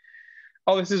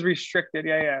 Oh, this is restricted.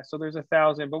 Yeah. So there's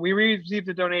 1,000, but we received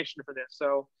a donation for this.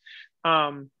 So,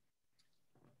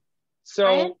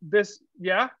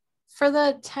 For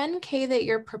the 10K that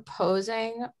you're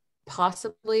proposing,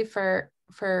 possibly for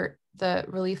the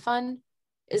relief fund,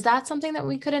 is that something that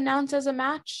we could announce as a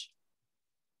match?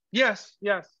 Yes.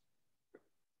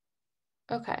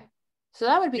 Okay. So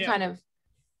that would be kind of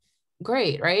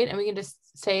great, right? And we can just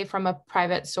say from a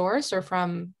private source or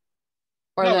from,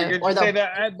 say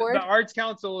that the Arts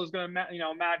Council is going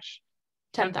to match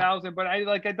 10,000, but I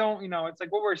don't, it's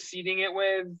like what we're seeding it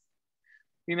with,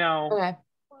 Okay.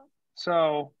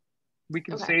 So we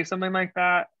can say something like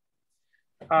that.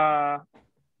 But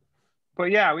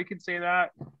yeah, we could say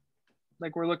that.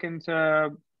 Like we're looking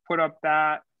to put up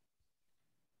that,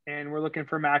 and we're looking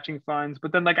for matching funds.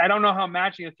 But then, like, I don't know how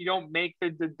matching, if you don't make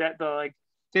the like,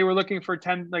 say we're looking for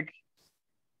 10, like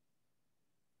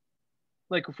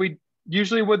if we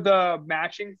usually with the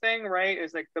matching thing, right,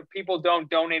 is like the people don't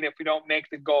donate if we don't make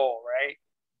the goal, right?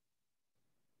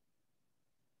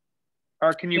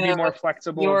 Or can you be more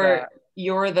flexible with that?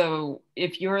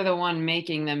 If you're the one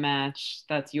making the match,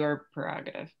 that's your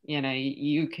prerogative.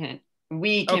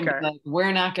 We can be like,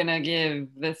 we're not going to give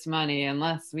this money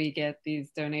unless we get these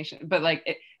donations. But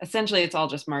like, essentially it's all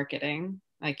just marketing.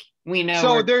 Like we know.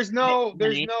 So there's no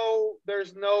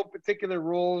particular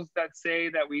rules that say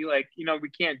that we we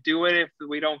can't do it if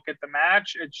we don't get the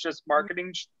match. It's just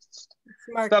marketing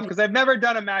stuff. Because I've never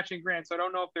done a matching grant, so I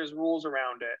don't know if there's rules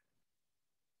around it.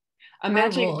 A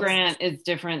matching grant is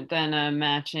different than a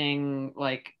matching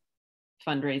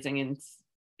fundraising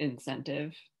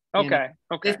incentive. Okay.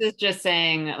 This is just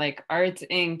saying like Arts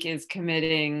Inc. is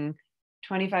committing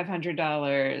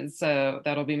 $2,500, so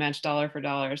that'll be matched dollar for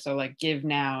dollar. So like give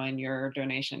now and your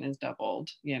donation is doubled,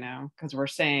 because we're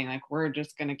saying like we're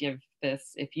just going to give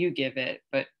this if you give it,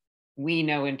 but we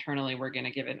know internally we're going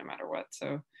to give it no matter what.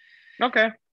 So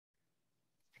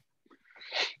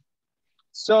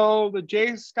So the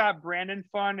J. Scott Brandon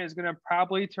Fund is going to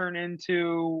probably turn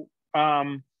into,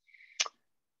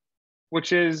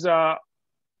 which is a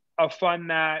fund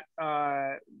that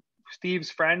Steve's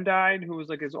friend died, who was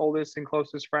like his oldest and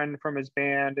closest friend from his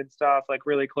band and stuff, like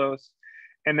really close.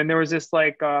 And then there was this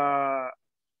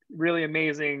really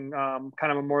amazing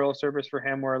kind of memorial service for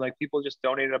him where like people just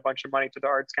donated a bunch of money to the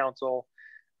Arts Council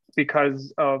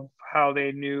because of how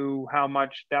they knew how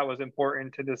much that was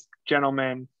important to this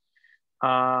gentleman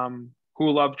who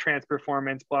loved trans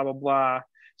performance, blah, blah, blah.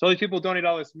 So these people donate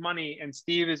all this money, and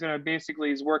Steve is going to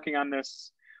basically is working on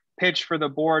this pitch for the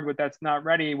board with that's not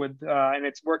ready with, and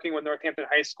it's working with Northampton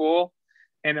High School,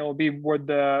 and it will be with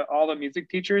all the music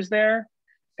teachers there.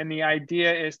 And the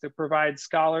idea is to provide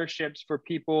scholarships for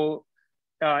people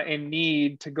in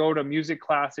need to go to music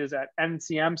classes at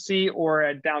NCMC or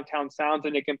at Downtown Sounds,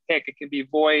 and they can pick, it can be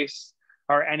voice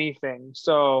or anything.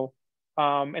 So,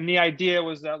 and the idea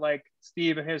was that like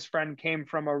Steve and his friend came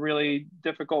from a really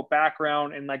difficult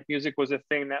background, and like music was a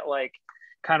thing that like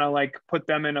kind of like put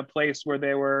them in a place where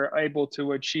they were able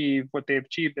to achieve what they've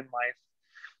achieved in life.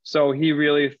 So he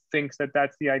really thinks that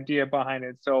that's the idea behind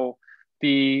it. So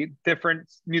the different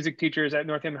music teachers at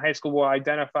Northampton High School will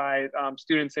identify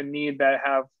students in need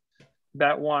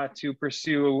that want to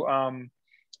pursue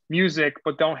music,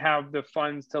 but don't have the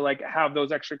funds to like have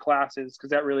those extra classes, because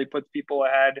that really puts people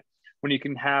ahead when you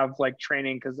can have like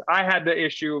training. Because I had the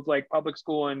issue of like public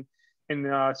school in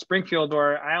Springfield,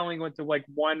 where I only went to like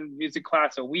one music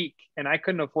class a week, and I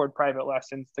couldn't afford private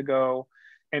lessons to go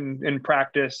and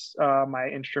practice my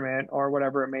instrument or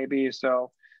whatever it may be.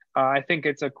 So I think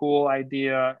it's a cool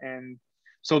idea. And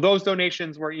so those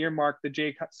donations were earmarked the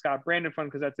J. Scott Brandon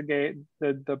Fund, because that's the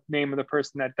name of the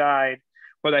person that died.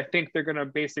 But I think they're going to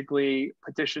basically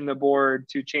petition the board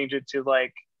to change it to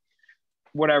like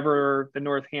whatever the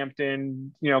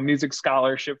Northampton, Music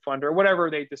Scholarship Fund or whatever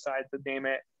they decide to name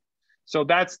it. So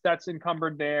that's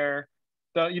encumbered there.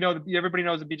 Everybody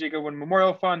knows the BJ Goodwin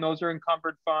Memorial Fund; those are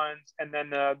encumbered funds, and then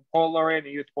the Poet Laureate and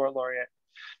the Youth Poet Laureate.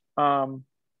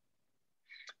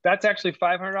 That's actually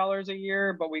 $500 a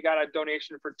year, but we got a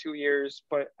donation for 2 years.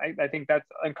 But I think that's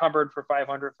encumbered for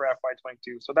 $500 for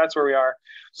FY22. So that's where we are.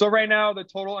 So right now, the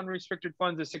total unrestricted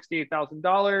funds is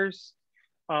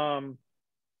 $68,000.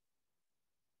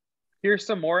 Here's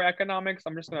some more economics.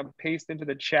 I'm just going to paste into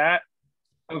the chat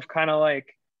of kind of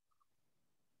like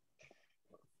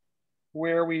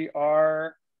where we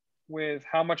are with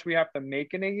how much we have to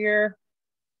make in a year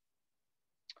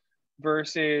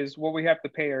versus what we have to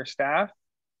pay our staff.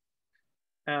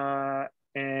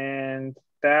 And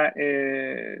that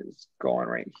is going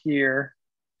right here.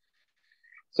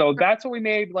 So that's what we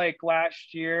made like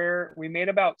last year. We made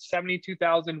about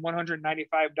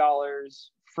 $72,195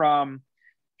 from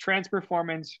Trans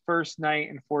Performance, First Night,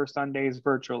 and 4 Sundays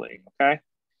virtually, okay?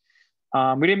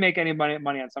 We didn't make any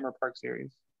money on Summer Park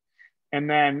Series. And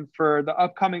then for the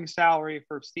upcoming salary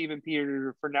for Steve and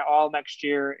Peter for all next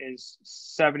year is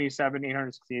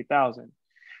 $77,868,000.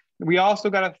 We also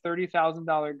got a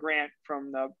 $30,000 grant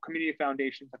from the community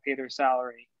foundation to pay their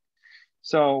salary.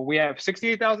 So we have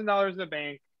 $68,000 in the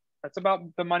bank. That's about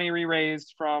the money we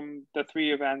raised from the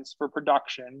 3 events for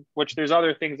production, which there's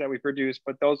other things that we produce,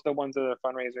 but those are the ones that are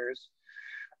fundraisers.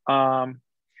 And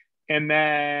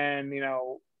then,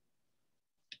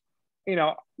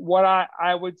 what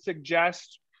I would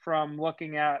suggest from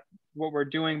looking at what we're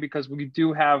doing, because we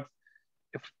do have,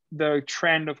 if the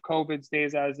trend of COVID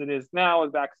stays as it is now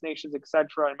with vaccinations, et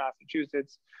cetera, in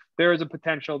Massachusetts, there is a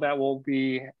potential that we'll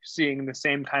be seeing the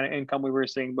same kind of income we were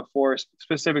seeing before,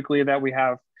 specifically that we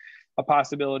have a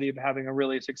possibility of having a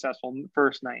really successful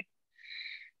first night.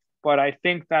 But I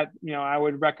think that, I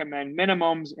would recommend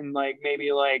minimums in like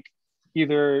maybe like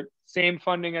either same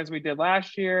funding as we did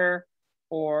last year,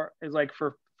 or is like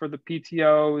for the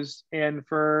PTOs and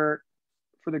for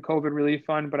the COVID relief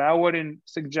fund. But I wouldn't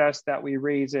suggest that we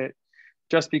raise it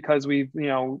just because we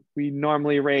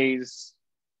normally raise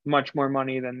much more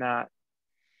money than that.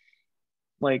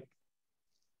 Like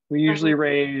we usually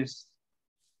raise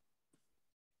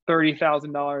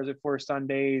 $30,000 at 4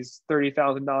 Sundays,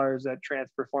 $30,000 at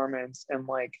Trans Performance, and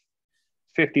like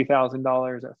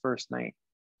 $50,000 at First Night.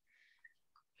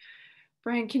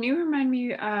 Brian, can you remind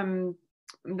me how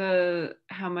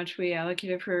much we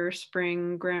allocated for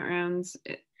spring grant rounds?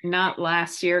 Not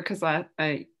last year, because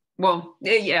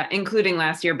including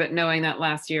last year, but knowing that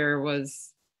last year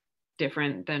was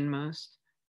different than most.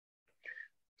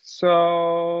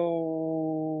 So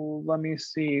let me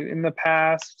see. In the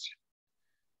past,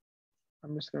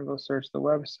 I'm just going to go search the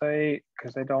website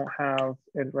because I don't have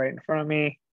it right in front of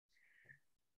me.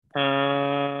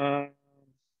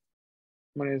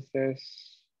 What is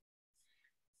this?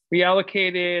 We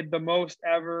allocated the most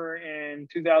ever in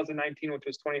 2019, which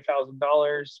was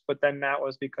 $20,000, but then that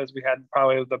was because we had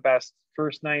probably the best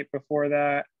first night before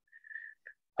that.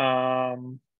 I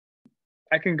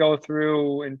can go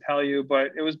through and tell you,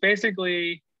 but it was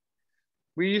basically,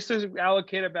 we used to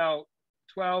allocate about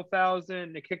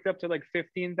 12,000. It kicked up to like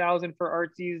 15,000 for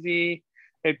Arts Easy.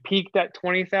 It peaked at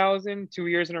 20,000 2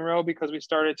 years in a row because we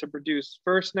started to produce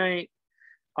first night.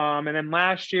 And then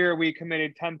last year we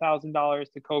committed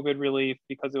 $10,000 to COVID relief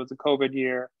because it was a COVID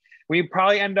year. We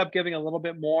probably ended up giving a little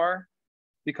bit more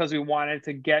because we wanted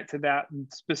to get to that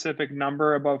specific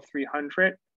number above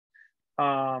 300.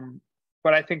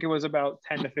 But I think it was about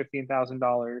 $10,000 to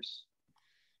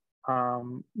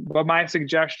 $15,000. But my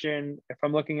suggestion, if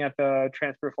I'm looking at the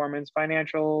transfer performance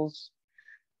financials,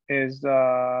 is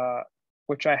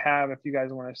which I have. If you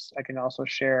guys want to, I can also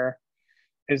share.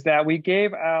 Is that we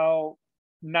gave out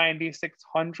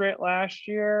 9,600 last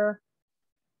year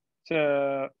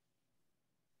to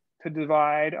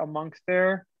divide amongst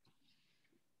there.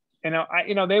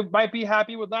 They might be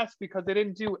happy with less because they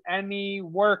didn't do any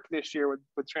work this year with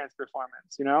transfer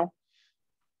performance,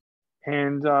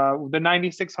 and the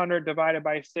 9,600 divided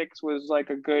by 6 was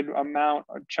like a good amount,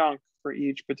 a chunk for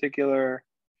each particular.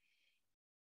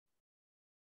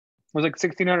 It was like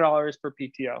 $1,600 per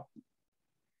PTO.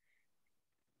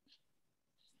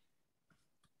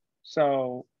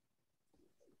 So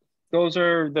those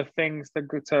are the things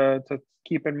to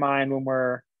keep in mind when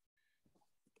we're,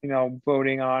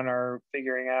 voting on or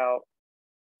figuring out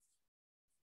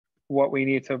what we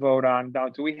need to vote on. Now,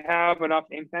 do we have enough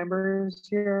ink members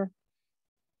here?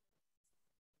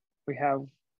 We have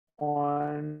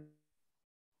 1,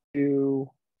 2,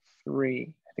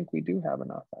 3. I think we do have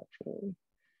enough, actually.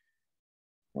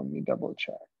 Let me double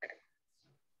check.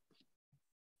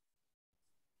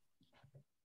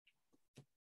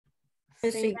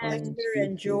 Missing Esther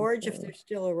and George, if they're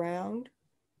still around.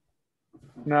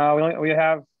 No, we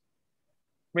have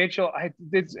Rachel.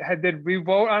 Did we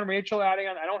vote on Rachel adding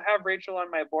on? I don't have Rachel on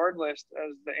my board list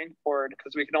as the ink board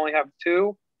because we can only have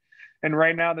 2. And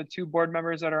right now the 2 board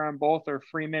members that are on both are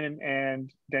Freeman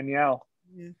and Danielle.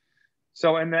 Yeah.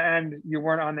 So in the end, you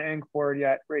weren't on the ink board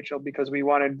yet, Rachel, because we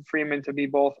wanted Freeman to be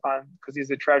both on, because he's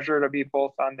the treasurer, to be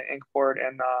both on the ink board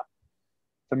and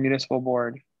the municipal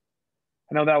board.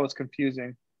 I know that was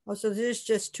confusing. Oh, so there's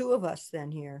just 2 of us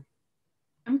then here.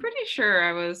 I'm pretty sure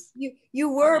I was. You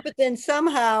were, but then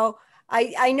somehow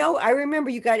I remember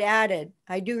you got added.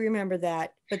 I do remember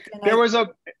that. But then go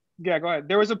ahead.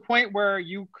 There was a point where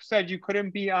you said you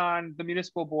couldn't be on the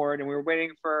municipal board, and we were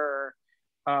waiting for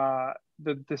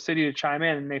the city to chime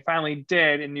in, and they finally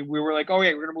did, and we were like, oh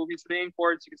yeah, we're gonna move you to the ink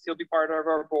board so you can still be part of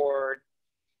our board.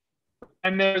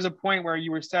 And there was a point where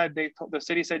you were said the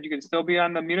city said you can still be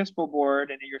on the municipal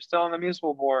board, and you're still on the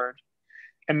municipal board,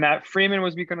 and that Freeman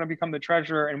was going to become the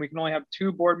treasurer, and we can only have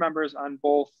 2 board members on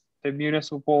both the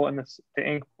municipal and the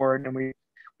ink board, and we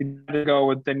had to go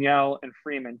with Danielle and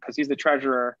Freeman because he's the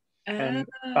treasurer and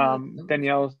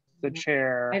Danielle's the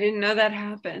chair. I didn't know that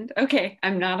happened. Okay,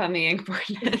 I'm not on the ink board.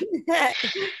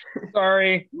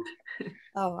 Sorry.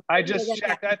 Oh, I just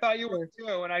checked. I thought you were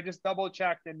too, and I just double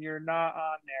checked, and you're not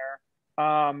on there.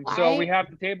 So we have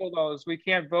to table those. We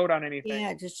can't vote on anything. Yeah,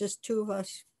 it's just 2 of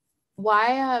us.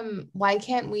 Why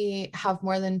can't we have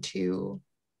more than 2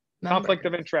 members? Conflict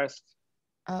of interest.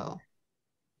 Oh.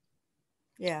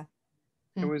 Yeah.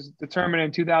 It was determined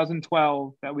in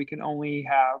 2012 that we can only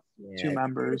have 2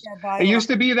 members. It used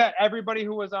to be that everybody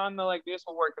who was on the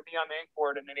municipal board could be on the ink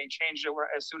board, and then they changed it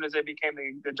as soon as they became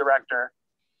the director.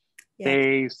 Yeah.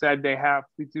 They said they have,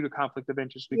 due to conflict of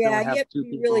interest, we can only have 2 people. You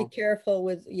have to be really careful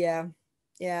with, yeah.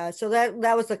 So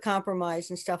that was the compromise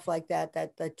and stuff like that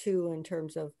the 2 in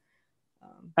terms of.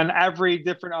 And every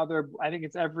different other, I think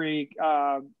it's every,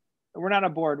 we're not a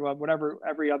board, whatever,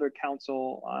 every other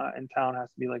council in town has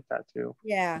to be like that too.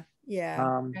 Yeah.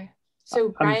 Okay. So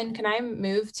Brian, can I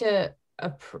move to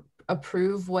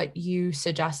approve what you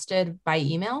suggested by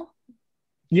email?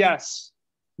 Yes.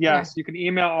 Okay. You can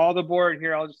email all the board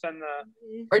here. I'll just send the.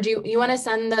 Or do you want to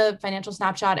send the financial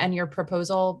snapshot and your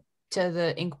proposal to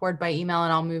the ink board by email,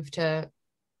 and I'll move to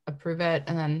approve it,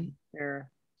 and then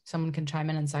someone can chime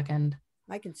in and second.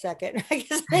 I can second. I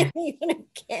guess I even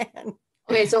can.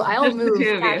 Okay, so I'll move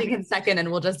Kathy can second, and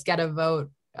we'll just get a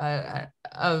vote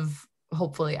of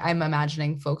hopefully. I'm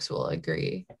imagining folks will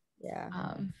agree. Yeah.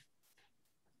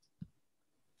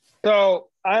 So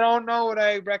I don't know what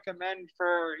I recommend for,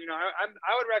 I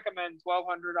would recommend $1,200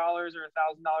 or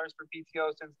 $1,000 for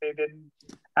PTO since they didn't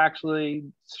actually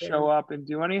show up and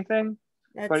do anything.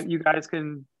 But you guys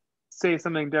can say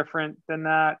something different than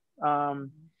that.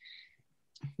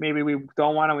 Maybe we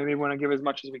don't want to. We maybe want to give as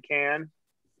much as we can.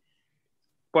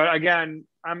 But again,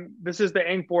 this is the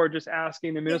ink board just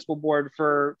asking the municipal board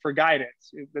for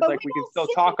guidance. It's like we can still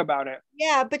talk about it.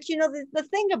 Yeah, but the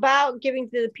thing about giving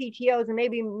to the PTOs, and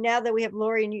maybe now that we have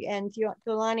Lori and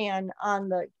Tolani on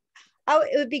the,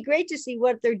 it would be great to see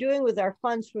what they're doing with our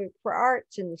funds for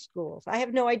arts in the schools. I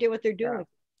have no idea what they're doing.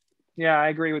 Yeah, I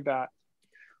agree with that.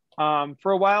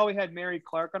 For a while, we had Mary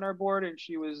Clark on our board, and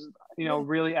she was,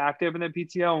 really active in the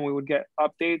PTO, and we would get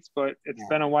updates. But it's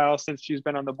been a while since she's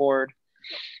been on the board.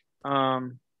 Yeah,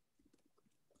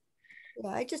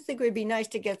 I just think it would be nice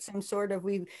to get some sort of,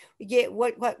 we get,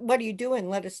 what are you doing?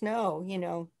 Let us know, you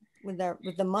know, with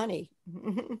the money.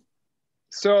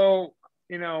 So,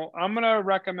 you know, I'm going to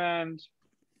recommend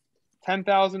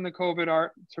 10,000 to COVID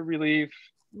art to relief,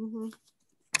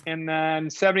 and then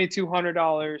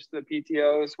 $7,200 to the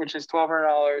PTOs, which is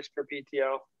 $1,200 per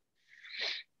PTO.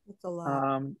 That's a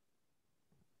lot.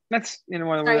 That's, you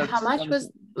know, sorry, how much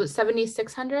was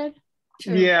 7,600?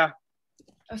 Yeah.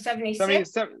 Oh,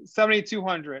 76?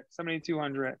 7,200.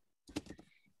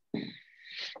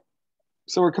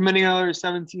 So we're committing another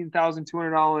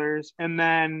 $17,200, and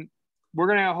then we're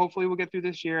gonna hopefully we'll get through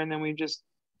this year, and then we just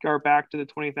go back to the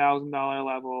 $20,000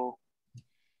 level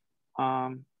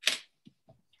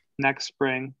next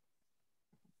spring.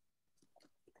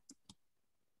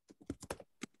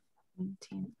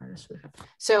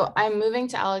 So I'm moving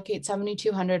to allocate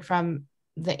 7,200 from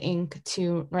the Inc.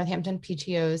 to Northampton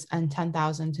PTOs and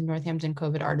 10,000 to Northampton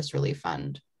COVID Artist Relief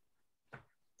Fund.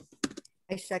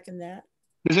 I second that.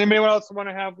 Does anybody else want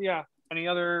to have any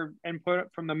other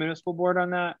input from the municipal board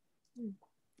on that?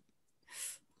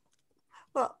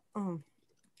 Well,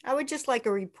 I would just like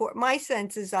a report. My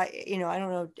sense is, I don't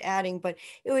know, adding, but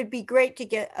it would be great to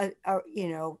get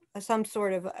some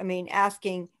sort of,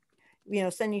 asking,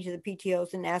 sending to the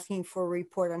PTOs and asking for a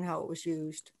report on how it was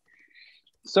used.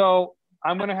 So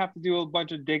I'm going to have to do a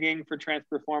bunch of digging for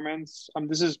Transperformance.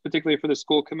 This is particularly for the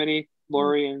school committee,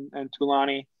 Lori and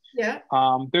Tulani. Yeah.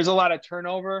 There's a lot of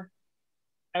turnover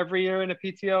every year in the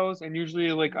PTOs, and usually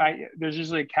there's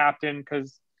usually a captain,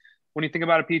 because when you think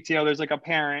about a PTO, there's like a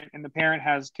parent, and the parent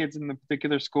has kids in the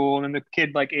particular school, and then the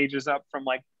kid like ages up from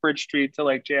like Bridge Street to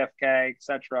like JFK,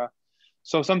 etc.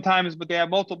 So sometimes, but they have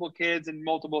multiple kids and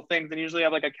multiple things, and usually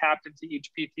have like a captain to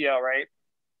each PTO, right?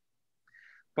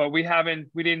 But we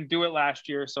didn't do it last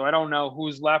year, so I don't know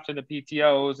who's left in the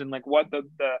PTOs and like what the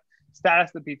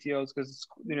status of the PTOs, because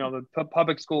the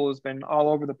public school has been all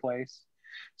over the place.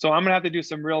 So I'm gonna have to do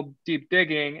some real deep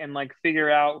digging and like figure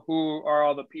out who are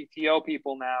all the PTO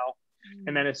people now.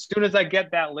 And then as soon as I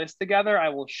get that list together, I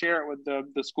will share it with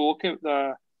the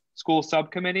school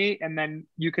subcommittee, and then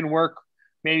you can work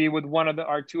maybe with one of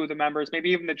or two of the members, maybe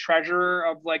even the treasurer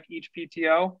of like each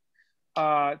PTO,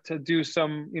 to do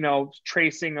some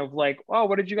tracing of like, oh,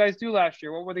 what did you guys do last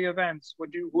year? What were the events?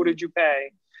 Who did you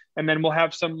pay? And then we'll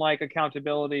have some like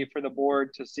accountability for the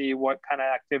board to see what kind of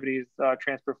activities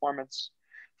Transperformance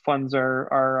funds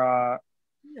are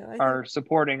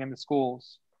supporting in the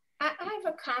schools. I have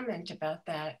a comment about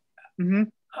that.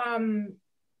 Mm-hmm.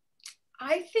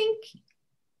 I think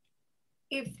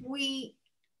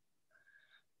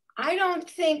I don't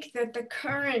think that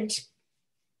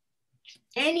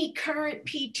any current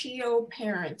PTO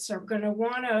parents are going to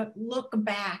want to look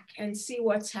back and see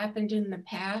what's happened in the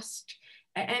past.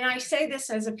 And I say this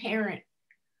as a parent.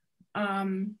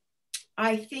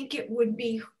 I think it would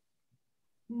be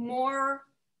more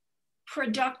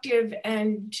productive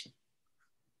and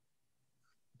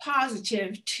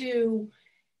positive to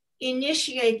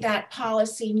initiate that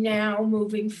policy now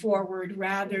moving forward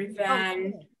rather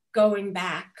than going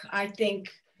back. I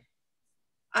think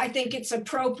it's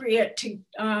appropriate to,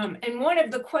 and one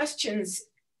of the questions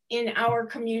in our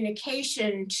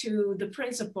communication to the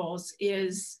principals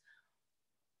is,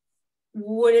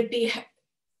 would it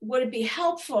be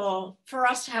helpful for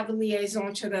us to have a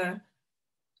liaison to the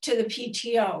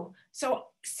PTO? So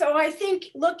I think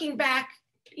looking back,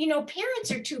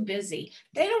 parents are too busy.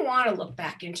 They don't want to look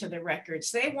back into the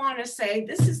records. They want to say,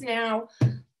 this is now,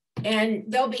 and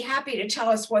they'll be happy to tell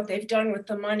us what they've done with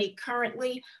the money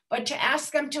currently. But to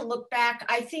ask them to look back,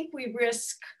 I think we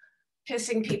risk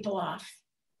pissing people off.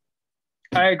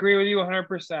 I agree with you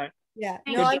 100%. Yeah,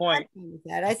 good point.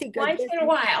 That. I think once in a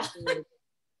while.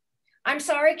 I'm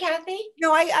sorry, Kathy?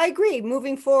 No, I agree.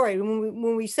 Moving forward,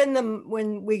 when we send them,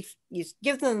 when we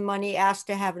give them the money, ask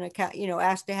to have an account,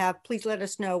 please let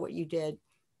us know what you did.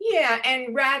 Yeah,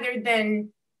 and rather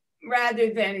than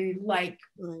like,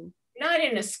 not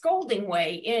in a scolding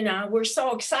way, we're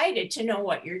so excited to know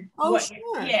what you're. Oh,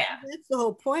 sure. Yeah, that's the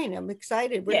whole point. I'm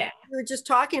excited. We're just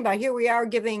talking about, here we are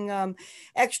giving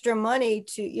extra money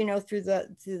to through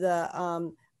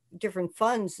the different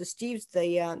funds,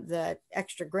 the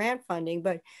extra grant funding.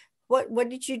 But what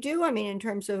did you do? In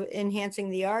terms of enhancing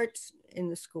the arts in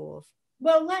the schools?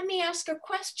 Well, let me ask a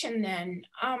question then.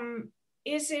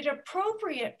 Is it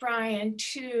appropriate, Brian,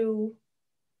 to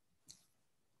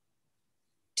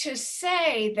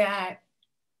say that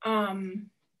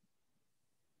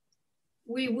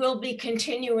we will be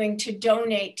continuing to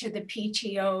donate to the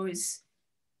PTOs?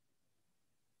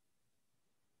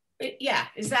 Yeah,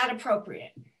 is that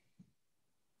appropriate?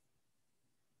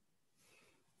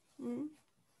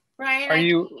 Ryan, Are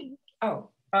you? Oh.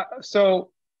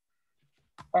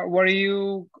 What are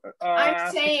you? I'm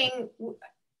asking? saying,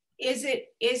 is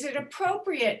it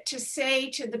appropriate to say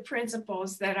to the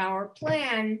principals that our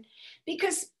plan,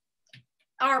 because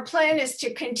our plan is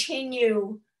to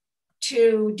continue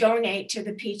to donate to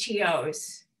the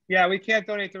PTOs. Yeah, we can't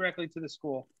donate directly to the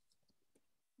school.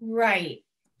 Right.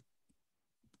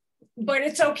 But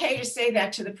it's okay to say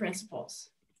that to the principals.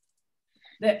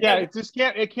 It just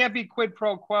can't. It can't be quid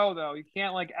pro quo though. You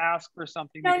can't like ask for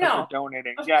something because you're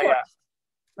donating. Of course.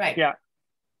 Right. Yeah.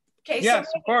 Okay. Yes,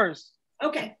 of course.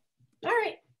 Okay. All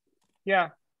right. Yeah.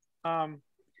 And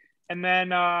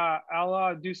then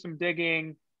I'll do some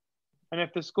digging, and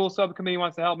if the school subcommittee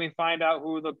wants to help me find out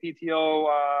who the PTO,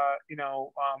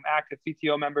 active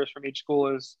PTO members from each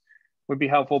school is, would be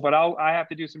helpful. But I have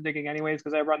to do some digging anyways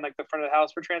because I run like the front of the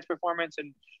house for Transperformance,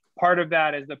 and part of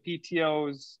that is the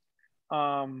PTOs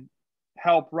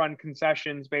help run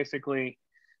concessions basically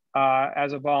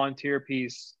as a volunteer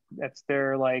piece. That's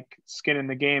their like skin in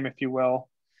the game, if you will.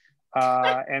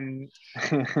 And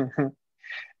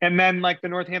and then like the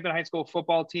Northampton High School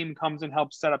football team comes and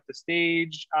helps set up the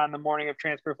stage on the morning of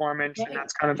Transperformance, and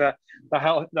that's kind of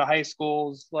the high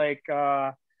school's like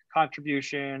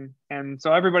contribution. And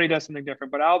so everybody does something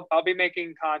different. But I'll be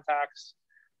making contacts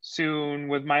soon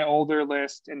with my older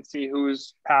list and see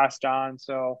who's passed on.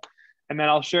 So, and then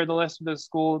I'll share the list with the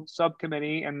school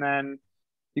subcommittee, and then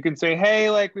you can say, hey,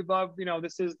 like we'd love,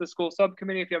 this is the school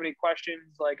subcommittee. If you have any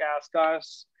questions, like ask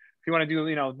us. If you want to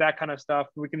do, that kind of stuff,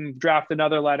 we can draft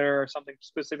another letter or something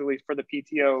specifically for the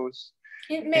PTOs.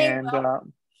 It may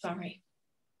sorry.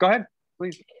 Go ahead,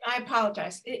 please. I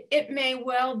apologize. It may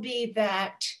well be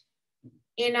that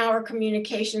in our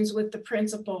communications with the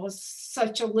principals,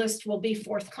 such a list will be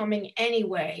forthcoming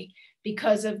anyway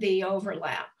because of the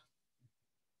overlap.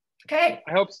 Okay.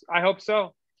 I hope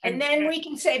so. And then we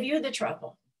can save you the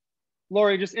trouble.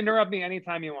 Lori, just interrupt me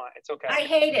anytime you want. It's okay. I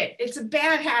hate it. It's a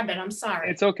bad habit. I'm sorry.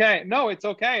 It's okay. No, it's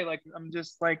okay. Like, I'm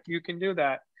just like, you can do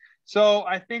that. So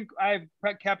I think I've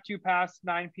kept you past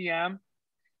 9 p.m.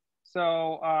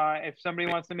 So if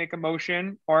somebody wants to make a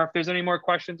motion, or if there's any more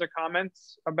questions or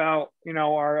comments about,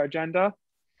 our agenda.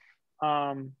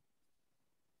 I'll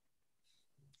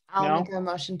make a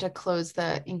motion to close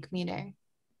the Inc. meeting.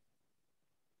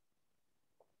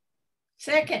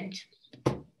 Second.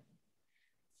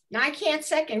 No, I can't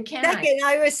second, can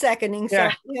I was seconding.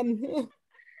 Yeah. So.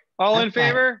 All in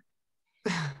favor?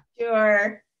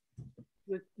 Sure.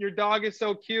 Your dog is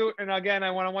so cute. And again,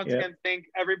 I want to once again thank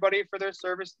everybody for their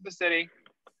service to the city.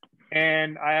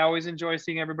 And I always enjoy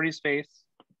seeing everybody's face.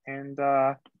 And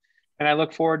I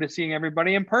look forward to seeing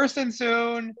everybody in person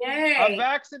soon. Yay. I'm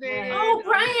vaccinated. Oh,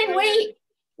 Brian,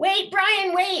 wait,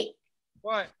 Brian, wait.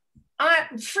 What?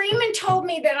 Freeman told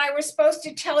me that I was supposed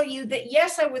to tell you that,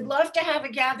 yes, I would love to have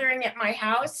a gathering at my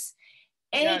house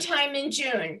anytime in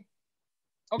June.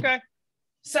 Okay.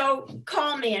 So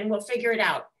call me and we'll figure it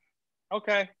out.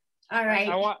 Okay. All right.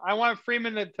 I want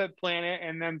Freeman to plan it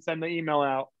and then send the email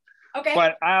out. Okay.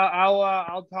 But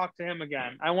I'll talk to him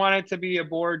again. I want it to be a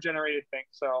board generated thing.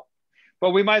 So,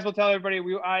 but we might as well tell everybody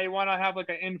I want to have like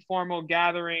an informal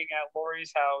gathering at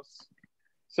Lori's house,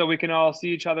 so we can all see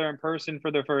each other in person for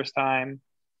the first time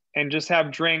and just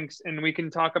have drinks, and we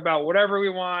can talk about whatever we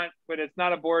want, but it's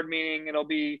not a board meeting. It'll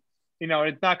be,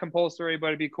 it's not compulsory, but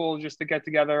it'd be cool just to get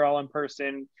together all in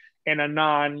person in a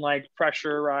non like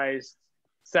pressurized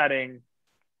setting,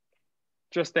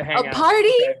 just to hang out. A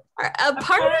party.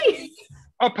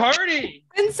 A party.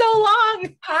 Been so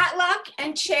long. Potluck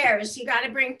and chairs. You got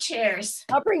to bring chairs.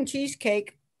 I'll bring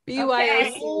cheesecake.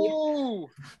 BYOC. Ooh.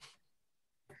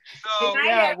 So, good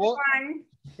night, everyone.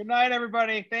 Good night,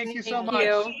 everybody. Thank you so much.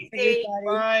 You.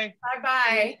 Bye.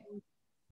 Bye-bye.